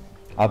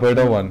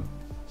 Aperta 1.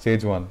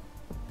 Sage 1.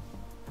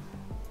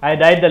 I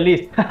died the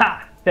least.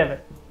 7.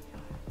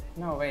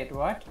 No, wait,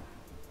 what?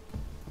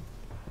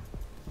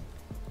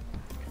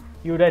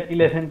 You died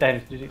 11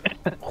 times. Did you?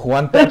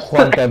 Juan tap.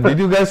 Did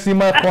you guys see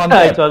my Juan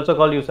It's tap? also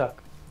called you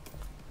suck.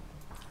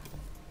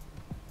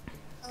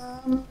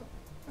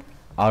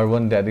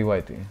 R1 Daddy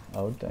Whitey.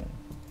 Out time.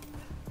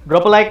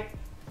 Drop a like.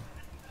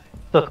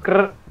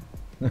 Subscribe.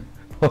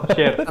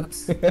 Share.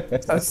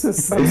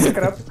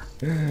 Subscribe.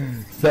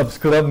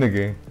 Subscribe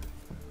nigga.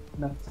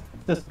 No.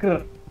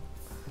 Subscribe.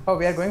 Oh,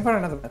 we are going for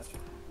another match.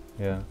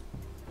 Yeah.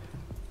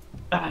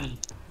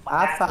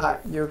 I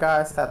thought you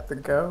guys had to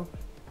go.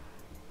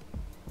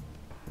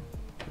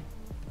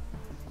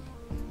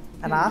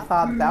 And I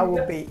thought that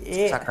would be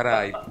it.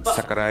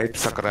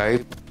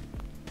 Subscribe.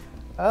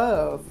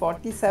 Oh,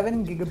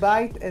 47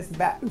 gigabyte is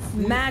back.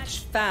 Match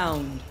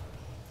found.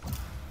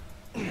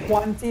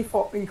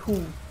 2040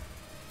 who?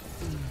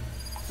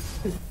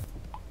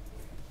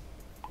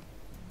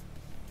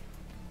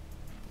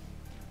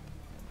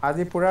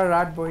 আজি পুরা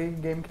রাত বহি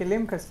game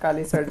খেলিম cuz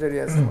কালি surgery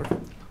আছে মোর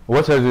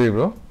What surgery,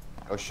 bro?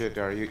 Oh shit,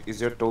 is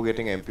your toe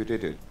getting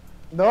amputated?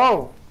 No.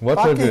 What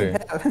fucking surgery?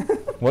 hell.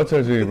 What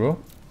surgery, bro?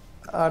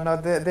 No,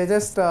 they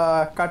just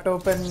cut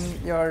open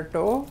your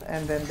toe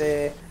and then they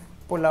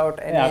pull out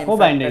any Yeah, co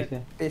infected bandage.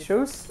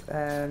 tissues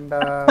and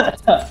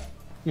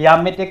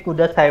Yamete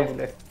kuda thai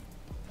bole.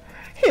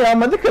 Yeah,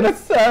 mother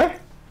kadasai.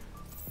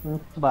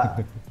 Ba.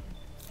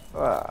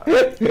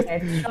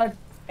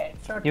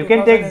 headshot You can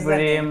 2000 take is the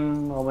name.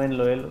 Brim, Omen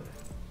Loyal.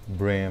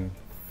 Bram.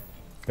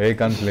 Hey,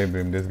 can't play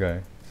Brim. This guy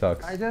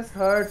sucks. I just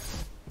heard.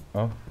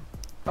 Oh.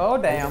 Oh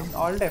damn!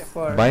 All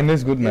effort. Bind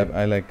is good map.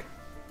 I like.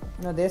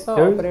 No, they saw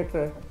Sure.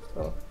 operator.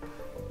 So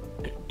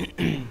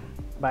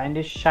Bind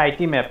is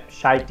shitey map.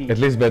 Shitey. At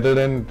least better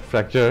than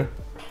Fracture.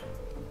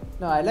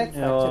 no, I like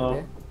fracture. Yeah.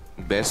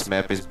 Day. Best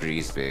map is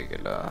Breeze, big.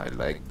 I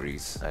like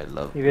Breeze. I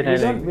love Even I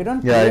like. We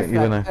don't Yeah, play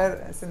even I.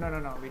 fracture. So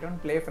no. We don't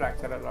play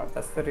fracture a lot.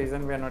 That's the reason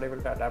we are not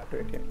able to adapt to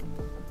it yet.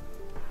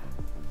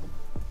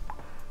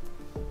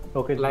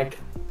 Okay, Like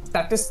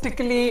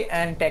statistically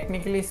and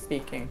technically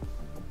speaking.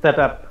 set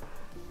up.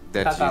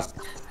 That's Shut his,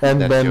 And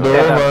that's bend your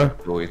over.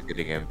 toe is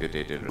getting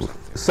amputated or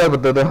something.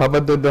 Sabata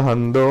habata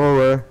hand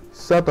over.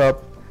 Shut up.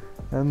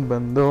 And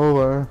bend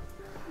over.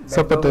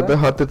 Sapata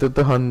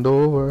hatata hand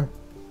over.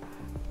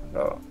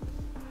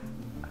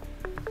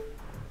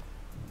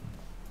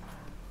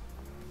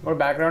 Or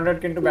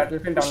backgrounded into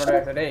Battlefield download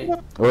yesterday.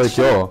 Oh,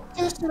 sure.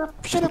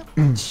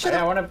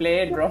 I want to play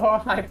it, bro.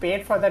 I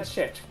paid for that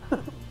shit.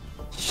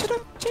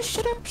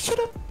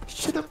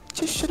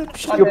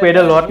 You paid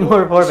a lot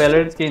more for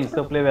Valorant skins,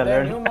 so play The new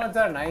Valorant. mods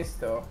are nice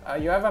though.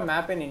 You have a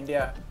map in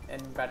India in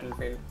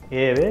Battlefield.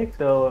 Yeah, big.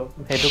 So,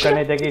 hetu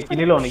karne jage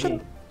kinilo niki.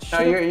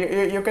 Now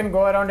you can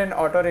go around in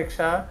auto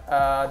rickshaw.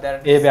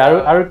 There.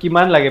 Yeah, aru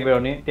kiman lage be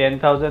oni?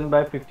 10,000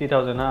 by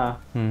 50,000, ha.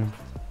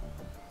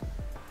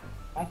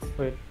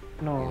 Wait,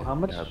 no, how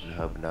much?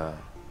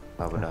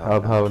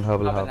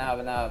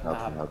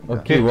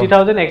 Okay,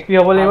 50,000 XP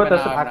hobo lagibo,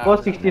 tarpot akko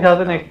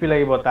 60,000 XP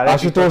lagibo. Tare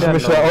Ashutosh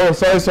Mishra. Oh,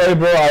 sorry,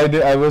 bro.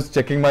 I was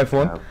checking my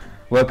phone.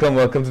 Welcome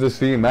to the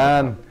stream,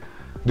 man.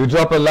 Do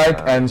drop a like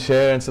and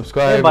share and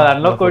subscribe. but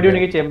unlock Don't kori diyo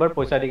forget. niki chamber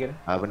poisa di kare.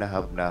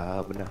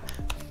 Habna.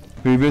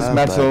 Previous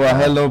match over.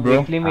 Hello, bro.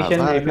 Weekly mission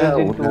refused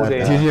in 2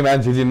 days. GG, man.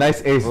 GG. Nice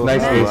ace.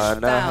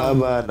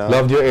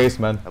 Loved your ace,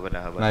 man.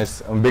 Nice.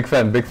 I'm big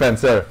fan,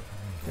 sir.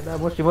 এটা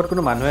মোৰ stream ত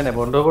কোনো মানুহে নাই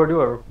বন্ধ কৰি দিও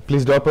আৰু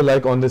Please drop a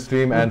like on the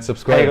stream and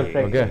subscribe.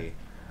 Okay.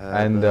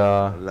 And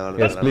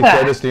yes, please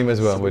share the stream as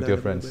well with your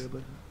friends.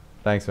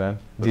 Thanks, man.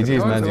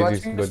 GG's, man. GG's.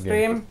 Watching the Good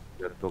game.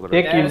 stream.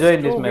 take killjoy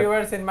in There's this 2 map.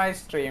 viewers in my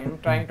stream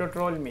trying to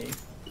troll me.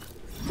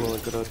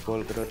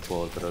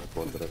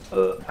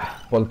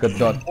 Polka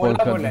dot.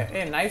 Ola bole.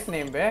 Hey, nice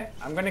name, be.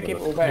 I'm gonna keep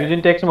Uber.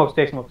 Using text smokes.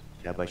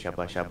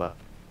 Shaba.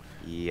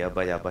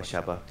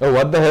 Yabba. Oh,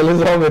 what the hell is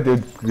wrong with you,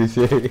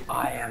 Rishi?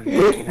 I am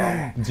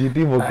GT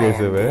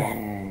Mukese,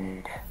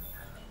 man.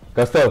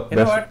 Kastav, You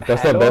know what?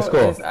 Kastav, Hello best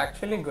score. is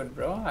actually good,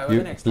 bro. I You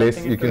wasn't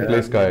expecting it you to can be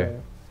play that Sky.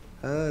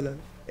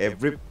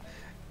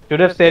 Should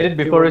have said it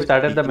before we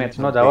started the match.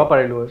 No, Java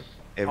parilu.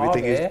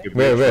 Everything is Okay.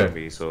 gibberish for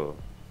me, so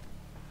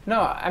No,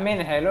 I mean,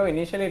 Halo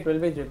initially it will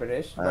be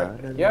gibberish, but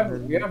you have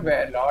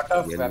a lot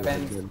of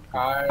weapons,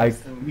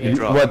 cards.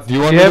 What do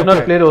you want You me have to not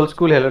pick? played old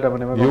school Halo.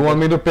 You want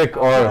me to pick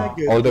or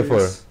all the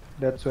four?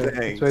 That's why.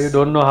 That's why you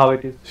don't know how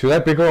it is. Should I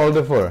pick or all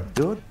the four?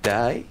 don't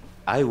die.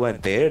 I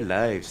want their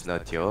lives,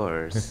 not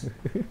yours.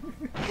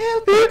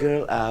 Help the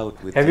girl out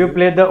with Have you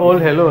played the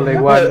old Halo like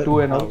 1, 2,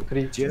 and all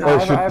 3?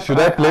 Oh, should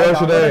I play or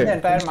should The I?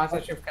 entire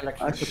Master Chief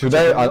collection. Should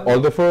I all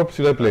the four?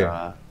 Should I play?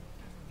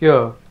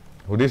 Yeah.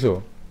 Who do so?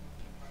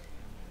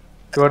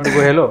 You want to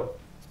go Halo?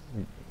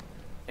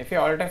 If you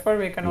alt F4,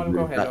 we can all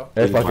go Halo.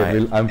 Hey, fuck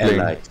it. I'm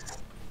playing.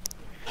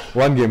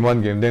 One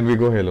game. Then we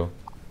go Halo.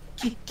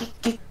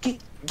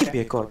 Give me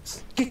a corpse.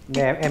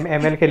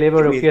 ML खेले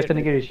पर रोकी ऐसे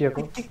नहीं कि ऋषि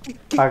को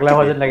पागला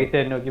हो जाने लगी थी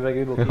नो की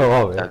बाकी रोकी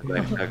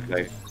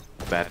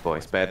Bad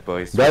boys.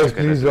 Guys,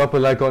 please drop a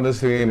like on the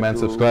stream and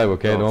subscribe,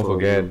 okay? Don't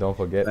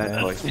forget. Bad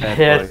Man. boys.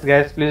 Yes,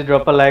 guys, please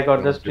drop a like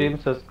on the stream,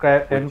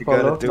 subscribe and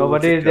follow.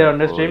 Nobody is there on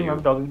the stream.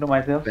 I'm talking to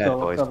myself.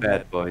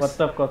 Bad boys. What's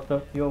up?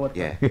 Yo, what's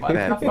Yeah. up? What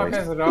the fuck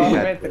is wrong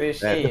with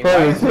Rishi? Bad Why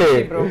is boys.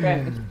 Rishi broken?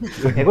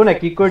 Ego na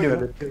kick कर दिया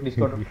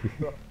Discord.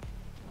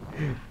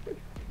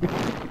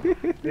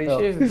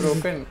 Rishi is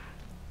broken.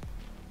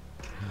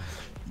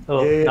 So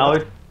now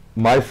it's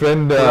My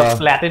friend.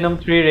 Platinum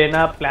 3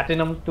 Reina,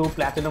 Platinum 2,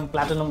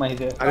 Platinum I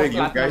guess. I mean,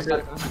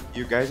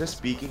 you guys are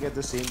speaking at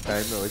the same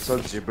time now. It's all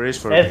gibberish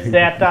for Let's me.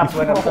 set up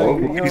when I'm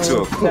talking to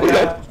you.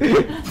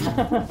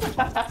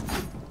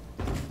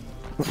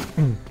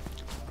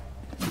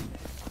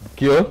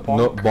 Kyo?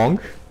 No,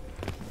 bonk.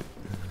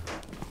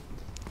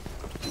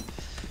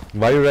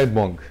 Why you write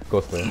bonk,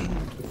 Costa?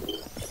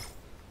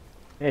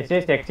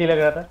 ऐसे sexy लग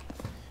रहा था.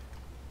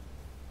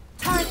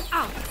 Turn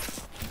out.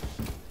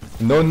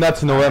 No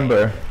nuts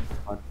November.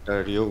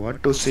 Hunter, you want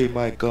to see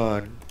my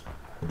gun?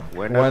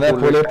 When I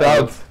pull it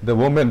out, the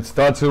woman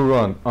starts to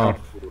run. Run.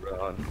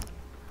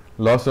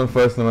 Lost on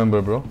 1st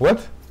November, bro.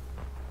 What?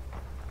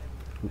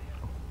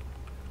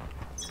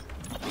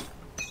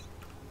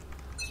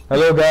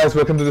 Hello guys,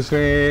 welcome to the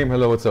stream.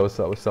 Hello, what's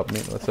up,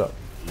 man? What's up?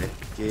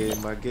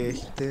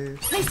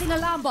 Placing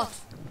alarm bot.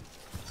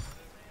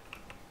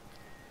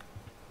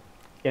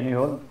 Can you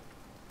hold?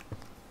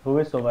 Who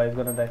is Sova? He's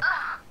gonna die.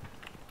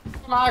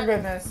 My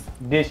goodness.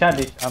 Dish, I'm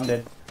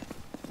dead.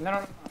 No.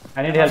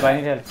 I need help.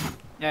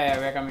 Yeah,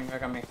 we're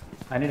coming.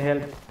 I need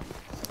help.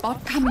 Bot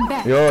coming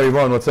back. Yo,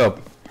 Yvonne, what's up?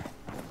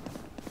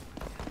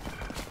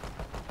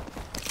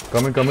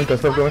 Coming,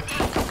 Kastab, coming.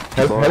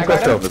 Help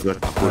Kastab.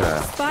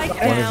 Spike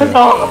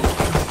down.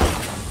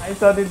 I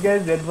saw this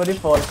guy's dead body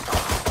fall.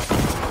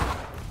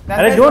 Don't.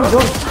 I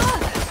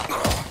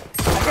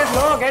get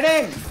low, get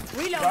him.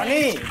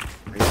 Ronnie.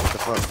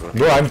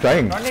 Bro, I'm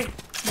trying. Ronnie.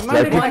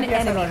 One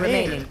enemy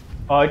remaining.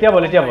 Oh, क्या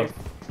बोले?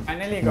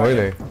 Finally got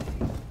it.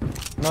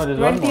 No, there's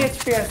one 20 more.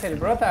 HP still,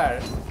 brother.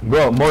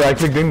 Bro, more right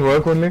click didn't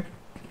work only.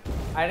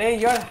 Arey,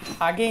 you're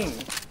hugging.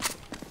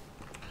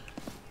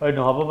 Wait,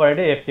 no, how about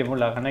it? FK more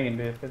लाखा ना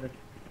गिनते FK तक.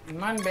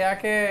 Man, beya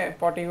ke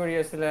potty kuri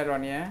asile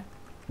Ronnie.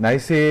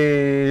 Nice,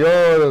 yo,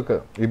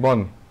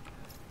 Yvonne.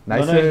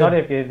 Nice. No, it's not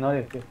FK.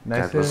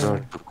 Nice.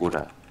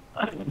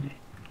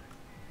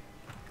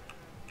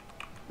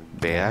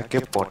 Beya ke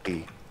potty.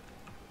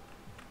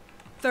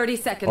 30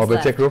 seconds Oh, but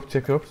left.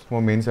 check ropes.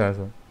 More main se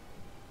aisa.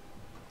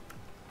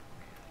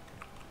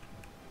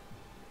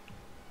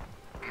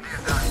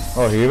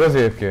 Oh, he was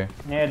AFK.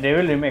 Yeah, they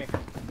will remake.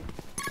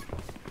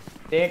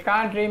 They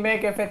can't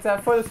remake if it's a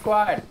full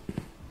squad.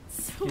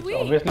 Sweet.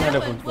 obviously not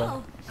a full went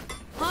well.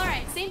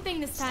 Alright, same thing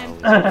this time.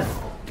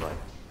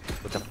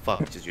 What the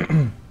fuck did you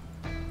do?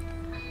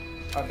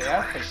 Oh, they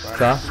are full squad.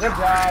 Sa? Good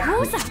job.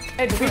 Rosa.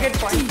 Hey, do we get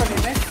points for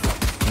remake?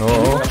 No.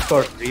 Of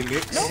course.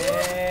 Remix?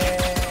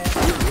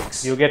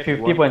 You get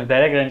 50 points.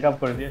 Direct rank up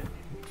कर दिया.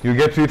 You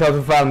get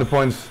 3,500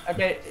 points.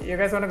 Okay, you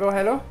guys wanna go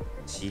hello?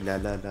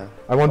 Chilala.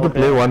 I want to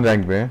play one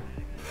rank, man.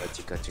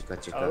 Chika.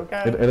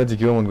 Okay. Eta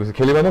jikiwa mon goise.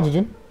 Kheliba na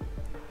Jujun?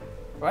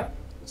 What?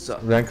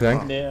 Rank.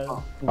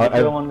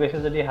 जिको मन गइछ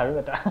जदि हारु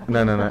eta.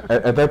 No.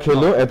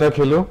 Eta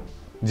khelo.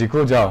 Jiko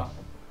jao.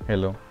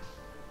 Hello.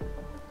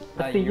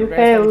 You guys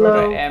can go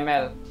to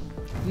ML.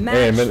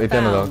 Hey, ML eta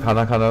na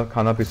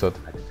khana pisot.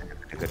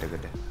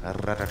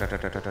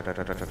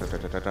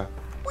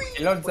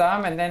 Hello Jam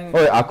and then.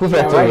 Oi, aku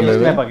fracture boleh.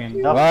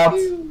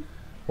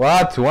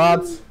 What?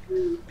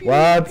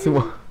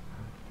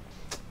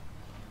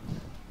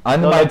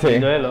 Unmighty.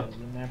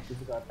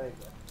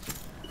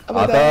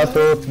 आता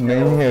तो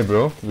नहीं है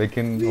bro,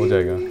 लेकिन हो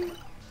जाएगा.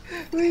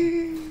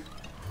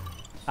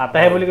 आता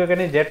है बोली कोई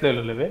कहने जेट ले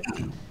लो ले बे.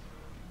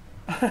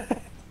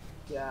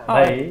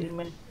 भाई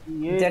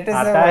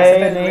आता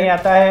है नहीं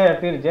आता है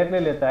फिर जेट ले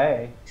लेता है.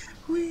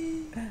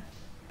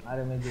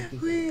 अरे मैं जेट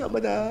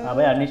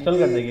अबे अनइंस्टॉल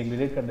कर देंगे,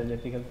 डिलीट कर दे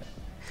जेटिकल.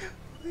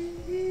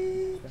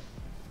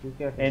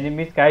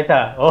 एनिमीज काय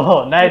था? Oh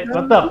nice,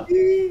 what's up?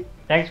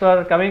 Thanks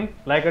for coming,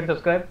 like and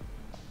subscribe.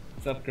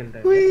 सब खेलता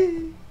है.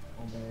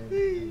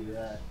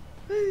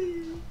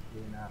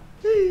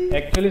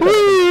 Actually,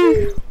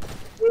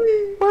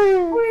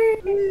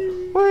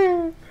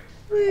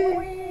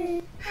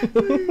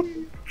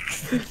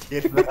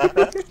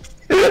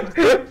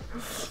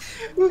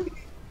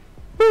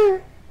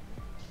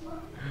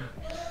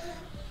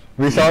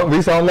 We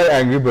sound like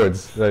Angry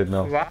Birds right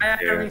now. Why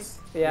are we?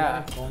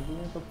 Yeah.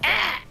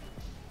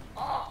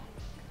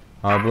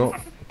 हाँ bro,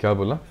 क्या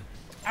बोला?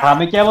 हाँ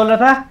मैं क्या बोल रहा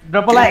था?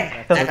 Drop a like,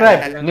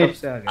 subscribe,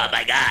 Mitch. Oh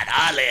my God,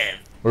 Olive.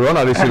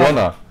 रोना ऋषि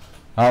रोना.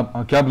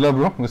 हाँ क्या बोला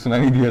bro? मैं सुना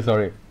नहीं दिया,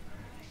 sorry.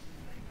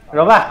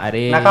 रोबा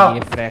अरे नकाओ.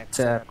 ये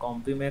फ्रैक्चर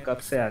कॉम्पी में कब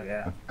से आ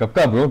गया? कब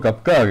का bro?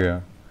 कब का आ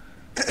गया?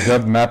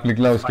 जब मैप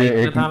निकला उसके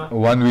एक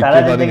 1 वीक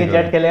सारा के बाद जिंदगी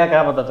निकला. जेट खेलेगा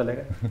क्या पता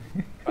चलेगा?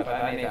 पता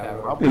नहीं था.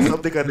 मुझे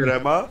सब दिखाई दे रहा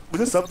है माँ,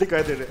 मुझे सब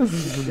दिखाई दे रहा है.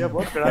 ये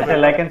बहुत खराब है.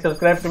 Like and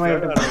subscribe to my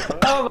YouTube.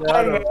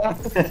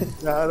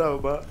 जा रहा हूँ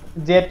माँ.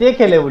 जेटे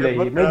खेले बोले ही.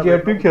 मैं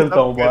जेटे खेलता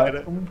हूँ बार.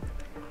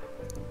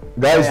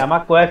 Guys,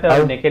 हमारा कोई ऐसा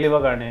नहीं खेली वो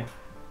करने.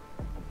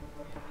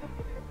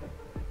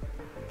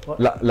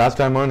 last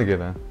time on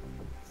खेला.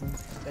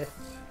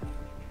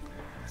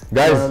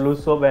 Guys,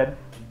 lose so bad.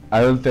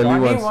 I will tell you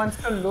Johnny once. wants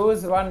to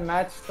lose one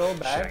match so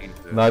bad.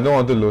 No, I don't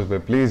want to lose,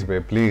 babe. Please,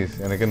 babe,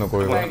 please. And I can no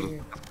koi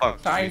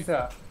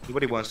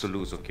Nobody wants to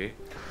lose, okay?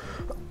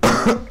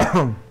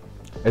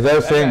 As I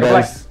was saying,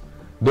 guys,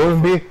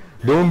 don't be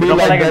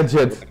like that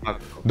Jets.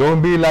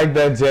 Don't be like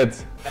that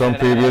Jets from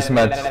previous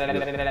match,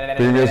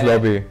 previous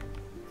lobby.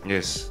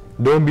 Yes.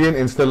 Don't be an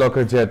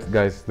Instalocker Jet,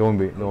 guys. Don't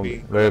be.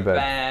 Very bad.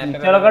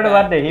 Instalocker to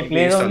what? He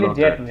plays only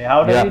Jet.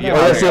 How does he?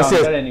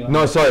 Yes.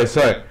 No, sorry.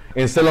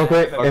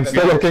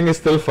 Instalocking is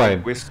still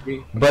fine.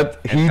 But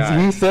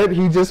he said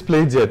he just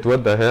played Jet.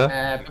 What the hell?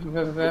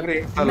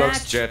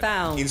 Instalock's Jet.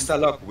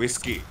 Instalock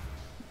whiskey.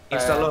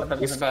 Instalock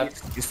whiskey.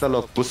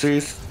 Instalock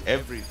pussies.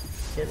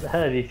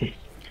 Everything.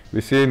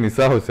 Rishi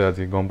Nisa hose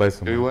aji gom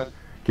paisu.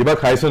 Kiba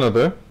khaiso na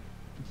to?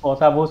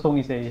 Osa bo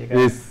songi se ye.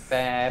 Yes.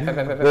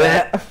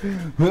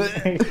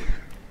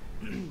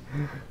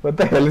 What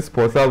the hell is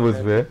posa bus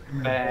be?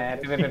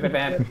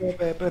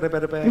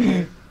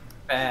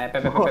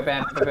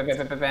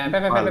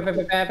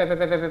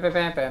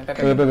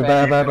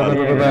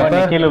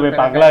 खेलो बे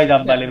पागला है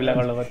जब बाले बिला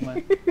कर लो बस मैं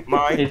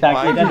ये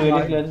साकी का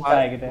डुएलिस्ट प्लेयर से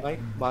आए किते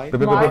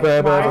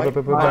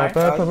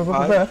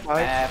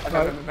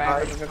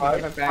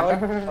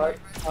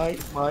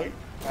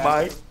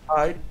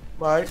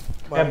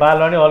मैं बाल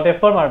वाले ऑल्ट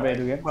F4 मार बे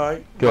दुगे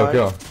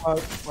क्या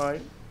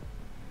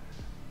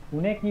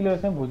तूने किलो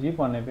से भुजी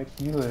पाने पे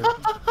किलो है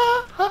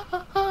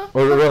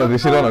और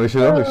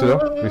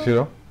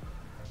ऋषि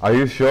Are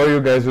you sure you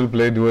guys will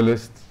play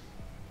duelist?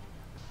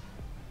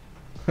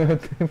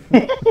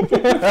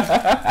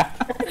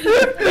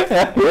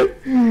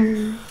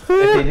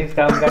 Physics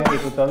काम करके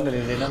कुछ और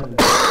ले लेना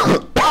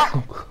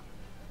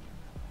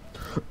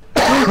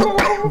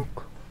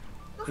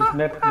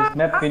इसमें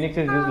Phoenix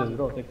is useless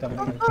bro take time.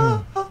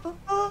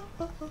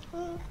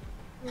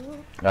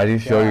 Are you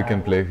sure you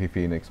can play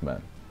Phoenix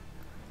man?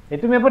 ये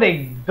तो मेरे पर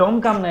एकदम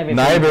काम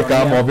नहीं बे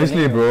काम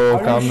obviously bro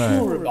काम नहीं.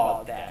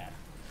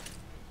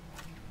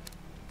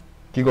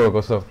 কি করো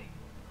কসব?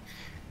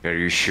 Are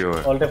you sure?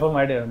 Alt F4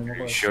 মারি দেব Are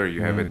you sure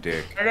you have a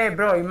dick? अरे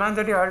bro इमान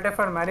जटी alt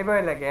F4 मारी boy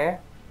लगे.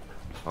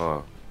 Oh,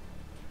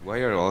 why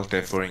are alt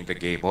F4ing the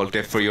game? Alt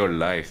F for your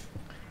life.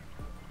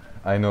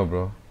 I know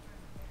bro.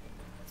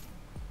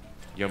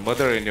 Your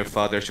mother and your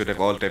father should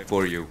have alt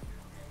F4 you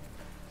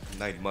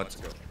 9 months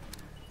ago.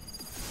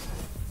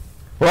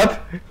 What?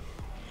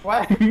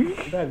 What?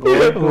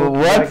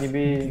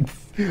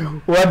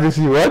 What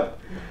Rishi? What?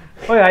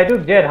 Oh, I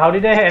took Jet. How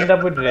did I end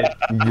up with Red?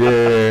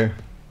 Yeah.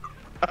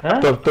 Huh?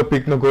 तो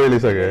pick no कोई ले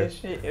सके.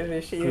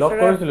 Rishi, Lock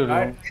कर चलो लो.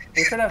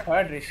 You should have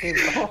heard Rishi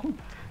bro.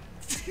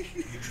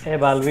 Hey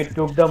Bal, we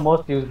took the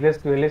most useless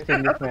duelist in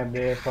this map.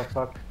 For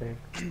fuck's sake.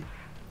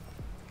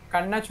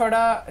 करना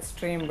छोड़ा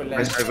stream बोले.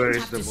 My server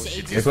is the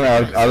most. It's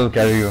fine. I'll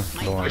carry you.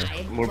 Don't worry.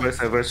 Mobile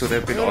server should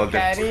have been all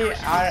that. Carry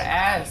our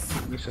ass.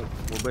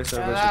 Mobile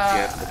server should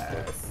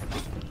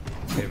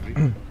be every.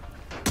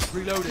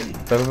 Reloading.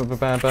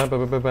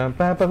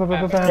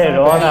 Hey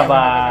Rona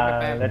ba,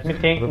 let me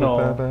think no.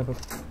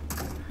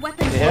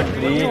 They have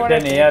breached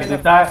and AR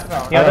Duta.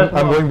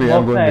 I'm going B.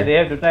 They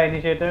have Duta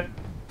initiator.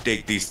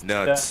 Take these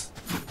nuts.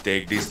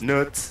 Take these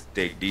nuts.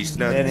 Take these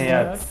nuts. Then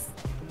AR.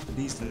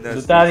 These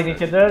nuts. Duta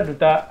initiator,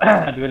 Duta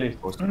duelist.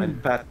 Postman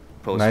Pat.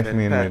 Knife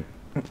me in mid.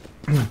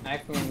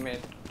 Knife me in mid.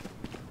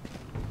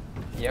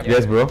 Yep.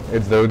 Yes bro,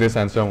 it's the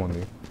Sandstorm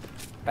only.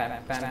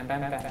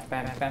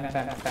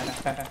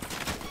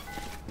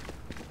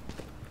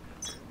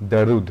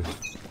 Darud.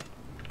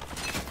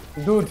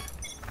 Dude.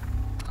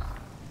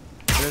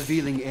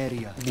 Revealing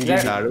area.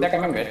 They're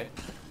coming mid.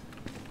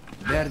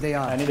 There they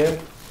are. I need him.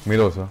 Mid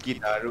also.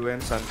 Kidaru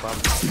and Sunpump.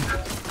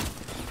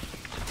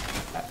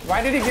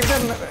 Why did he give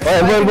them?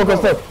 Oh, elbow,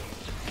 Kostov.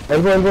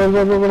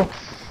 Elbow.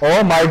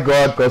 Oh my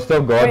god,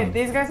 Kostov, god. Wait,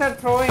 these guys are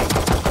throwing.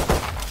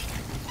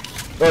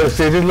 Oh,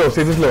 Sage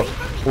is low.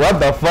 What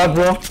the fuck,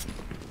 bro?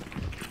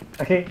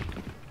 Okay.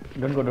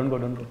 Don't go.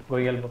 Go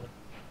elbow.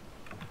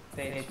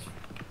 Sage.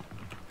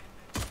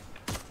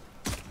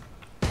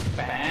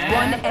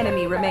 One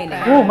enemy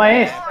remaining. Ooh,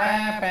 Mahesh.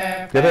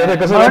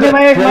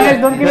 Mahesh,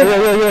 don't kill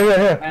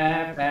him.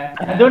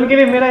 Don't give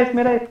him mera is.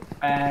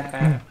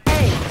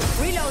 Hey,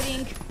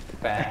 reloading.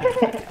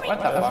 What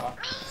the fuck?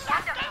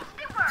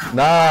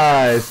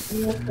 Nice.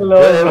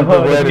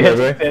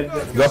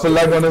 Drop a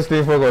like on the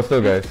stream for Costa,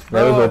 guys.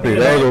 That was OP.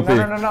 That was OP.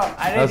 No.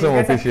 I That's some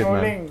didn't OP shit,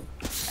 man.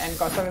 And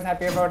Costa is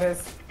happy about his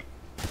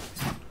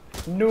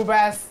noob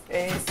ass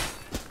ace.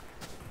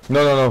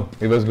 No.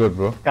 It was good,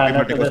 bro. Happy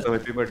birthday, Costa.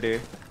 Happy birthday.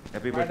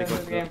 Happy Why birthday, does this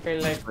Costa. game feel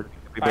like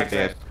Happy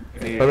birthday.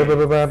 I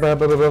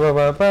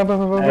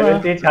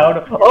will teach how to.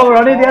 Oh,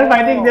 Ronnie, they are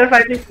fighting.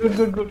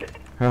 Good.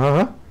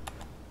 Huh?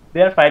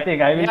 They are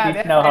fighting. I will Yeah, teach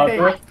they're now how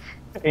fighting.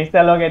 to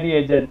install log any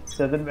agent.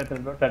 Doesn't matter,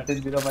 bro.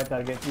 13-0 my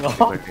target. No.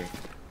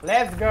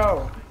 let's go.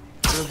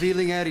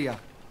 Revealing area.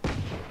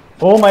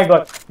 Oh my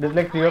god. There's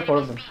like 3 or 4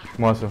 of them.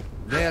 Master.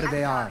 There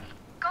they are.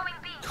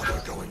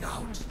 Going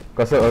out.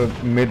 Kasa,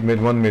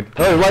 mid, one mid.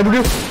 Hey, why did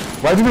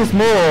you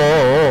smoke?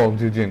 Oh,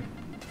 Eugene.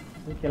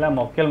 Kela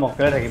mokkel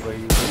thakibo.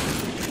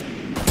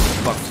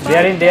 They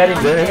are in.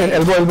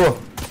 Elbow.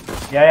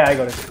 Yeah, I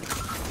got it.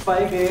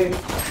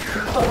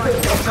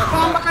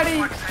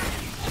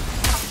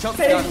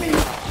 Somebody save me.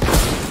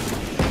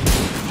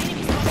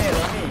 Hey,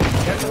 Ronnie,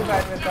 you're too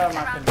bad with the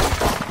market.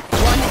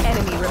 One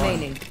enemy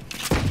remaining.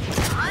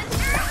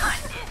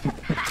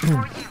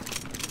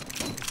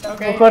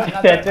 Okay, Look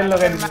at another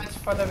look at match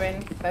for the win.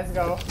 Let's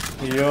go.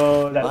 Yo,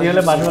 rati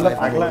wala manu wala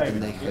pagla hai.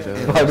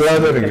 Pagla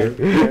to nahi.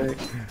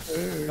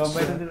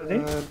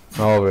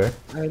 No way.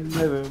 I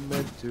never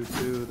meant to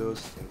do those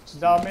things.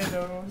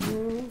 Domino.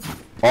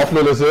 Off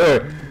lolo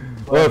sir.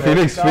 Oh,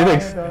 Phoenix.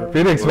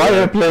 Why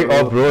are you playing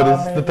off, bro? This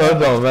is the third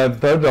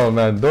round,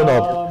 man. Don't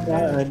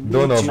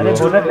off, bro.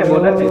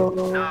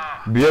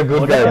 Be a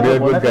good guy,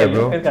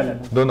 bro.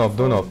 Don't off.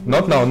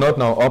 Not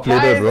now. Off Why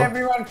later, is bro.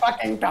 everyone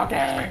fucking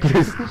talking?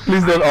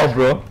 Please don't off,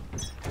 bro.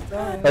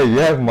 Hey, you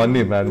have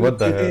money, man. What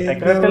the hell?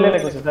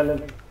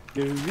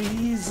 The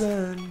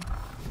reason.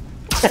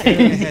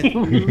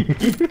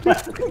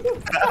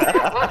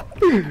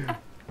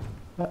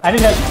 I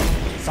need help.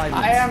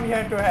 I am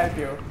here to help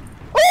you,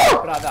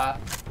 brother.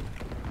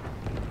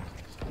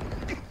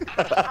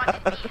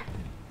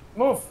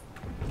 Move.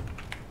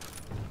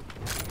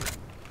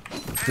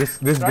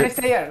 This Ronnie,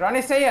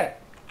 stay here.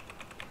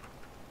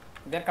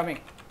 They're coming.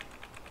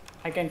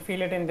 I can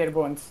feel it in their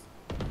bones.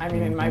 I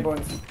mean, in my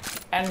bones.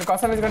 And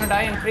Kosam is gonna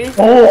die in 3.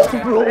 Oh,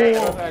 bro.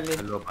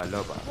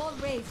 Aloba. Wall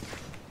raised.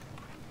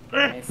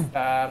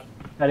 Mister.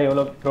 अरे वो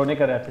लोग pro नहीं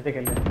कर रहे अच्छे से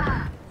खेल रहे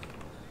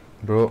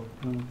bro.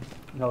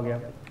 हो गया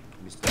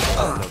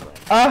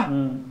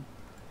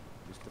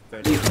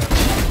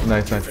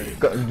Nice.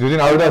 Jujin,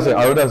 out as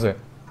it.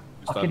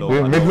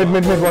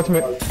 Mid, watch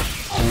mid.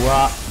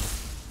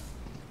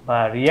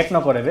 वाह रिएक्ट ना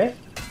करे बे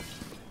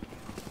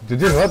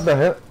Jujin, what the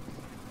hell?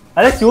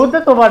 अरे चूत दे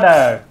तो बड़ा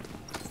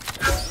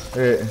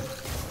Hey.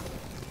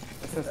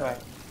 This is why.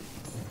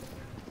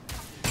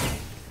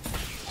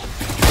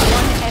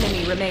 One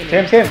enemy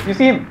remaining. Same, you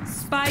see him?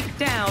 Spike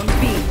down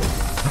B.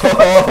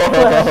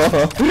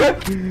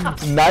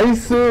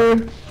 Nice.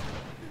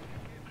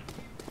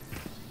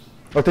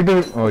 Oh, take the.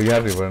 Oh, you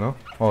have river, no?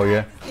 Oh,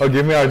 yeah. Oh,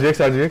 give me RGX.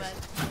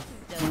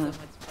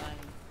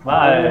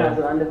 Bye.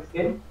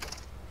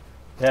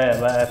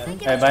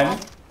 Yeah, bye.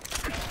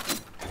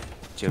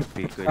 जब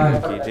भी कोई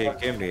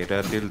देखे मेरा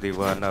दिल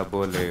दीवाना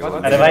बोले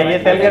अरे भाई ये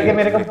सेल करके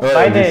मेरे को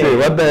bye they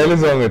What the hell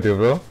is wrong with you,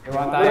 bro? You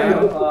want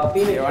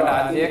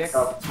RGX?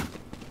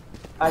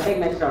 I'll take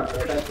next round.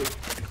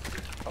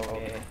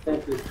 Okay.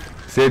 Thank you.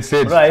 Sage.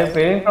 Bro, are you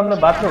playing from the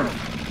bathroom?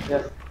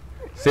 Yes.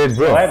 Sage,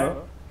 bro. Why, bro?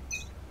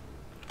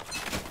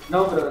 No,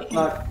 bro, it's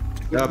not.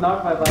 It's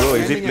not my bathroom. Bro,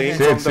 is he playing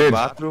from the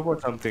bathroom or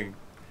something?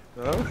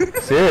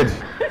 Sage.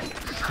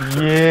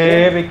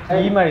 ये बे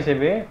की मारी से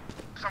बे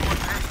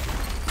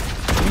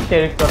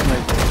टेरिक shot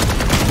मारी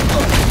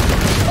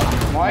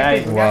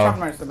Nice. Shot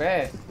मारছে বে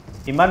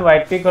ইমান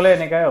white pick হলে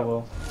এনেকাই হ'ব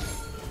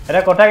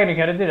এটা কথা কি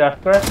নিখেৰে দি রাশ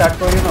কৰা স্টার্ট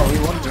কৰি ন উই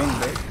ওন্ট উইন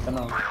বে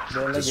no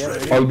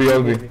All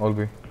B.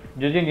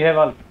 Jujin, you have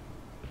all.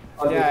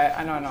 Yeah,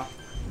 I know.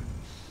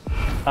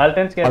 All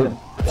 10 scared them.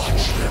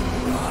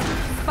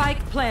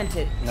 Spike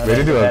planted. Where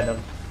did you all?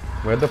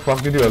 Where the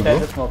fuck did you all go?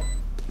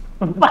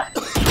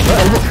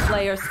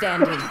 Player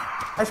standing.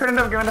 I shouldn't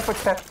have given the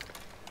footstep.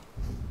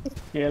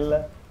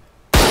 Kill.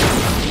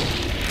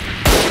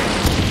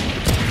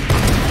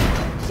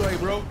 Sorry,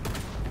 bro.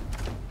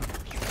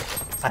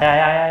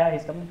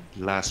 He's coming.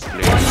 Last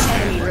One place.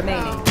 enemy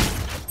remaining.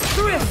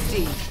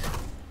 Thrifty.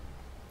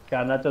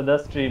 Kana to the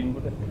stream.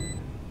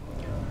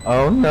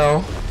 Oh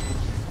no.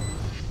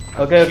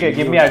 Okay,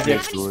 give me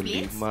RGX.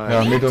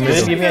 Yeah, me too.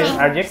 Give me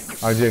RGX.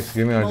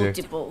 Give me RGX.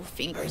 Multiple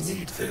fingers.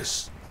 Need this.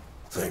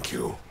 Thank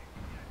you.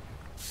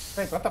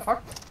 Wait, what the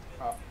fuck?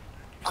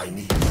 I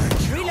need thank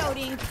you.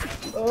 Reloading.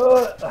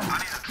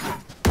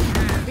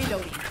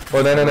 Reloading.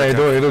 Oh no,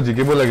 এইটো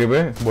জিকিব লাগিব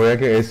বয়া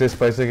কে SS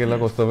পাইছে কেলা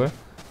কষ্ট হবে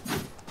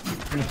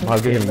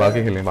ভালকে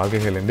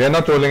খেলিম they are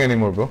not trolling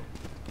anymore, bro.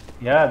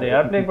 Yeah, they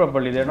are playing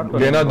properly. They are not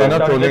trolling. They're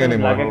not trolling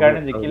anymore. Lage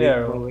karne jikile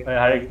aru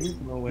hare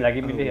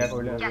lagi mili here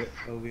korle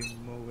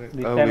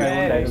this time I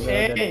won't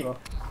die.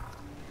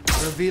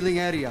 Revealing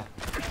area.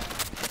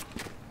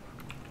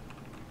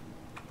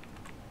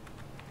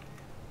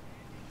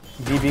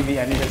 B,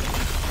 I need help.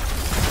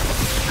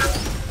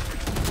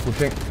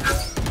 Pushing.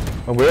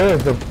 Oh, where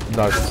is the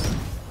dart?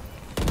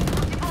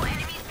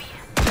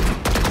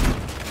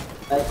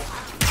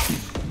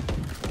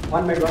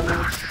 One mid.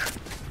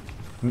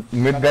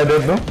 Mid guy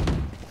dead, no?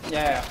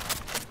 Yeah.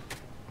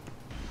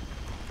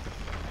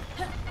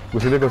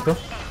 Push it, Costa.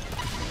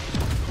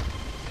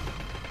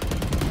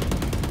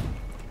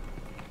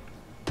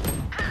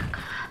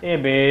 Hey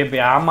babe,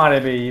 amare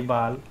be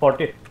bal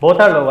 40. Both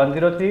are low.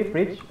 103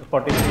 breach,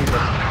 43.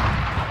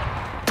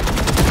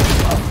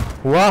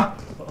 Wow.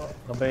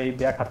 अबे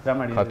ये खतरा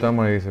मारी. खतरा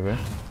मारी इसे बे.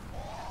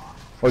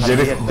 और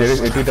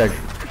Jerry's 80 tag.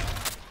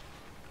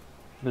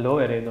 Low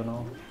है रे दोनों.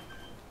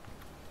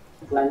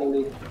 Landing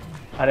lead.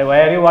 अरे why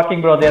are you walking,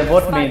 bro? They are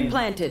both mean.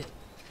 Planted.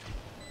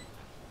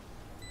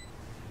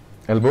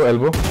 Elbow.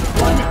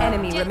 One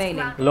enemy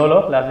remaining. Low.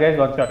 Last guy is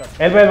one shot.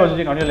 Elbow,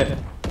 Jin, on your left.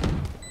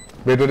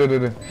 Wait.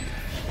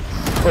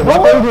 Oh, what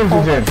are you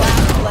doing, Jin?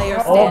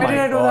 Oh my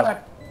god.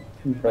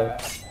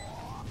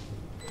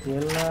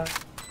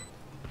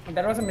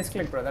 That was a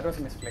misclick, bro. That was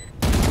a misclick.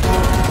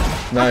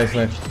 Nice.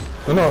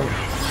 No.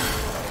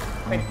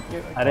 Wait,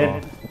 अरे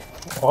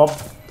of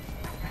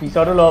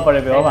पीछे लो पड़े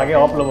बे of आगे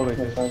of low बे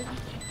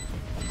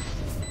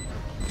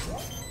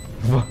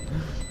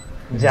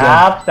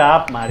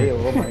जाप मारे ओ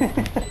भाई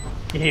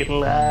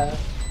किला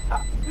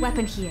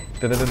Weapon here.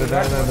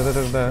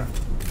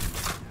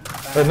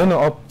 No,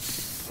 of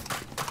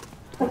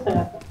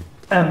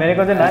मेरे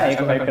को देना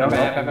एक bike round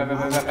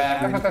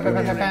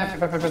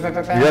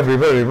You have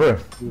river.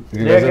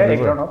 You guys have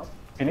river.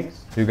 Phoenix.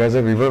 You guys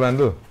have river,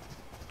 Vandal.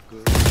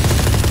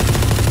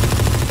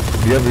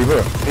 Do you have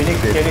river? Phoenix,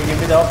 can you give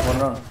me the off?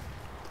 No.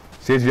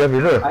 Sage, you have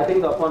river? I think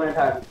the opponent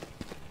had.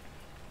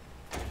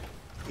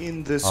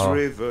 In this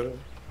river.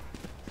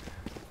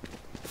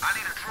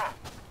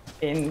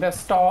 in the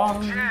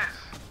storm.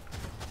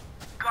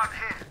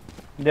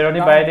 They're only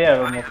by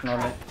there, almost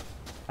knowledge.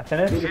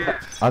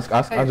 Ask,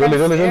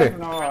 jolly.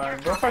 No,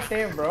 go for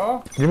save,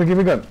 bro. Give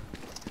me gun.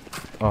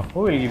 Oh. Who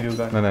will give you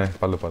gun? No,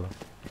 Palo.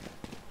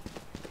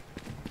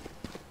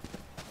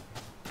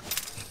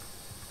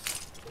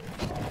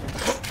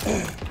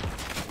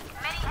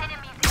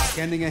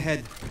 Scanning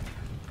ahead.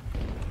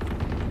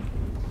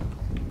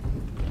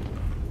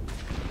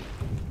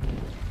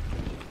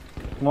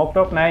 Smoke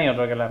top nahi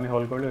hotar kela, ami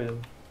hold korle hoye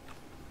jabo.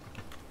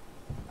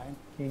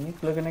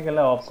 Phoenix logane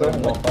kela off kore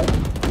smoke.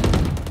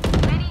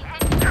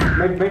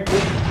 Mid.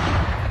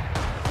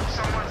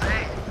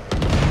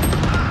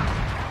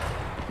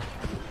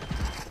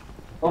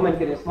 Omen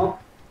kere smoke.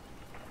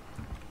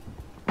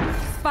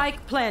 Spike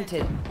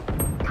planted.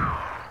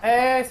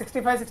 Hey,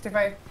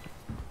 65.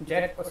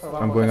 Jet.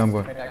 I'm going.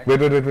 Wait.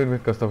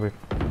 Kasta, wait.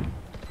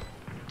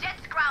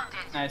 Jet's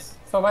grounded. Nice.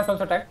 Soba's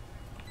also tag.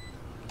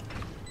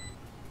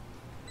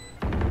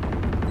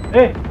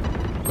 Hey.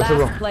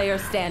 Last player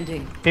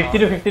standing.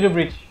 52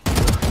 breach.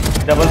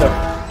 Double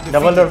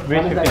door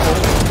breach 52.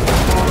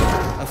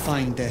 A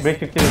fine death. Breach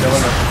 52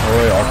 double door.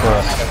 Oh, auto.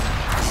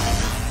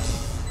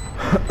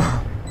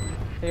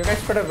 You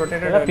guys could have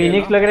rotated.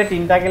 Phoenix लग रहे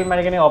 3 किल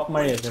मारे के नहीं of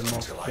मारे थे मो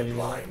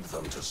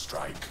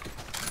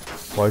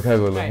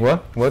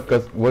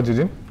What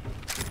Jujin?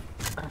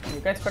 You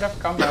guys could have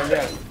come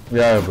earlier.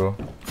 Yeah, bro.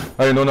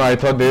 No, I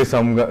thought there is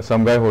some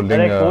guy holding.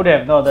 They could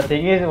have. No, the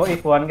thing is,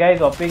 if one guy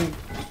is opting,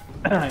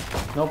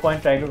 no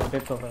point trying to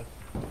rotate so far.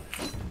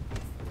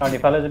 Because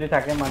if I was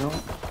really manu,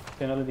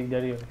 then all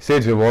the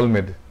Sage, wall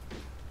mid.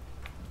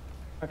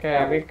 Okay,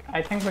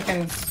 I think we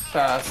can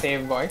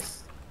save,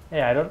 boys.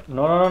 Hey, I don't.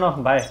 No.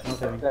 Bye. No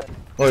saving.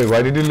 Oh,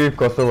 why did you leave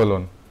Kostov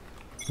alone?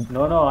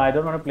 No, I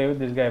don't want to play with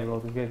this guy, bro.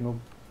 This guy is noob.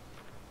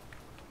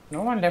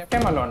 No one left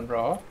him alone,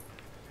 bro.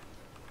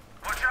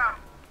 Watch out!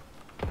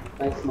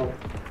 Nice smoke.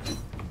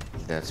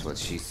 That's what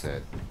she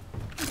said.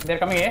 They're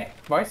coming here,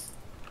 boys.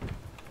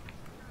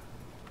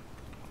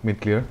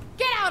 Mid clear.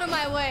 Get out of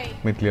my way!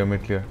 Mid clear.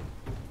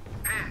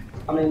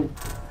 I mean,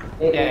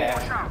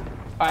 Yeah.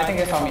 Oh, I think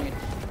they saw me.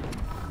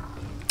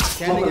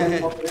 Scanning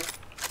ahead.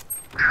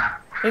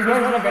 He's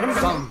going to get him.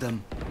 Found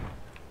them.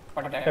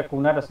 What attack? It's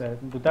kuna rasa.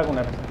 Duta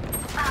kuna rasa.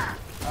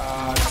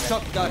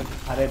 Shotgun.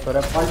 Are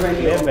thora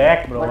play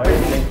back, bro. Why are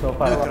you playing so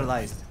far?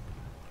 Neutralized.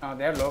 Oh,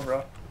 they're low,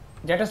 bro.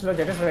 Jet is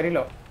very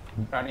low.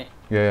 Rani.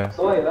 Yeah.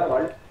 so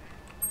what?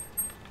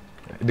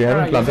 They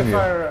haven't planted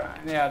yet.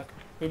 Yeah,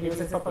 he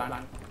uses for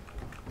plant.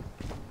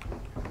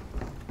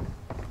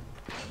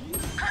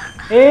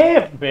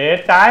 Hey,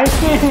 beta.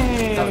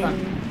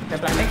 They're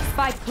planting.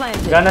 Spike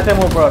planted. Gun ase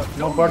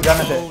move broad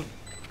gun ase.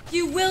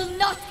 You will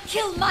not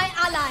kill my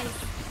allies!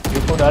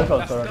 You could help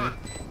also, Rani.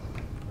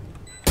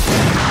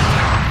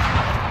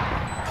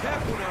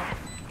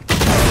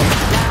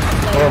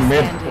 Oh,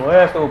 mid.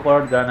 ओए तो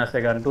ऊपर जाना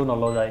से gun तू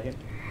नलो जाएगी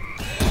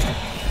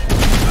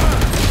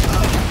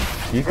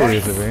কি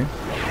কৰিছে বে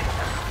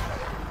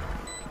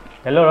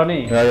हेलो रनी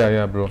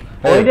Yeah, bro.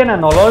 কই দে না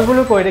নলজ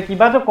বুলি কই দে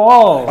কিবা তো ক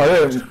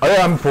আরে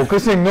I'm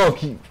focusing no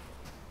কি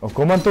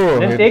অকমান তো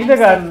then take the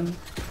gun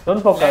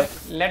don't focus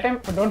Let him.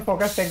 Don't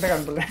focus. Take the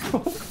gun bullet.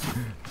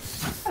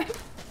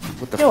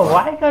 Yo,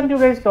 why can't you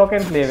guys talk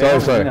and play?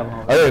 Sorry.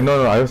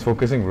 No, I was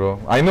focusing, bro.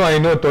 I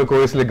know. To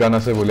कोई इसलिए गाना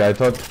से बोले. I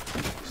thought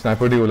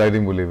sniper दी उलाई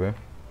दिन बोली वे.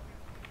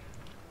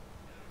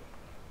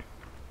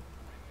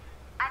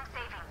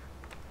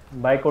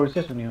 Buy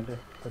courses सुनी होते.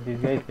 But these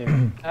guys save.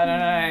 No.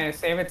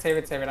 Save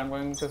it. I'm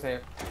going to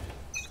save.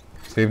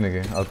 Save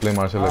नहीं I'll play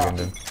Marshall again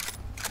then.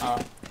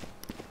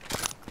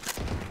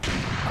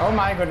 Oh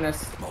my goodness.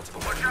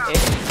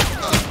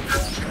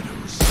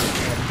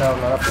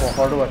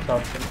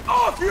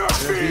 Off your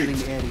feet!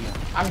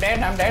 I'm dead.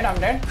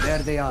 There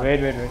they are. Wait.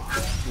 You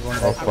won't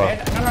die.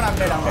 I'm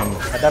dead. No, I'm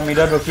dead. Ada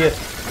mirror रुकिए.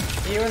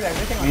 He was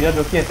everything. Mirror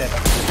रुकिए सेटा.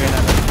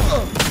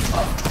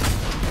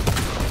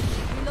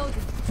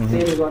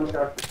 Save is one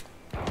shot.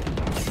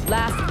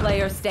 Last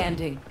player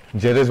standing.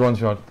 Jet is one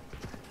shot.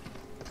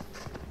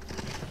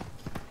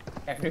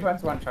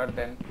 Everyone's one shot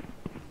then.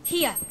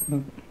 Here.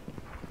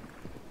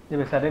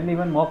 जब suddenly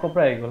even mock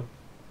ऊपर आएगा.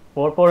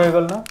 4 आएगा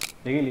ना?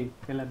 देखिली.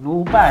 केला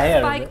नूपा है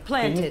यार. Spike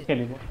planted.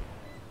 केली.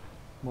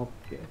 Mock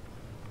के.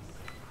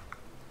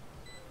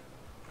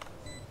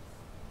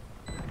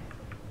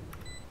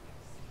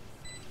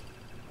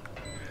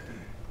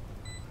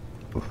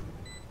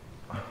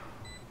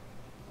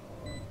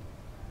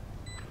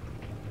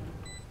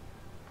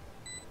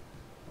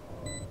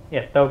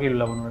 एत्ताओ किल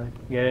लाऊंगा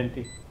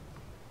guarantee.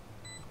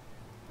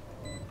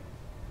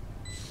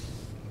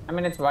 I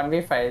mean, it's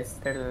 1v5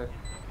 still.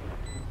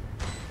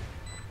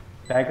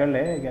 Try कर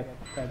ले क्या?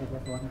 Try to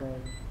get one guy.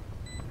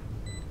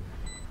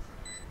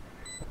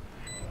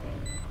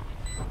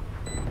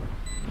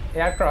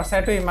 यार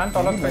crosshair to Iman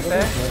तोलन कैसे?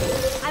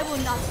 I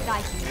will not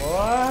die here.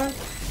 What?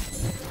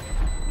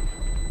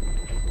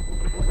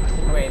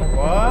 Wait,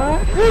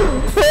 what?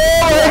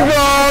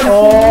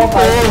 Oh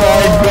my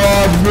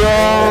god, bro!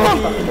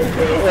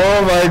 Oh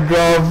my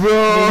god,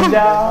 bro!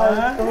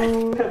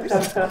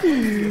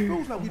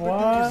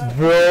 What?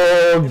 Bro,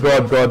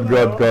 God.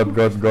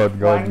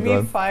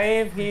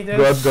 1v5, he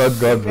just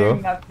God, bro.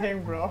 did nothing,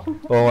 bro.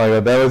 Oh my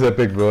god, that was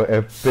epic, bro.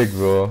 Epic,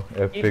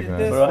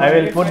 man. Bro, I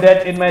will put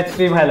that in my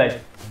stream highlight.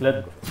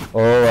 Let's go.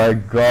 Oh my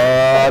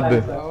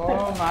god.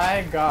 Oh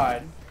my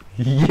god.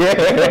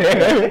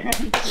 Yeah.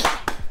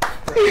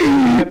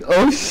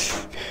 Oh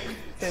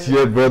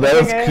shit, bro, that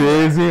was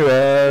crazy,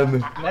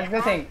 man. That's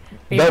the thing.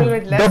 People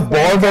with less the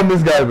balls on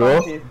this guy,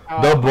 bro.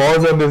 The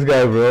balls on this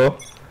guy, bro.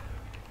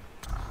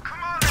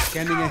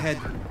 Scanning ahead.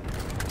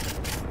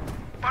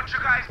 Bunch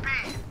of guys B.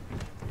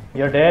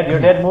 You're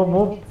dead.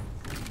 Move.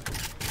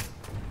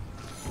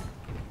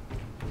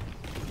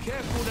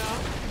 Careful now.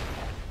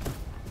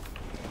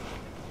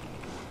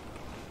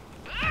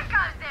 Here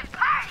comes the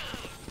party.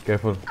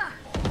 Careful.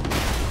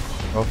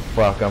 Oh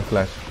fuck, I'm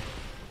flash.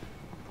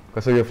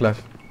 Kaso your flash.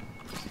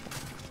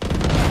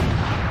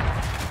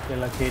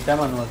 केला केटा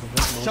मानवा तो.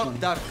 Shock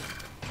dart.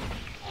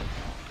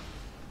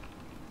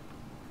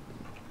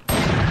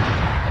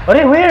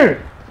 अरे where?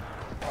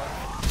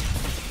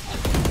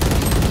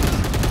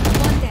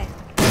 One dead.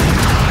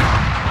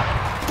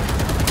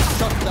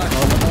 Shock dart.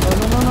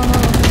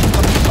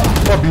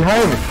 Oh,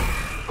 behind.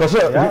 Kaso.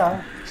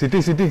 Yeah.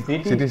 City.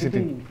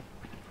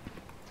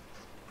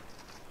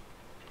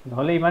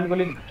 नॉले ईमान को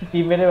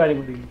team मेरे वाली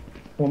को दी.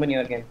 Woman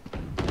your game.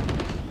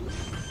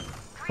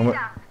 One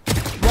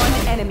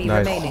enemy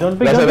Nice. remaining. Don't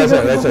pick.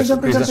 That's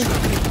it. Please.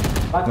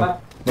 Back.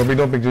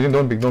 Don't pick, Jujin,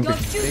 don't pick.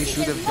 They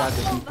should have got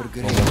the deeper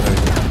grade.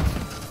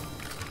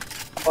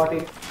 40.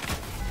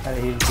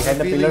 He's behind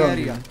the pillar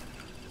only.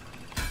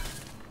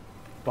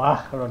 Wow,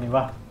 Ronnie,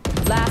 wow.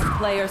 Last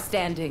player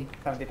standing.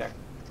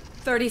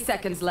 30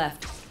 seconds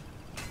left.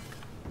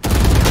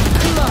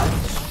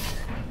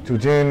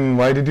 Jujin,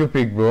 why did you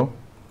pick, bro?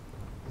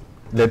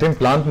 Let him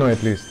plant no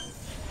at least.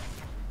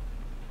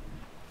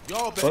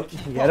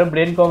 यार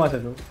brain कौन आसा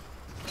तू?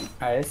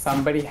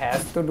 Somebody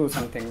has to do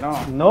something, no?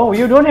 No,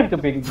 you don't have to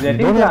pick. You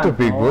don't have to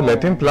pick, bro.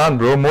 Let him plant,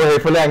 bro. More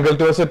heavily angle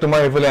to us, to my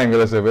heavily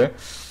angle us, bro.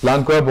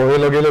 Plant ko bohe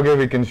loge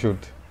we can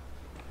shoot.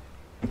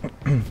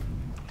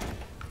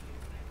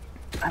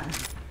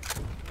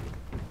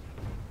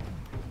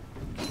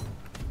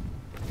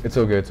 It's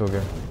okay.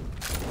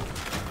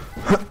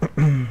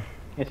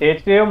 It's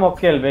HTO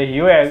Mokel, where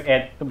you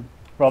at the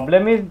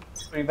problem is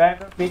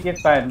revive or peak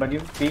is fine, but you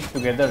peak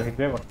together.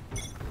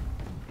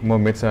 More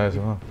mid size,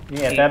 huh?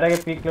 ये ऐसा था कि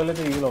peak ले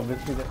तो you will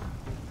obviously get.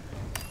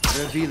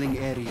 Revealing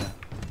area.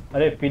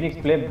 अरे Phoenix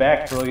play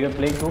back, bro. You're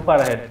playing too far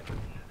ahead.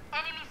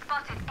 Enemy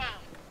spotted A.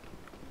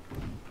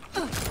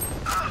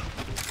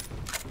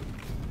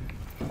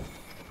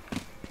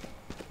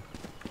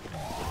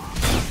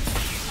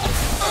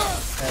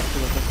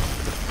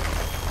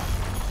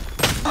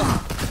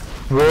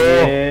 Bro,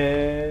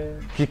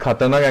 কি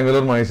खतरनाक angle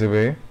और मारी से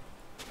बे.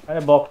 अरे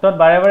बॉक्सर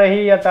बारे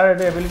ही या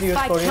तार एबिलिटी यूज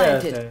कर रहा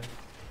है.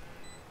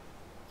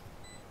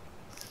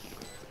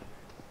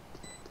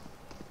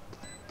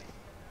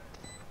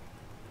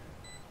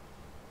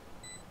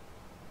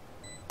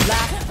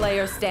 Last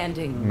player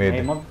standing. Mid.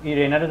 ये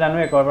रेना तो जानो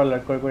एक और बार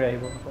लट कर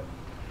आइबो.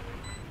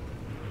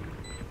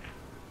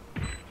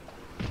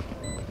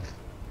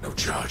 No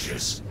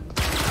charges.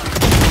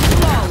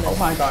 Oh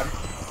my god.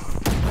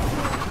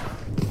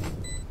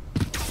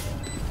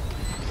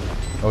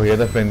 Oh, he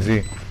had a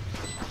frenzy.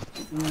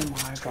 Oh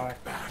my god.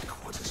 Back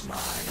what is mine.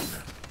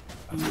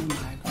 Oh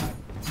my god.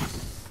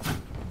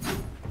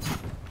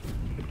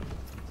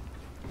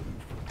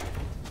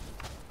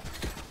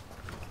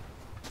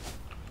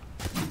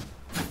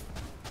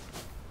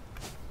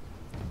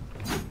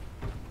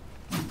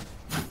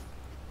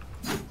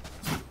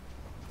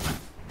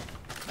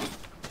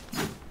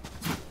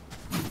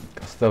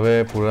 Kastave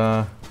pura.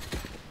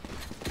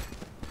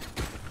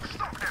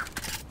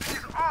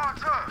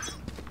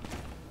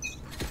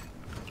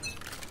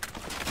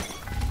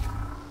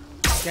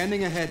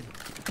 Scanning ahead.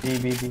 B.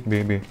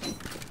 B.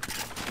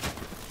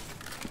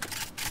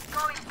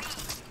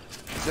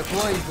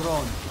 Deploying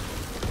drone.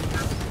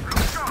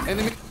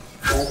 Enemy.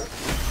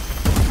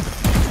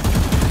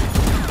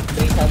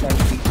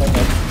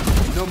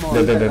 No more.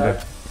 Dead.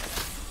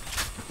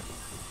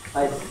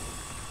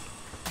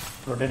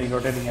 Rotating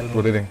elbow.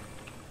 Rotating.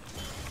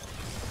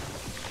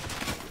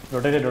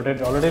 Rotated.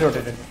 Already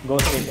rotated. Go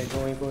straight. Go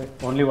away.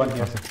 Only one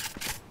here.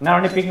 Now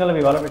only pick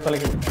nalabi. Wala pick wala.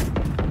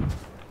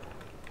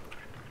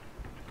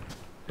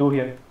 Two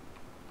here.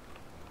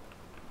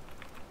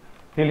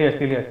 Still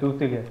here. Two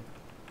still here.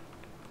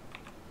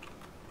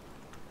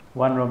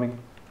 One roaming.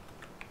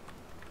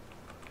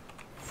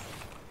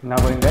 Now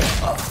going back.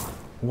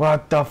 What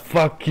the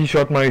fuck? He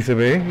shot mari se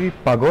be. He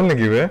pagol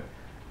naki be. That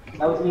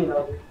was me.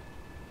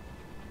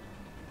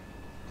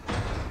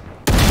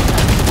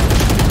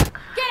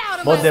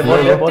 Both there.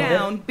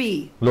 Down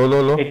B.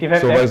 Low.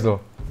 85 So left. guys low.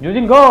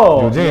 Eugene, go!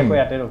 Eugene. कोई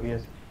आते रुकिए.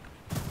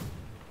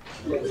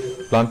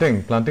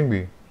 Planting B.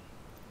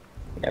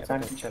 Yeah,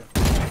 planting shell.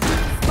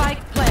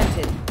 Spike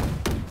planted.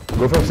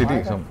 Go from city.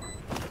 Some.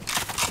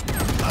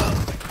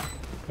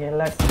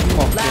 Last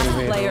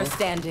player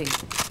standing.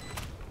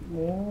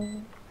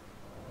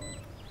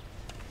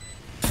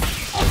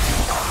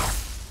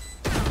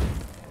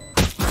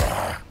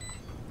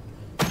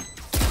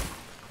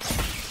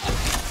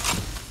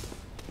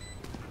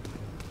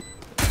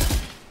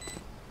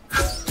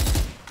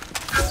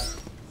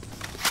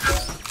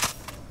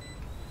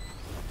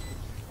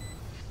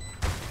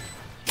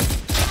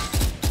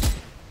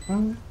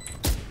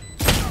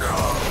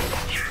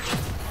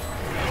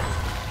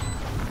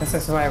 This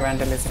is why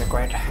Vandal is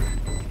required.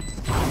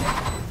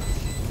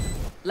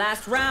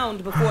 Last round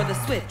before the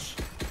switch.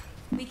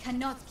 We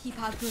cannot keep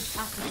our good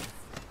assets.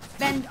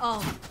 Spend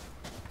all.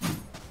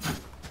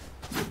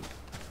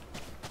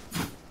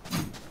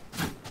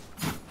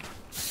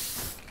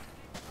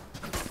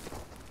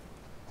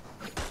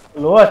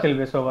 লো আছিল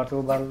বে সবাটো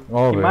বাল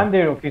কিমান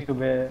দেৰি ৰখিছো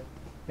বে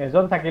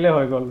এজন থাকিলে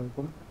হৈ গল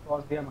কোন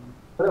pause দিয়া মানে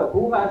Bro,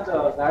 who has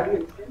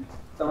Guardian skin?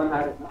 Someone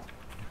had it, no?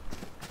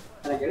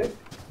 Can I get it?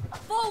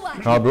 Forward.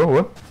 Bro,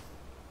 what?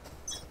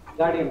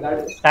 Guardian.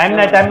 Time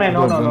nahi.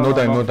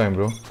 No time,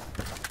 bro.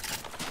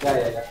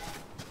 Yeah.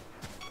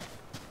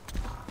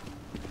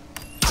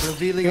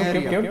 Revealing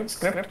area. Cube.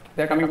 Script.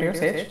 They're coming to you.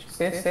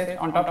 Sage.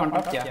 On top.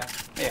 Yeah.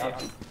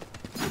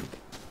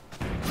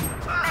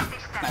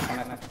 Nice.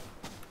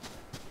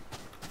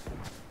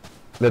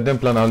 Let them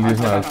plan. I'll use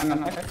my ult.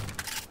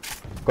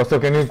 Costa,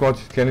 can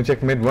you check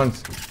mid once?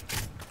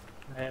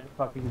 I am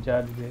fucking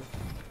charge there.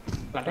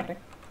 Planting.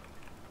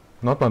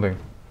 Not planting.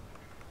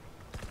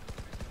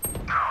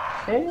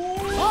 I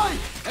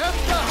am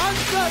the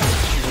hunter.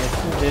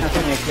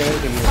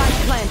 Spike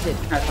planted.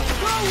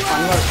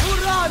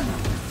 Run.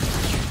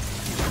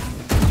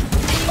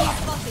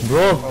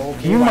 Bro,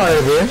 he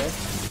mare be.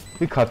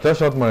 He khatra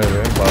shot mare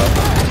be.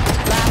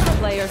 Last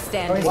player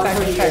standing.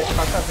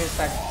 He's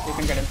back. You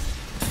can get him.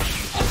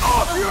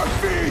 Off your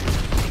feet!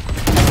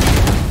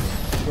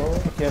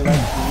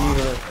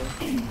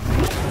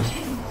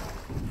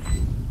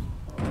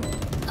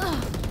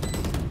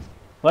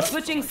 What?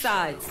 Switching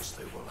sides.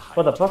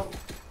 What the fuck?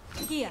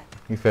 Here.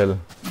 He fell.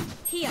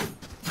 Here.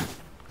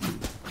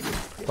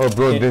 Oh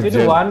bro, this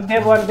one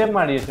tap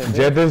মাৰিছে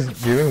Jet is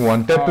giving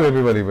one tap to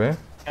everybody, man.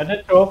 এটা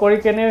throw কৰি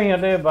কেনে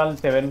হিতে বাল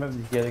 7 বাৰ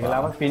জিকিয়ে গেল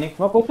আমাৰ Phoenix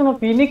মই কৈছো ন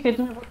ফিনিক্স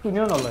এটো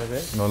কোনেও নলয় বে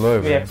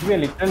we have to be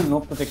a little no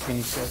protect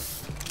Phoenix.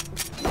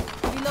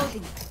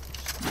 Reloading.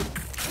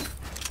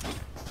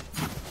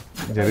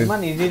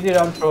 Iman easy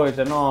round throw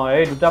হৈছে ন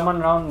এই দুটামান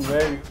ৰাউন্ড वे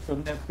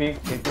শুনতে পিক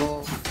এটো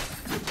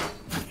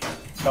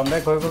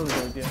কামব্যাক হৈ গ'ল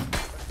এতিয়া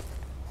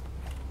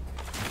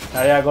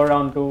আৰে আগৰ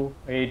ৰাউন্ডটো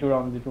এইটো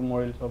ৰাউন্ড যেটো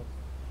মৰিল সব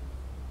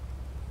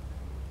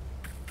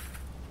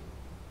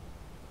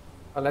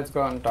Let's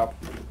go on top.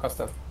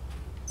 Costa.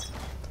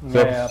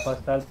 Yeah,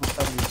 Pascal put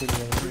up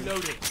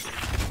reloading.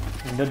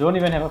 They don't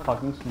even have a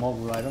fucking smoke,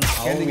 bro. I don't know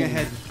how. Scanning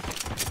ahead.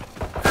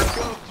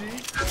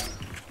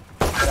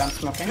 I'm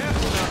smoking.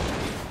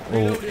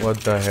 Oh, what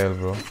the hell,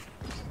 bro?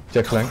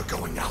 Check flank.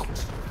 Going out.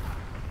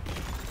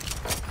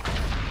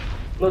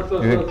 Close.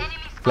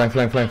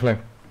 Flank.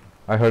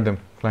 I heard them.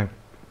 Flank.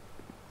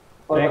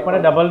 Break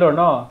one double door,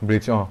 no?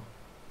 Breach,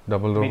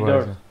 double door.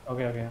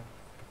 Okay.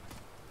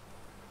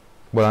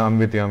 But I'm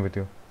with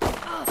you.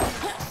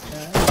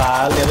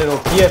 Bal, the other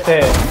okay আছে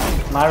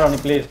মার অনি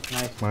please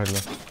nice মারলো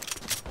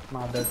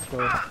mother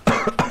চোদ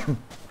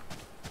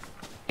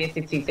Say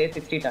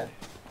 60 tag.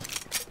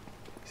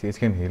 Sage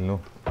can heal, no?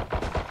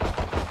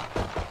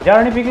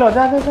 Jarani pick lo.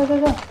 Ja.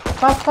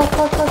 Fast.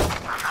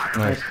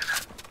 Nice.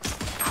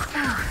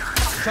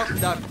 Shock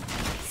dart.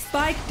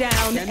 Spike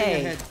down Scanning A.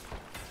 ahead.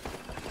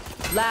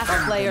 Last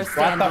player What the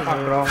standing. fuck,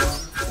 bro?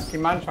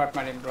 Kiman shot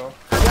marin, bro.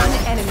 One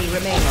enemy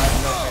remaining.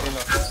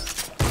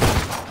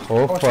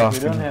 Oh fuck. We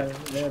don't have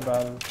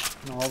ball.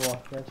 No ball.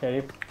 Yeah,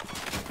 sheriff.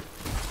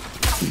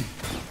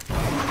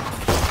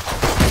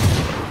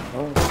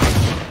 Oh.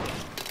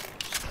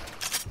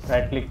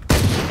 Right click.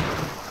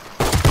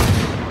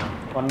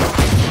 One more.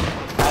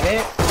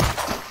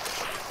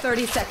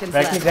 30 seconds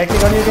Right left.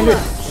 click on you can do it.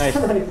 Nice.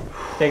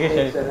 Take it,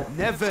 sheriff.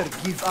 Never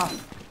give up.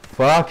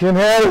 Fucking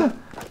hell.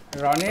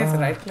 Ronnie is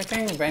right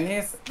clicking when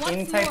he's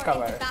inside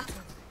cover.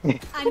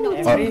 I'm not.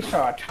 Every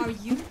shot. Are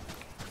you?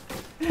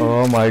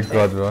 Oh my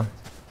god, bro.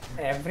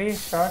 Every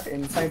shot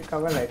inside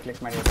cover right click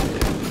मारी.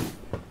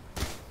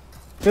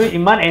 तो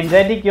इमान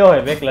anxiety क्यों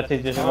है बे clutch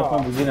situation में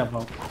मैं बुझी ना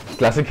पाऊँ.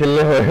 Classic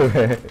खेलने हो.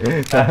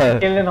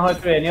 खेलने ना हो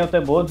तो एनी होते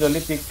बहुत जल्दी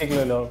पिक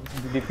ले लो.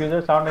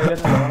 डिफ्यूजर साउंड नहीं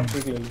लेते तो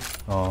पिक ले लो.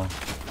 हाँ.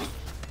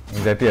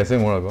 Anxiety ऐसे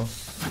मोड़ा को.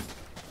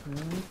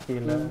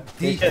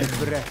 Deep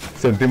breath.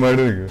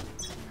 Sentimental.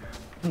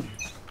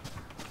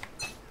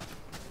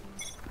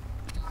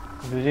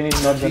 Eugene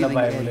is not gonna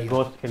buy a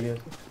ghost kill you.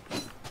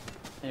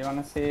 You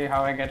wanna see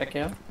how I get a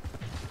kill?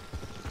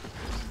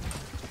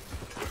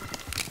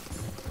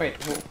 Wait,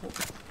 who?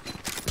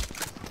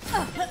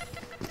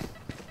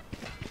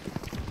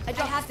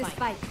 I have the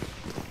spike.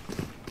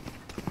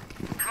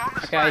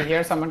 Okay, I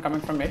hear someone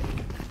coming from mid.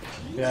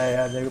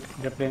 Yeah,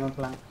 they're playing on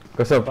flank.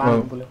 Kasab,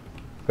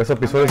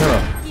 pistol is na.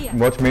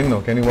 Watch main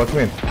no. Can you watch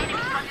main? Okay,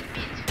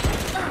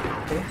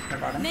 I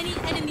got him. Many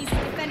enemies in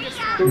defenders.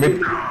 Mid.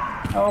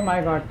 Oh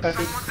my god,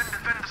 30.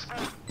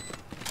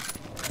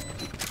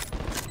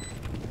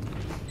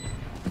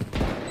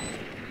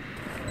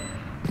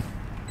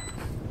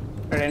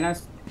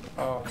 Rena's.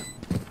 Oh.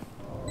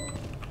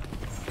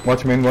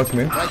 Watch main.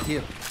 Right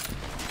here.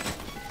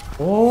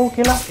 Oh,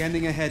 killa.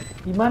 Scanning ahead.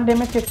 Iman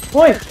damage ke.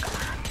 Oi.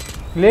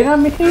 Lena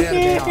missing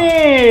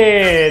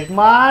it.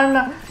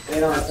 Man.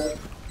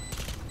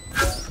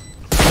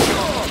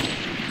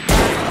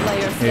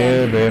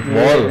 Hey, babe.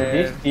 Ball.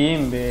 This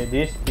team.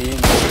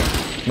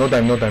 No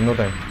time.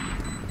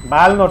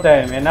 Ball no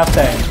time. Enough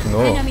time. No.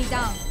 Enemy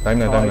down. Time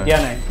na. क्या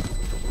नहीं.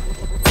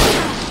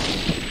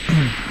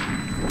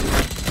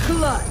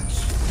 Clutch.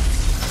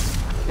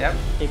 Yep,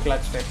 he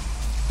clutched it.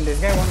 This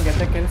guy won't get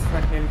the kills,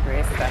 but he'll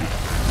waste time.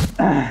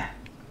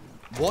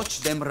 Watch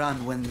them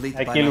run when lit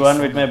I by kill my one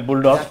with smoke. my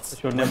bulldog. That's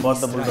Shouldn't have bought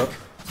the bulldog.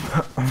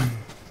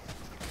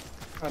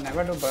 So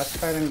never do burst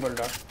fire in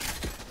bulldog.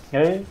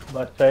 Hey,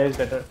 but try is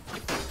better.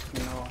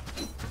 No.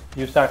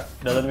 You start.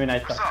 Doesn't mean I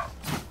start.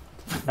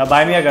 Now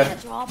buy me a gun.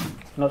 Drop.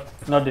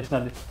 Not this.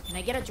 Can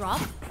I get a drop?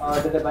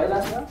 Did they buy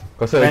last one?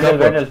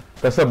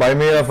 Kasa, buy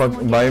me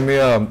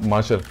a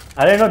Marshall.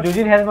 अरे no,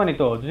 Eugene has money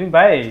तो. Eugene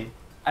buy.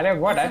 अरे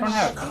what? I don't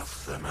have.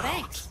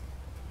 Thanks.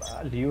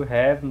 Do you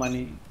have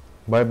money?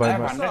 Buy. I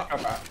have 100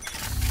 copper.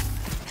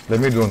 Let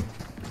me drone.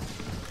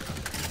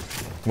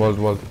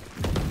 Vault.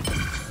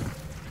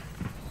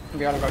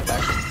 We all got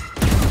that.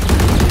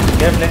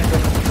 Get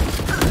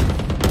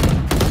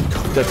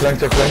flank.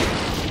 Check flank.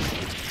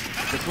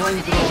 Deploying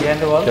drone. Behind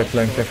the wall. Check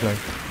flank.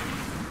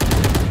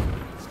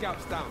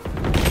 Scouts down.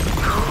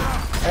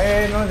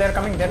 Hey, no, they're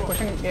coming. They're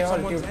pushing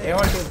A-hole tube.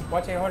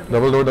 Watch A-hole tube.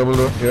 Double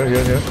door.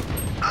 Here.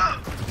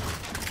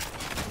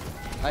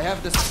 I have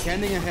the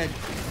scanning ahead.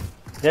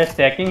 They're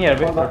stacking here.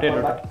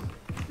 Rotate.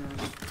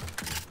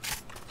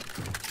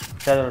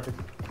 चलो rotate.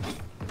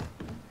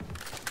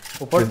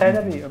 ऊपर side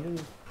अभी.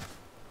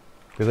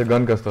 There's a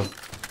gun, Kasta.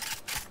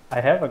 I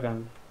have a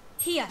gun.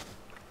 Here.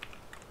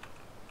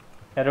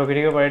 Arrow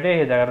खिड़की पर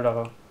ये जगह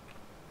रखो.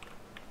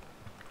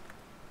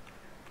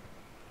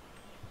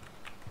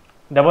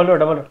 Double door.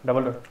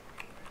 Double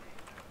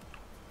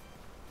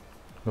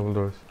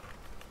doors.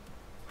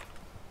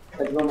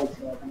 Let's go next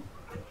one.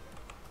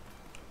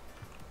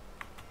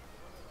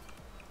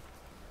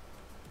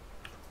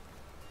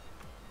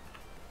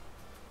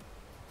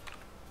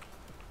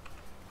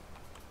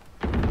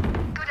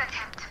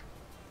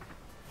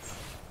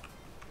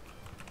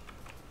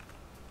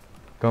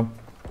 Come.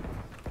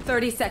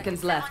 30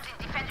 seconds left.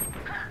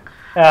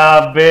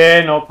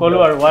 No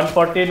color.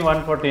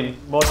 114.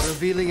 Both.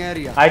 Revealing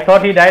area. I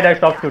thought he died. I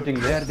stopped shooting.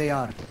 There they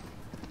are.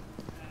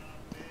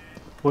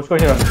 Push ko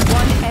here.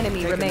 One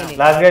enemy remaining.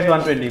 Last guy is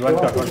 120. One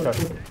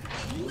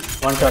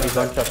shot.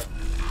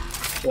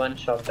 One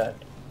shot that.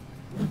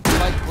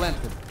 Spike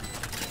planted.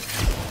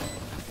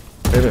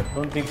 Hey,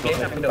 Don't think so.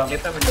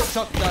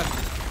 Shot done.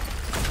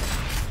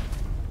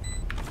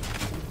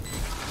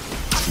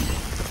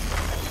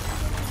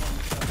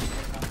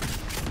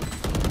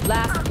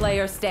 Last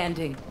player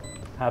standing.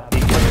 Happy.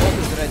 Bomb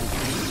is ready.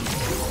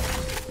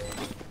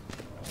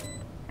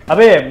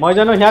 अबे मैं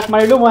जानो hack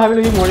मारिलो मैं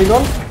भाबिलो हि मरि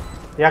गल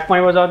hack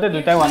मारिब जाওতে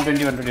দুইটা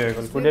 120 হৈ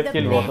গল could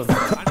kill loss হৈছে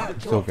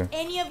It's okay.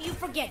 Any of you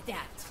forget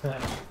that?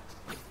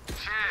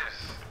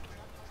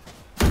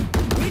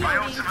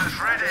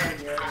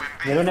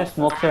 They don't have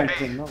smoke or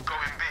anything, no.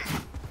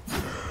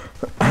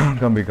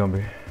 Compi.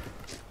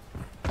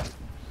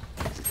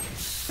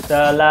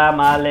 Salam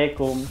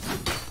alaikum.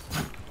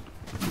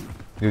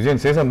 Eugene,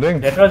 say something.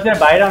 That was their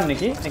buy round,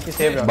 Nikki. Nikki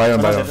save round. Buy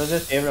round. That was their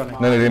save round.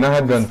 No, Reina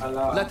had gun.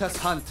 Let us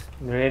hunt.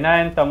 Reina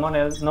and someone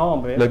else. No,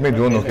 bro. Let me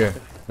drone, okay.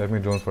 Let me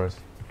drone first.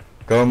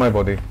 Cover my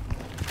body.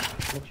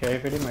 Cherry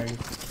pretty mighty.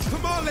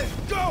 Come on, let's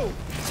go!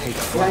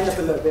 Behind the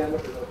pillar, behind the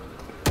pillar.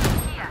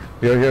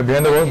 Here,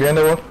 behind the wall,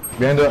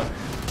 behind the...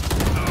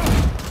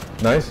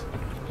 Nice.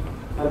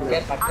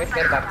 Get back.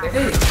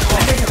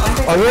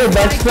 Oh,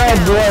 backstab,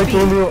 bro, I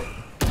told you.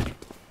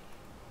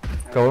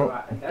 Cover.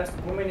 That's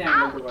too many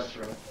angles to watch,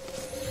 bro.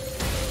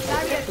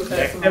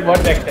 Backstab, what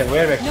backstab?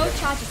 Where backstab? No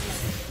charges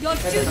left. Your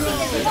duty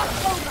is not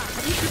over.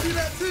 You can do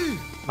that too!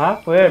 Huh?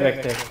 Where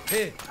backstab?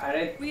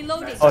 Alright.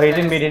 Reloading. Oh, he's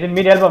in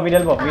mid elbow.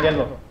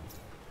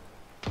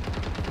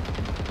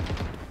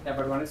 Yeah,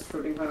 but one is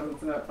shooting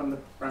from the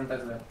front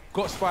as well.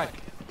 Got spike.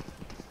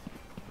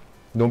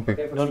 Don't pick.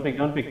 Don't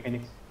pick,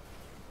 Phoenix.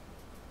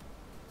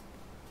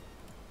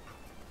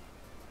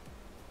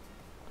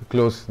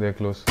 Close, they're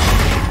close.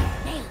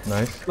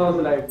 Nice. Close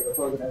the light, bro.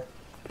 Close the light.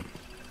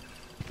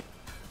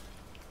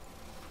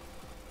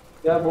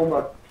 Yeah, boom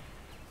out.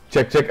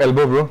 Check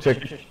elbow, bro. Check.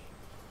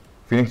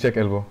 Phoenix, check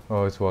elbow.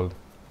 Oh, it's walled.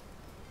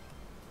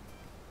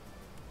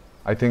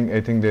 I think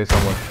there's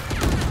someone.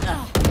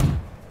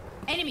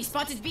 Enemy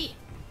spotted B.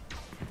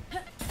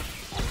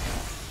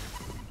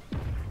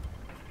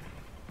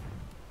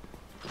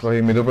 So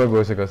he middle पर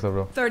go सकता है,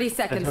 bro. 30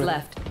 seconds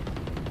left.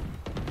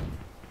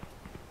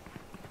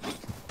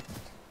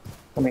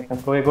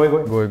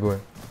 Go. Go.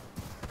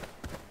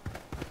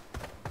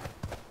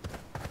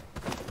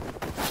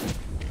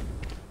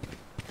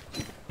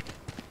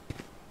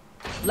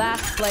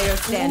 Last player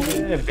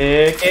standing. This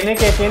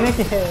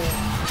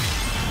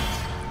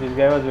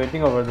guy was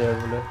waiting over there.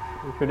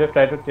 You should have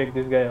tried to take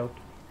this guy out.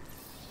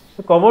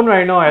 So common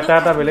right now.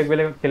 ऐसा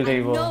बेलेग खेल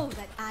रही वो. Know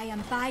that I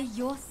am by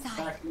your side.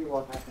 Exactly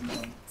what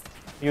happened.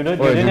 You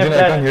didn't Eugene, have I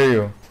flash. can't hear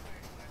you.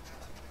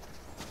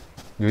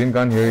 Eugene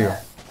can't hear you.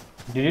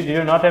 Did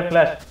you not have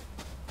flash?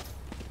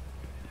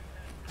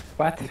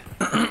 What?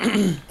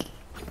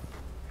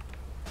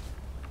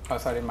 Oh,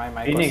 sorry, my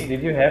mic. Phoenix,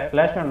 did you have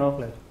flash or no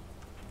flash?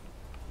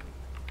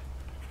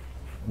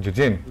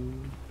 Eugene,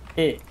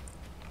 Hey.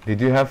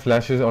 did you have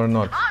flashes or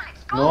not?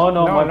 No.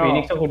 My no.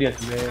 Phoenix को दिया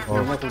सुबह.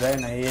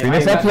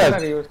 Phoenix had flash.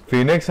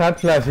 Phoenix had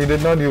flash. He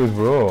did not use,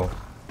 bro.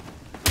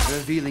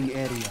 Revealing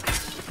area.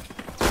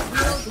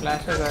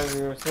 Flashes are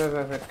useless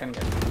as it can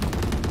get.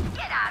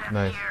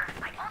 Nice.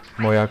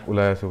 Moyak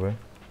ulaya सुबह.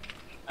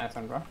 Nice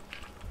one, bro.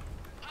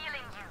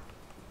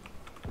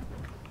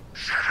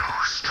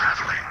 Shadows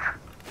traveling.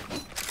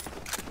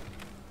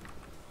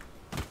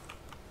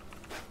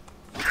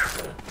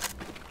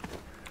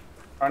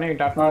 Running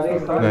darkness.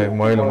 No,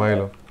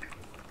 Moilo.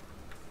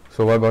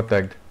 Sova got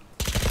tagged.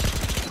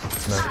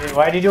 Nice. Hey,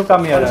 why did you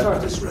come here?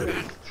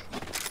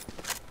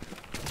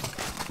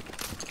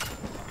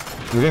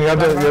 Eugene, you have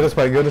the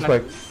spike. Behind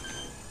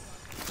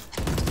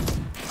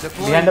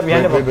the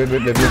box. Wait.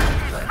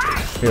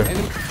 Here.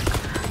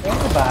 No,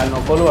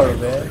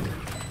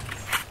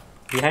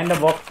 behind the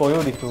box, koyo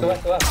disu.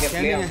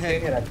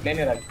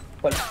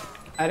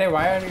 Arey,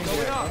 why are you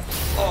here?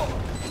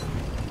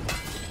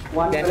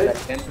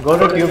 Go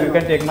to tube. You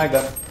can take my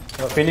gun.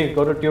 Phoenix,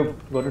 go to tube.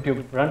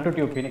 Run to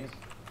tube, Phoenix.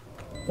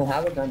 I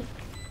have a gun.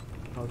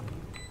 Okay.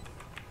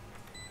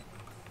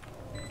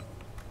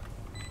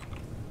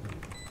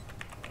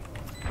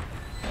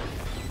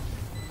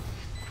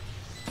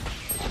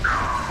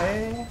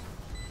 Hey.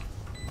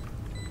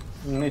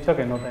 It's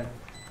okay, no time.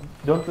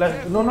 Don't flash.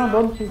 No,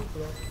 don't shoot.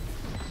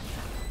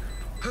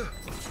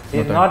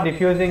 He's not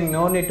defusing.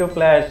 No need to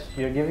flash.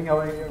 You're giving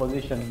away your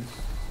position.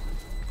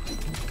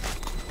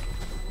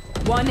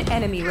 One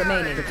enemy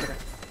remaining.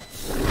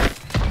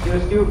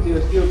 Use tube.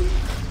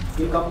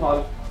 You come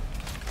hall.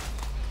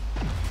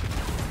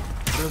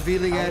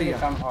 Revealing area.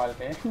 Come hall,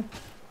 okay?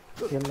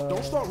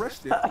 Don't start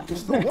resting.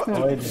 Just start what?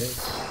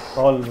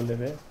 All बोले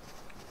बे.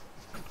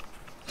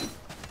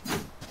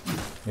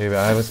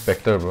 Yeah, I have a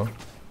Spectre, bro.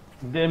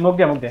 Mug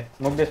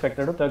de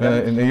Spectre to.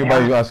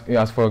 You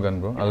ask for a gun,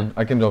 bro.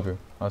 I can drop you.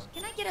 Ask.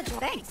 Can I get a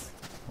thanks?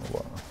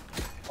 Wow.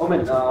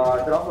 Omen,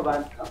 drop a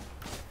van.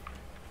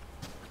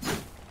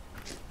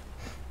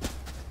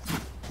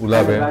 Ula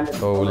be.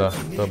 Oh, Ula.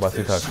 So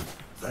basi thak.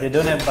 They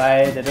don't have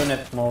buy. They don't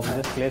have smoke.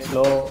 Just play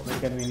slow. We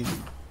can win it.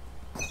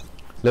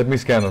 Let me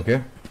scan,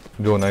 okay?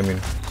 Drone, I mean.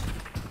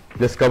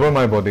 Just cover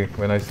my body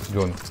when I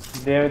drone.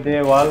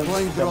 They wall.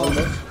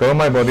 Cover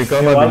my body.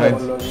 Cover my behind.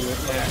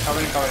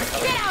 Cover.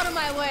 Get out of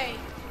my way.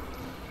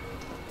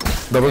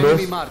 Double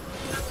doors.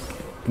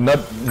 Not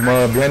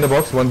behind the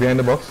box. One behind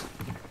the box.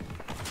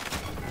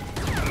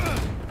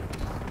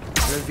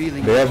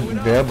 Revealing.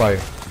 They have buy.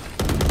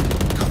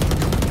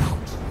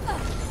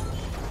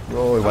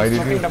 Bro, why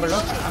did you?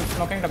 I'm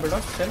smoking double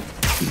doors still.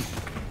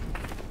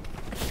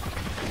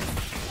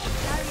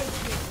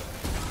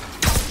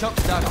 Shock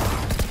dart.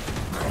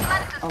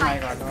 Oh my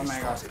god.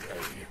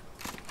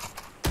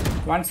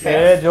 One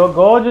Hey, step.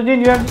 go,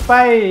 Eugene, you have to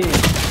fight.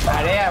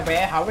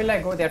 Arey, how will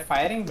I go? They're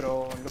firing,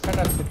 bro. Look at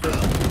our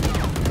situation.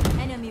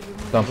 Enemy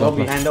removed. Go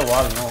behind the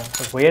wall. No.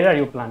 So where are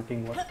you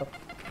planting? What the?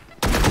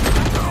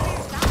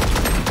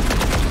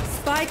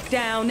 Spike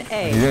down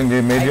A.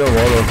 They made your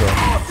wall also.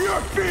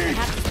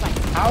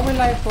 How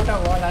will I put a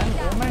wall? I'm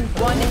woman.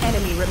 One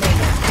enemy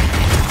remaining.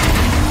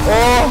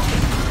 Oh,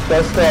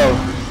 that's tough.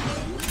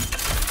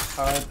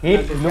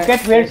 Look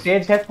at where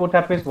Sage has put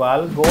up his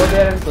wall. Go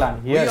there and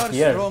plant. Here,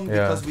 here.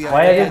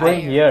 Why are you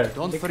going here?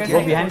 Go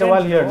behind the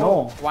wall here.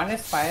 No. One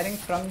is firing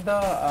from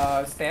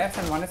the stairs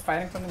and one is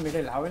firing from the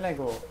middle. How will I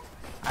go?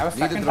 I was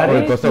stuck in Bye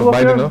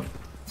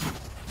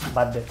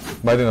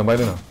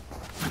now.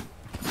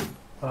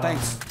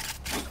 Thanks.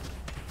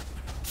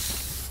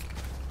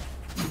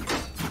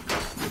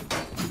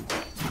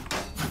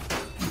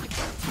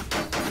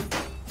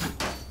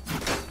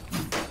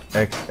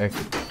 X.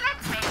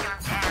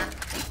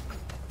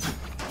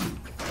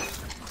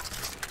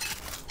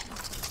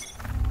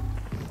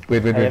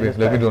 Wait.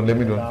 Let me drone.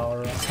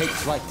 Take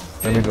flight.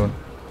 Let me drone.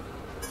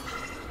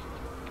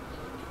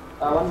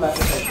 One back.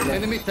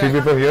 Enemy Three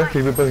people here.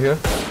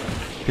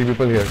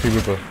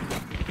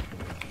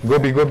 Go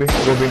B. 3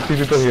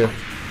 people here.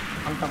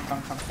 Come.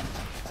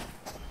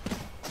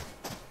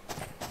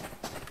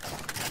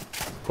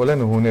 Kola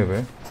nuhune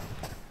be.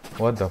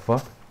 What the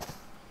fuck?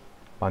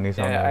 Pani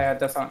sound. Yeah, I had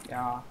the sound.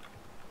 Yeah.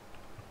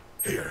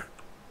 Here.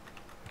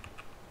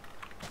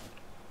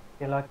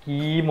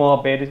 Key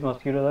mob. These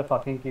mosquitoes are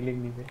fucking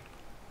killing me.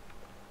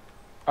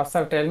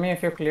 Asaf, tell me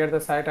if you clear the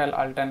site, I'll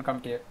ult and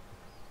come to you.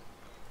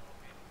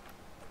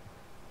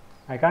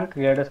 I can't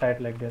clear the site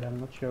like that. I'm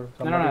not sure.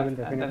 Somebody will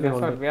definitely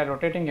hold it. We are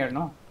rotating here,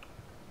 no?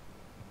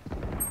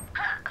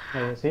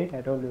 Yeah, see,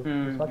 I told you.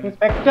 It's fucking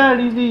Spectre,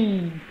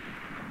 easy.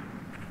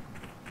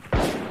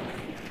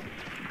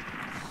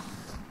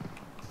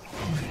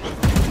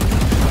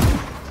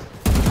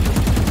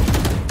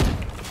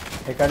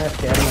 I can't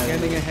scare me.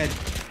 Scanning ahead.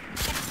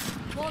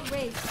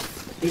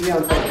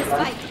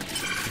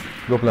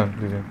 Go plan,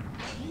 DJ.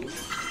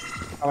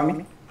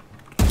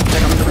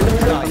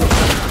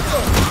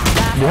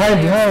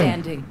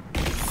 Behind.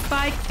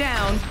 Spike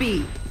down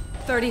B.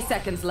 30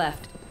 seconds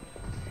left.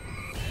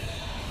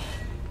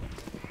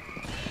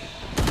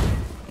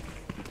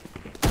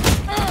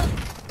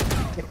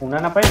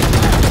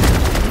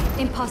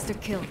 Imposter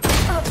kill.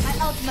 My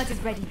ultimate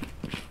is ready.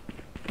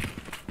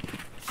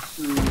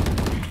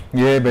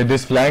 Yeah, but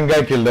this flank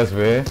guy killed us,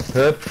 way.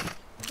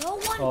 No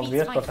one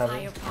beats my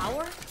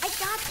firepower. I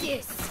got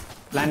this.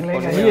 Flank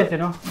guy, you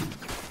know.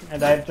 I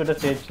died to the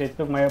stage. Stage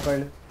took my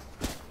apart.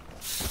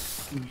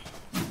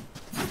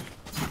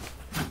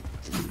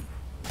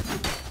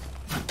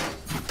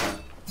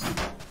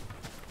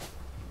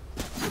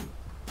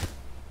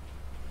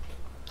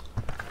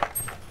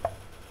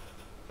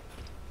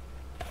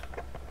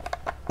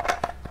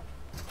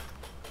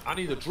 I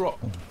need a drop.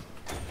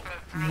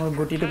 More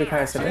booty to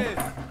दिखाया इसलिए.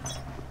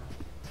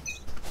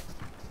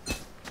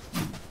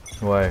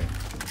 Why?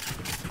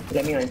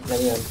 Let me on.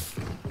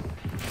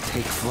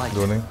 Take flight.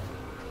 Droning.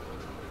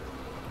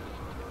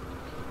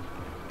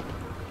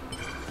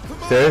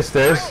 Stairs.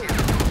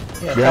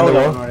 Yeah, behind the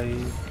wall.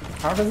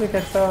 How does he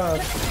get the?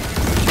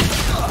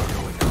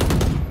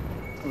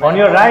 On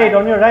your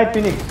right,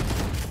 Phoenix.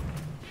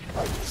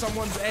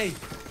 Someone's A.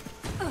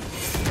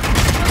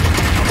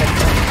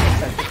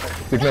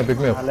 Pick me up.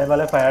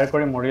 वाले fire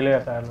करे मोड़ी ले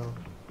जाता है लोग.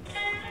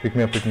 Pick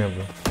me up, bro.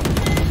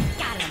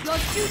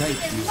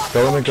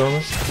 Cover me.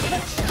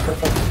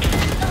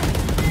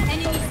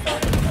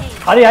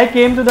 Ari, I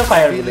came to the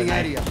fire. Revealing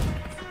area.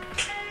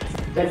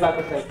 Then back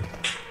aside.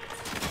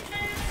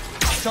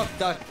 Shot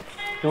done.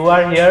 2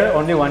 are here,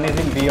 only 1 is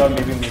in B or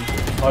maybe mid.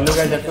 All you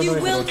guys have to do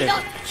is rotate.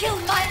 not kill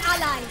my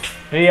allies.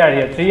 3 are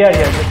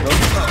here, just roll.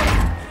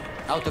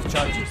 Out of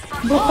charges.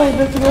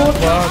 Let's go.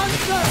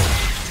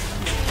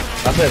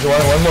 That's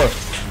one more.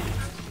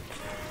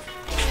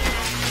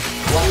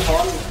 One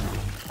hall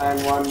and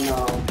one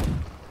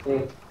A.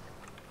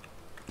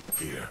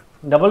 Here.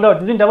 Double door,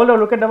 this is double door,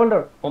 look at double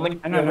door. Omen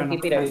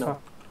TP right now.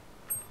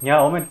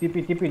 Yeah, Omen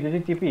TP, this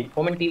is TP.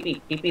 Omen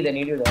TP, they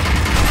need you there.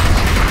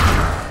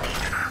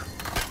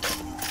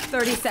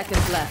 30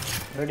 seconds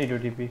left. Ready to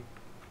TP.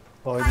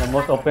 Oh, in the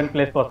most open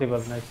place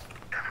possible, nice.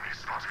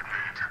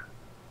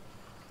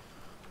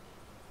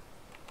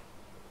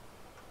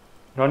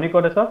 Ronnie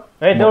caught us up?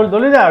 Hey, don't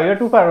do that, you're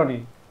too far,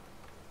 Ronnie.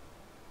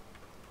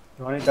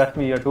 Ronnie, trust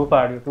me, you're too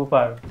far.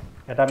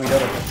 Eta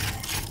mirror আছে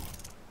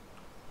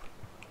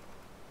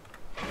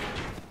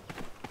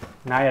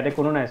না ইয়াতে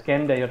কোনো নাই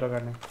scan দেয় ইহঁতৰ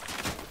কাৰণে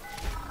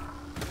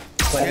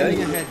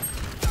Scanning ahead.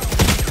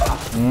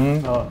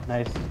 Oh,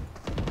 nice.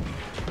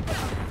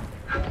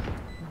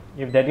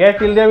 If that guy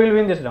still there, we'll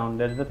win this round.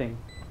 That's the thing.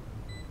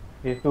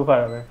 He's too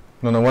far away.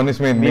 No, one is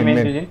main.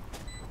 Main.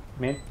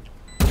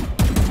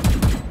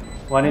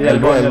 One is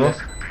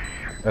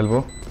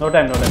elbow. No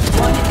time. One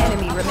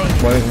enemy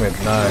remaining. One is mid.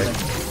 Nice.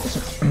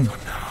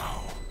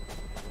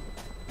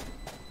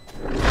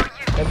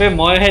 Ebe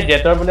moi he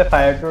jetor bole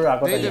fire tour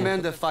agot They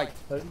demand a fight.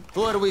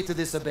 Who are we to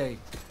disobey?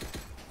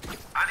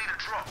 I need a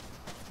drop.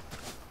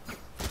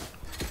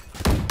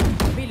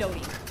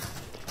 Reloading.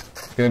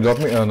 Can you drop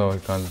me? Oh no, you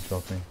can't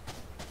drop me.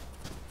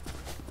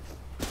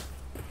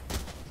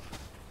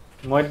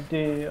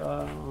 Moddi.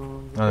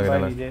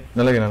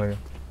 Nalage.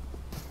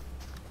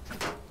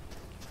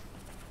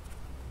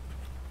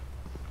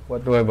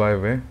 What do I buy,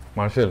 way?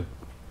 Marshall.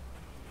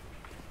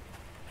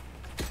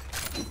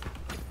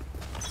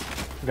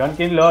 Gun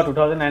kill law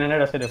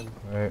 2900 ase dekho.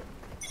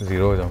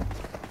 Zero jam.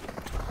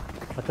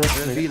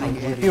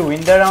 If you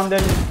win the round,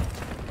 then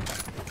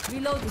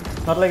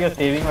it's not like you're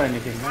saving or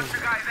anything. No?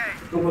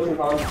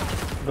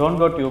 Don't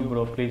go tube,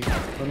 bro. Please,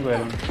 don't go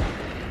alone.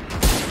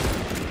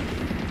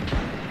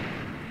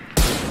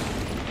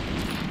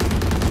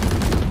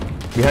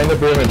 Behind the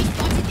pyramid.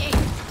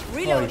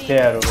 Oh, it's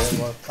there. Okay.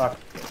 Fuck.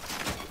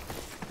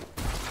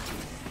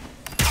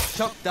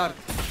 Shock dart.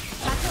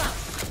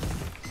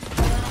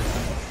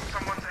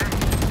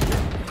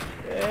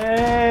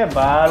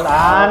 Bal,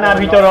 ana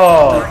bhitoro.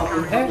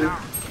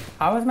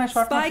 How is my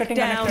shot not getting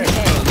connected?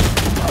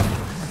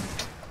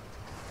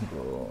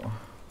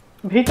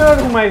 ভিতৰত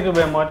ঘুমাইছো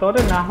বে মই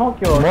তোৰে নাহ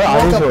কিয় মই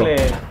আহিছো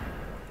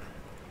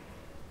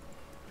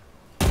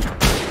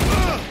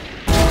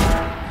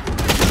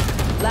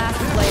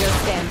Last player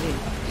standing.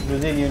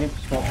 Using unit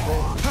smoke.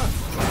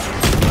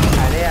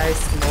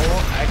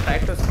 I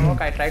tried to smoke,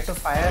 I tried to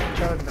fire.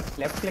 The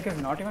left click is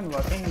not even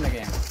working in the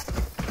game.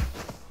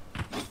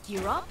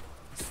 Gear up,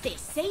 stay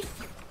safe.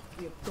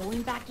 We're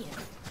going back in.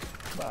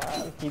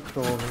 Keep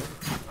throwing.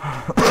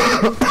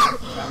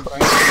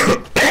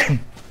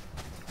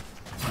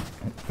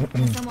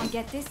 Can someone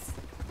get this?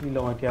 I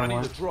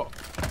need the drop.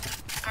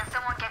 Can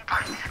someone get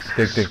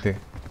this? Take.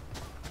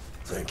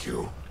 Thank you.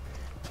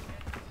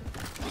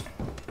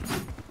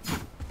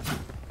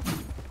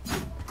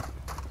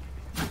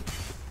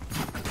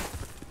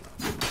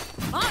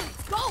 On,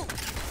 let's go.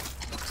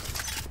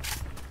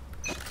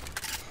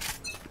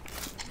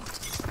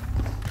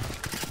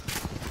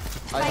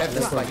 I have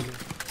this fight.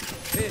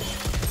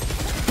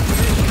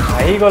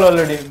 I got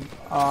already.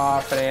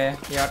 Pre,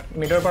 yeah,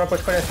 middle पर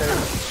push करे sir.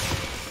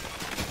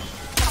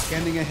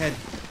 Scanning ahead.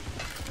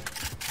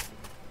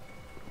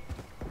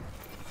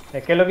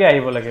 একেলগে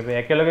আহিব লাগে বে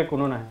একেলগে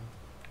কোনো নাই.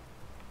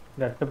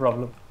 That's the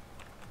problem.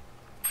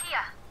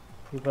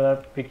 People are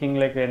picking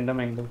like random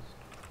angles.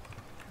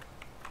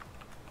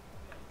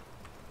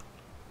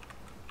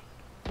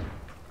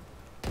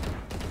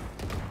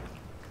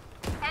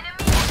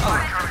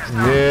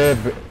 Yeah.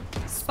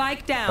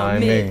 Spike down.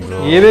 Timing, bro.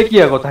 ये बे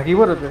किया को থাকিব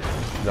रे.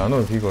 জানো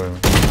কি কৰিম.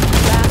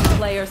 Last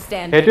player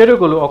standing. হেটেটো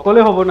কলো অকলে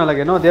হ'ব না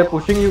লাগে ন they are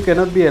pushing you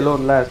cannot be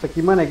alone last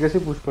কিমান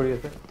aggressive push কৰি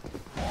আছে.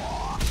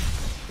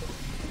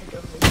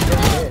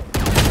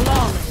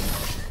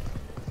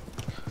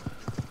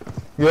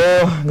 Yo,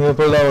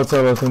 Nopal, what's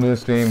up? Welcome to the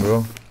stream, bro.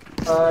 Do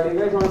you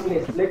guys want to play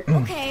Split?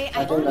 Okay,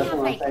 I don't have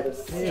like.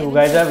 You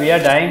guys are we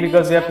are dying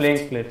because we are playing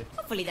Split.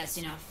 Hopefully that's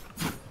enough.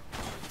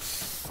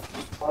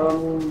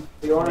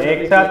 Do you want to एक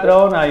साथ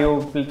रहो ना you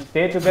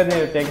stay together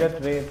you take a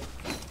trade.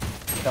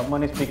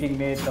 Someone is picking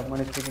me, someone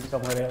is picking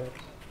somewhere else.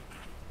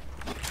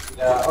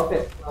 Yeah,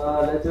 okay.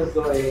 Let's just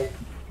go ahead.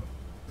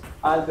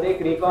 I'll break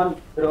recon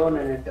drone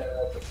and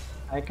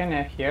I can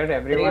hear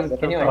everyone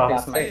Can you through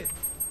pass my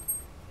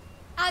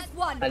As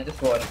one. I'll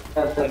just wall.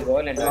 I'll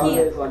wall and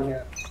there's one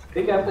here.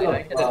 Be careful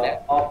Right to the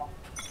left. of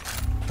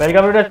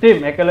Welcome to the stream.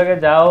 একেলগে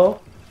যাও.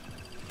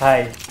 Hi.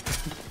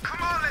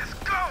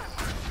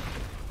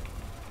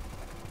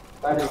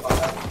 Let's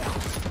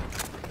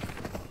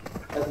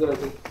go.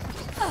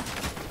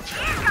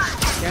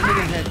 Scanning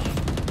ahead.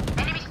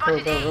 Go.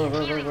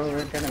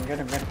 Get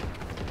him.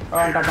 Oh,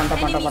 on top.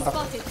 Enemy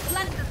spotted.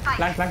 Plant the spike.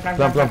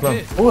 Plant.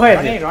 Who has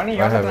it? Ronnie,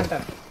 you're the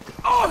planter.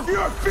 Off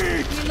your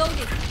feet!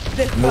 Reloaded.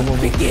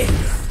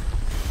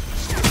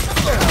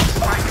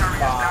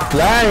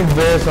 Flank,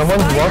 bro.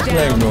 Someone's watch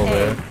flank, no,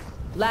 bro.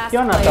 Last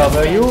क्यों ना player तब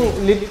you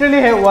literally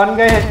have one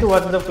guy has to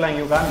watch the flank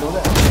you can't do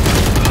that.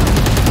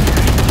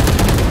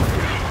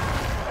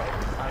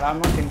 I'm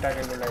not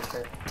intactable like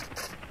that.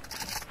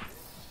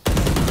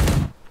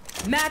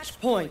 Match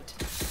point.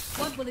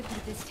 What will it be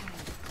this time?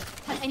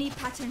 Have any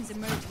patterns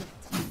emerged yet?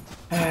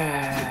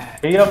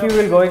 Three of you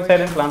will go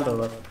inside and plant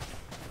over.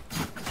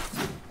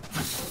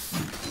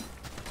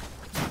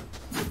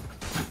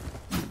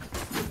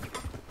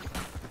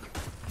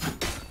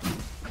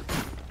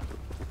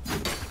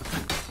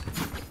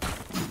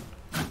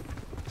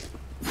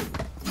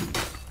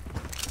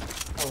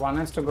 One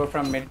has to go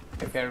from mid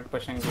if you're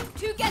pushing you.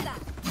 Together.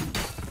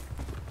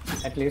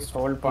 At least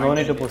hold point. No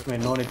need to push me.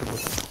 No need to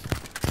push me.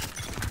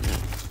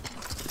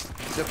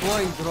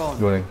 Deploying drone.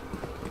 Going.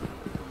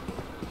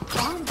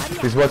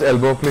 Please watch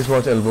elbow.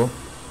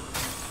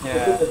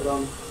 Yeah.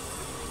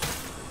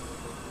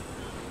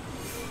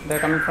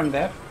 They're coming from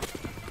there.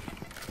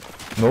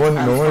 No one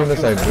in the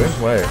side, bro.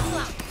 Why?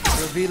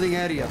 Revealing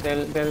area.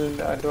 They'll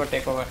do a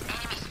takeover.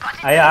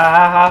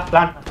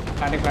 Plant.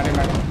 Planting.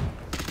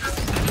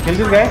 Kill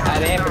this guy.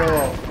 Arey bro.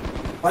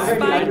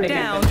 Spike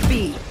down B.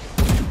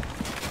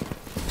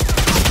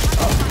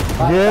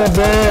 Yeah,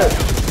 bro.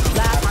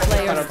 Last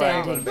player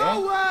standing.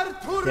 Nowhere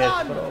to Yes,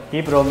 run! bro.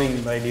 Keep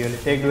roaming by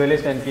duelist. Take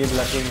duelist and keep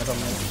lucking from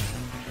there.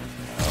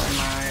 Oh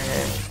my.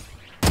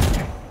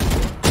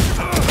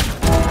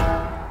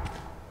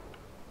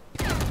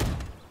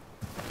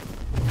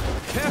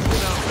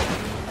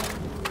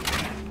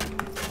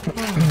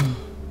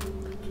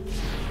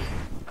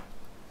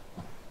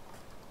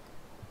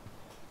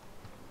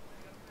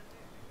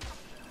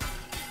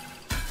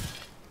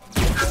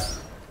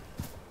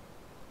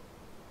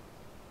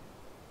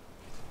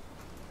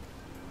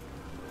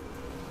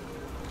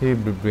 He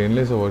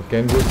brainless or what?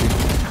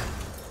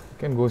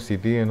 Can go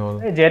city and all.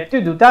 Jet to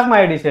dutak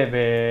mari dise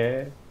be.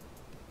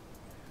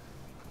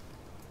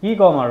 Ki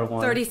kom aru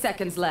moi? 30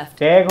 seconds left.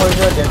 Tag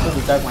hoijo jet to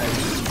dutak mari.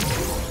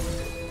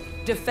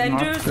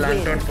 Defenders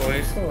win. Planted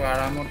toys so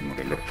aramot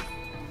morilu.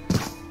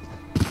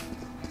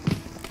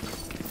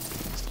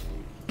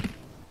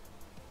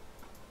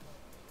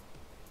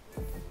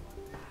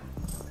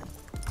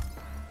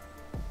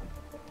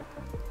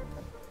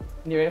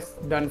 Anyways,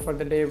 done for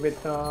the day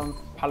with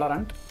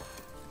Valorant.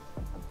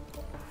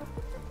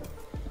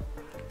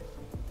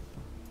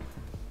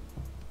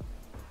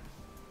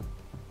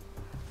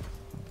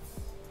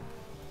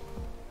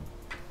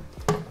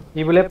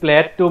 He bole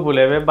plat 2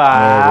 bole be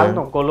bal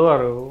no kolo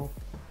aru.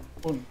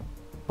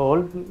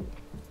 Hold.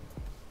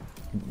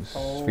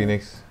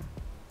 Phoenix.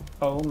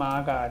 Oh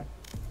my god.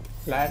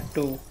 Plat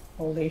 2.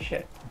 Holy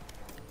shit.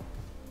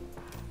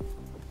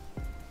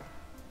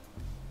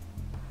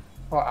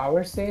 For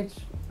our stage?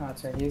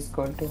 Acha, he's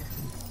going to.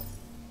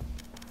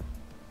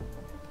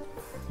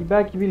 কিবা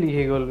কিবি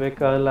লিখে গল বে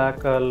কালা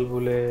কাল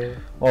বলে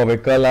ও বে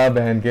কালা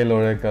বহন কে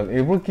লড়ে কাল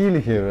এবোৰ কি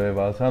লিখে বে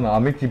বাসান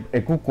আমি কি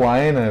একো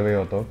কোয়াই না বে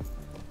অত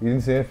in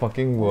say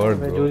fucking word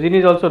জুজিন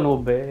is also noob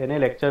বে এনে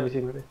লেকচার বেশি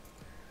করে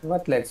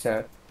What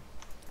lecture?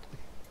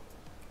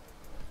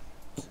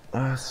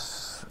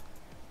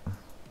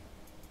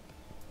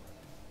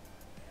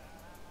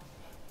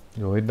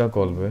 Rohit the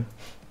call বে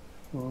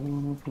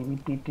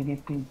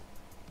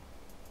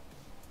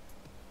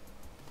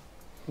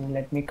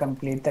Let me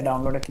complete the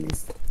download at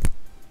least.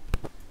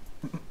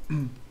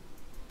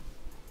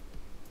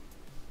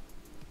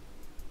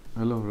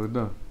 Hello,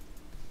 Rudda.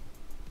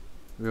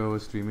 We are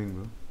streaming,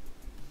 bro.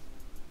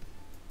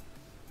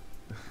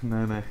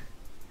 Nah.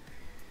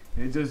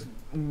 It just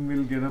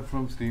will get up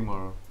from stream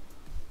or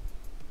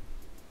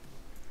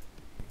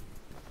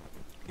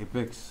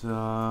Apex.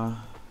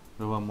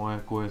 Rava moya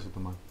koi ase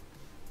tuma.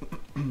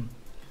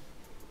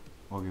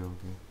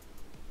 Okay.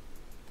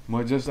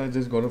 I just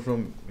got it from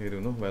here,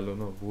 no, Valo,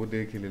 no. Wo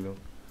dekh hi lo.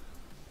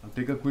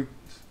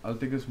 I'll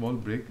take a small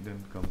break, then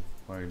come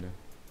file.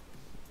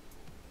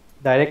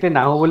 Directly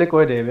না হো বলে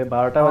কই দেবে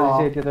 12টা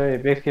বাজে এটা তো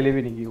apex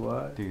খেলিবি নাকি ওয়া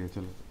ঠিক আছে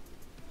চলো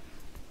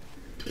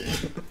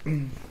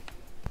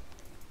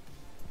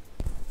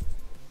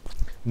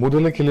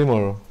মুদলে খেলিম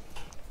আৰু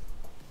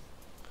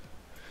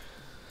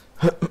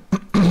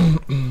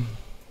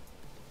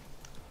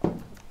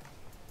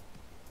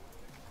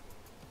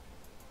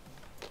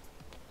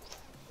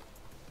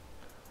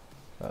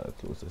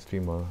close the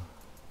stream.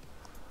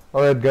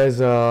 Alright guys,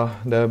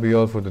 that'll be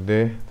all for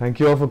today. Thank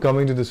you all for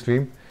coming to the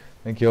stream.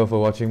 Thank you all for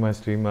watching my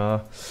stream.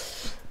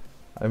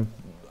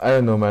 I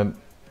don't know, man.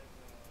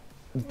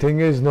 The thing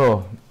is, no.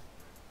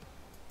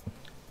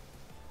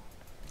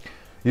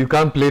 You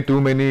can't play too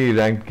many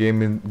ranked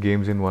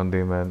games in one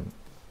day, man.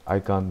 I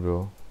can't, bro.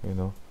 You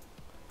know,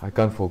 I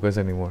can't focus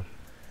anymore.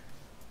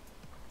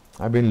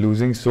 I've been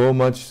losing so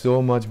much,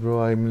 bro.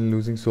 I've been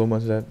losing so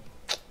much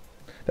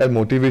that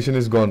motivation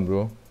is gone,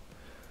 bro.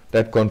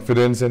 That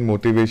confidence and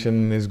motivation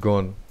is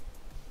gone.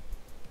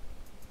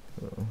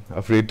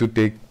 Afraid to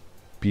take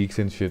peaks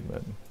and shit,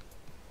 man.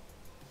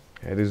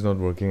 It is not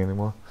working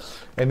anymore.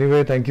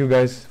 Anyway, thank you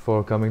guys for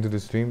coming to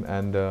the stream,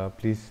 and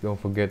please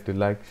don't forget to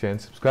like, share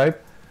and subscribe,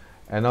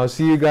 and I'll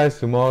see you guys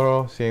tomorrow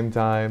same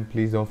time.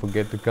 Please don't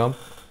forget to come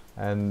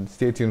and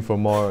stay tuned for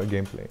more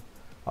gameplay.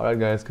 Alright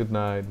guys, good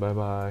night, bye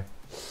bye.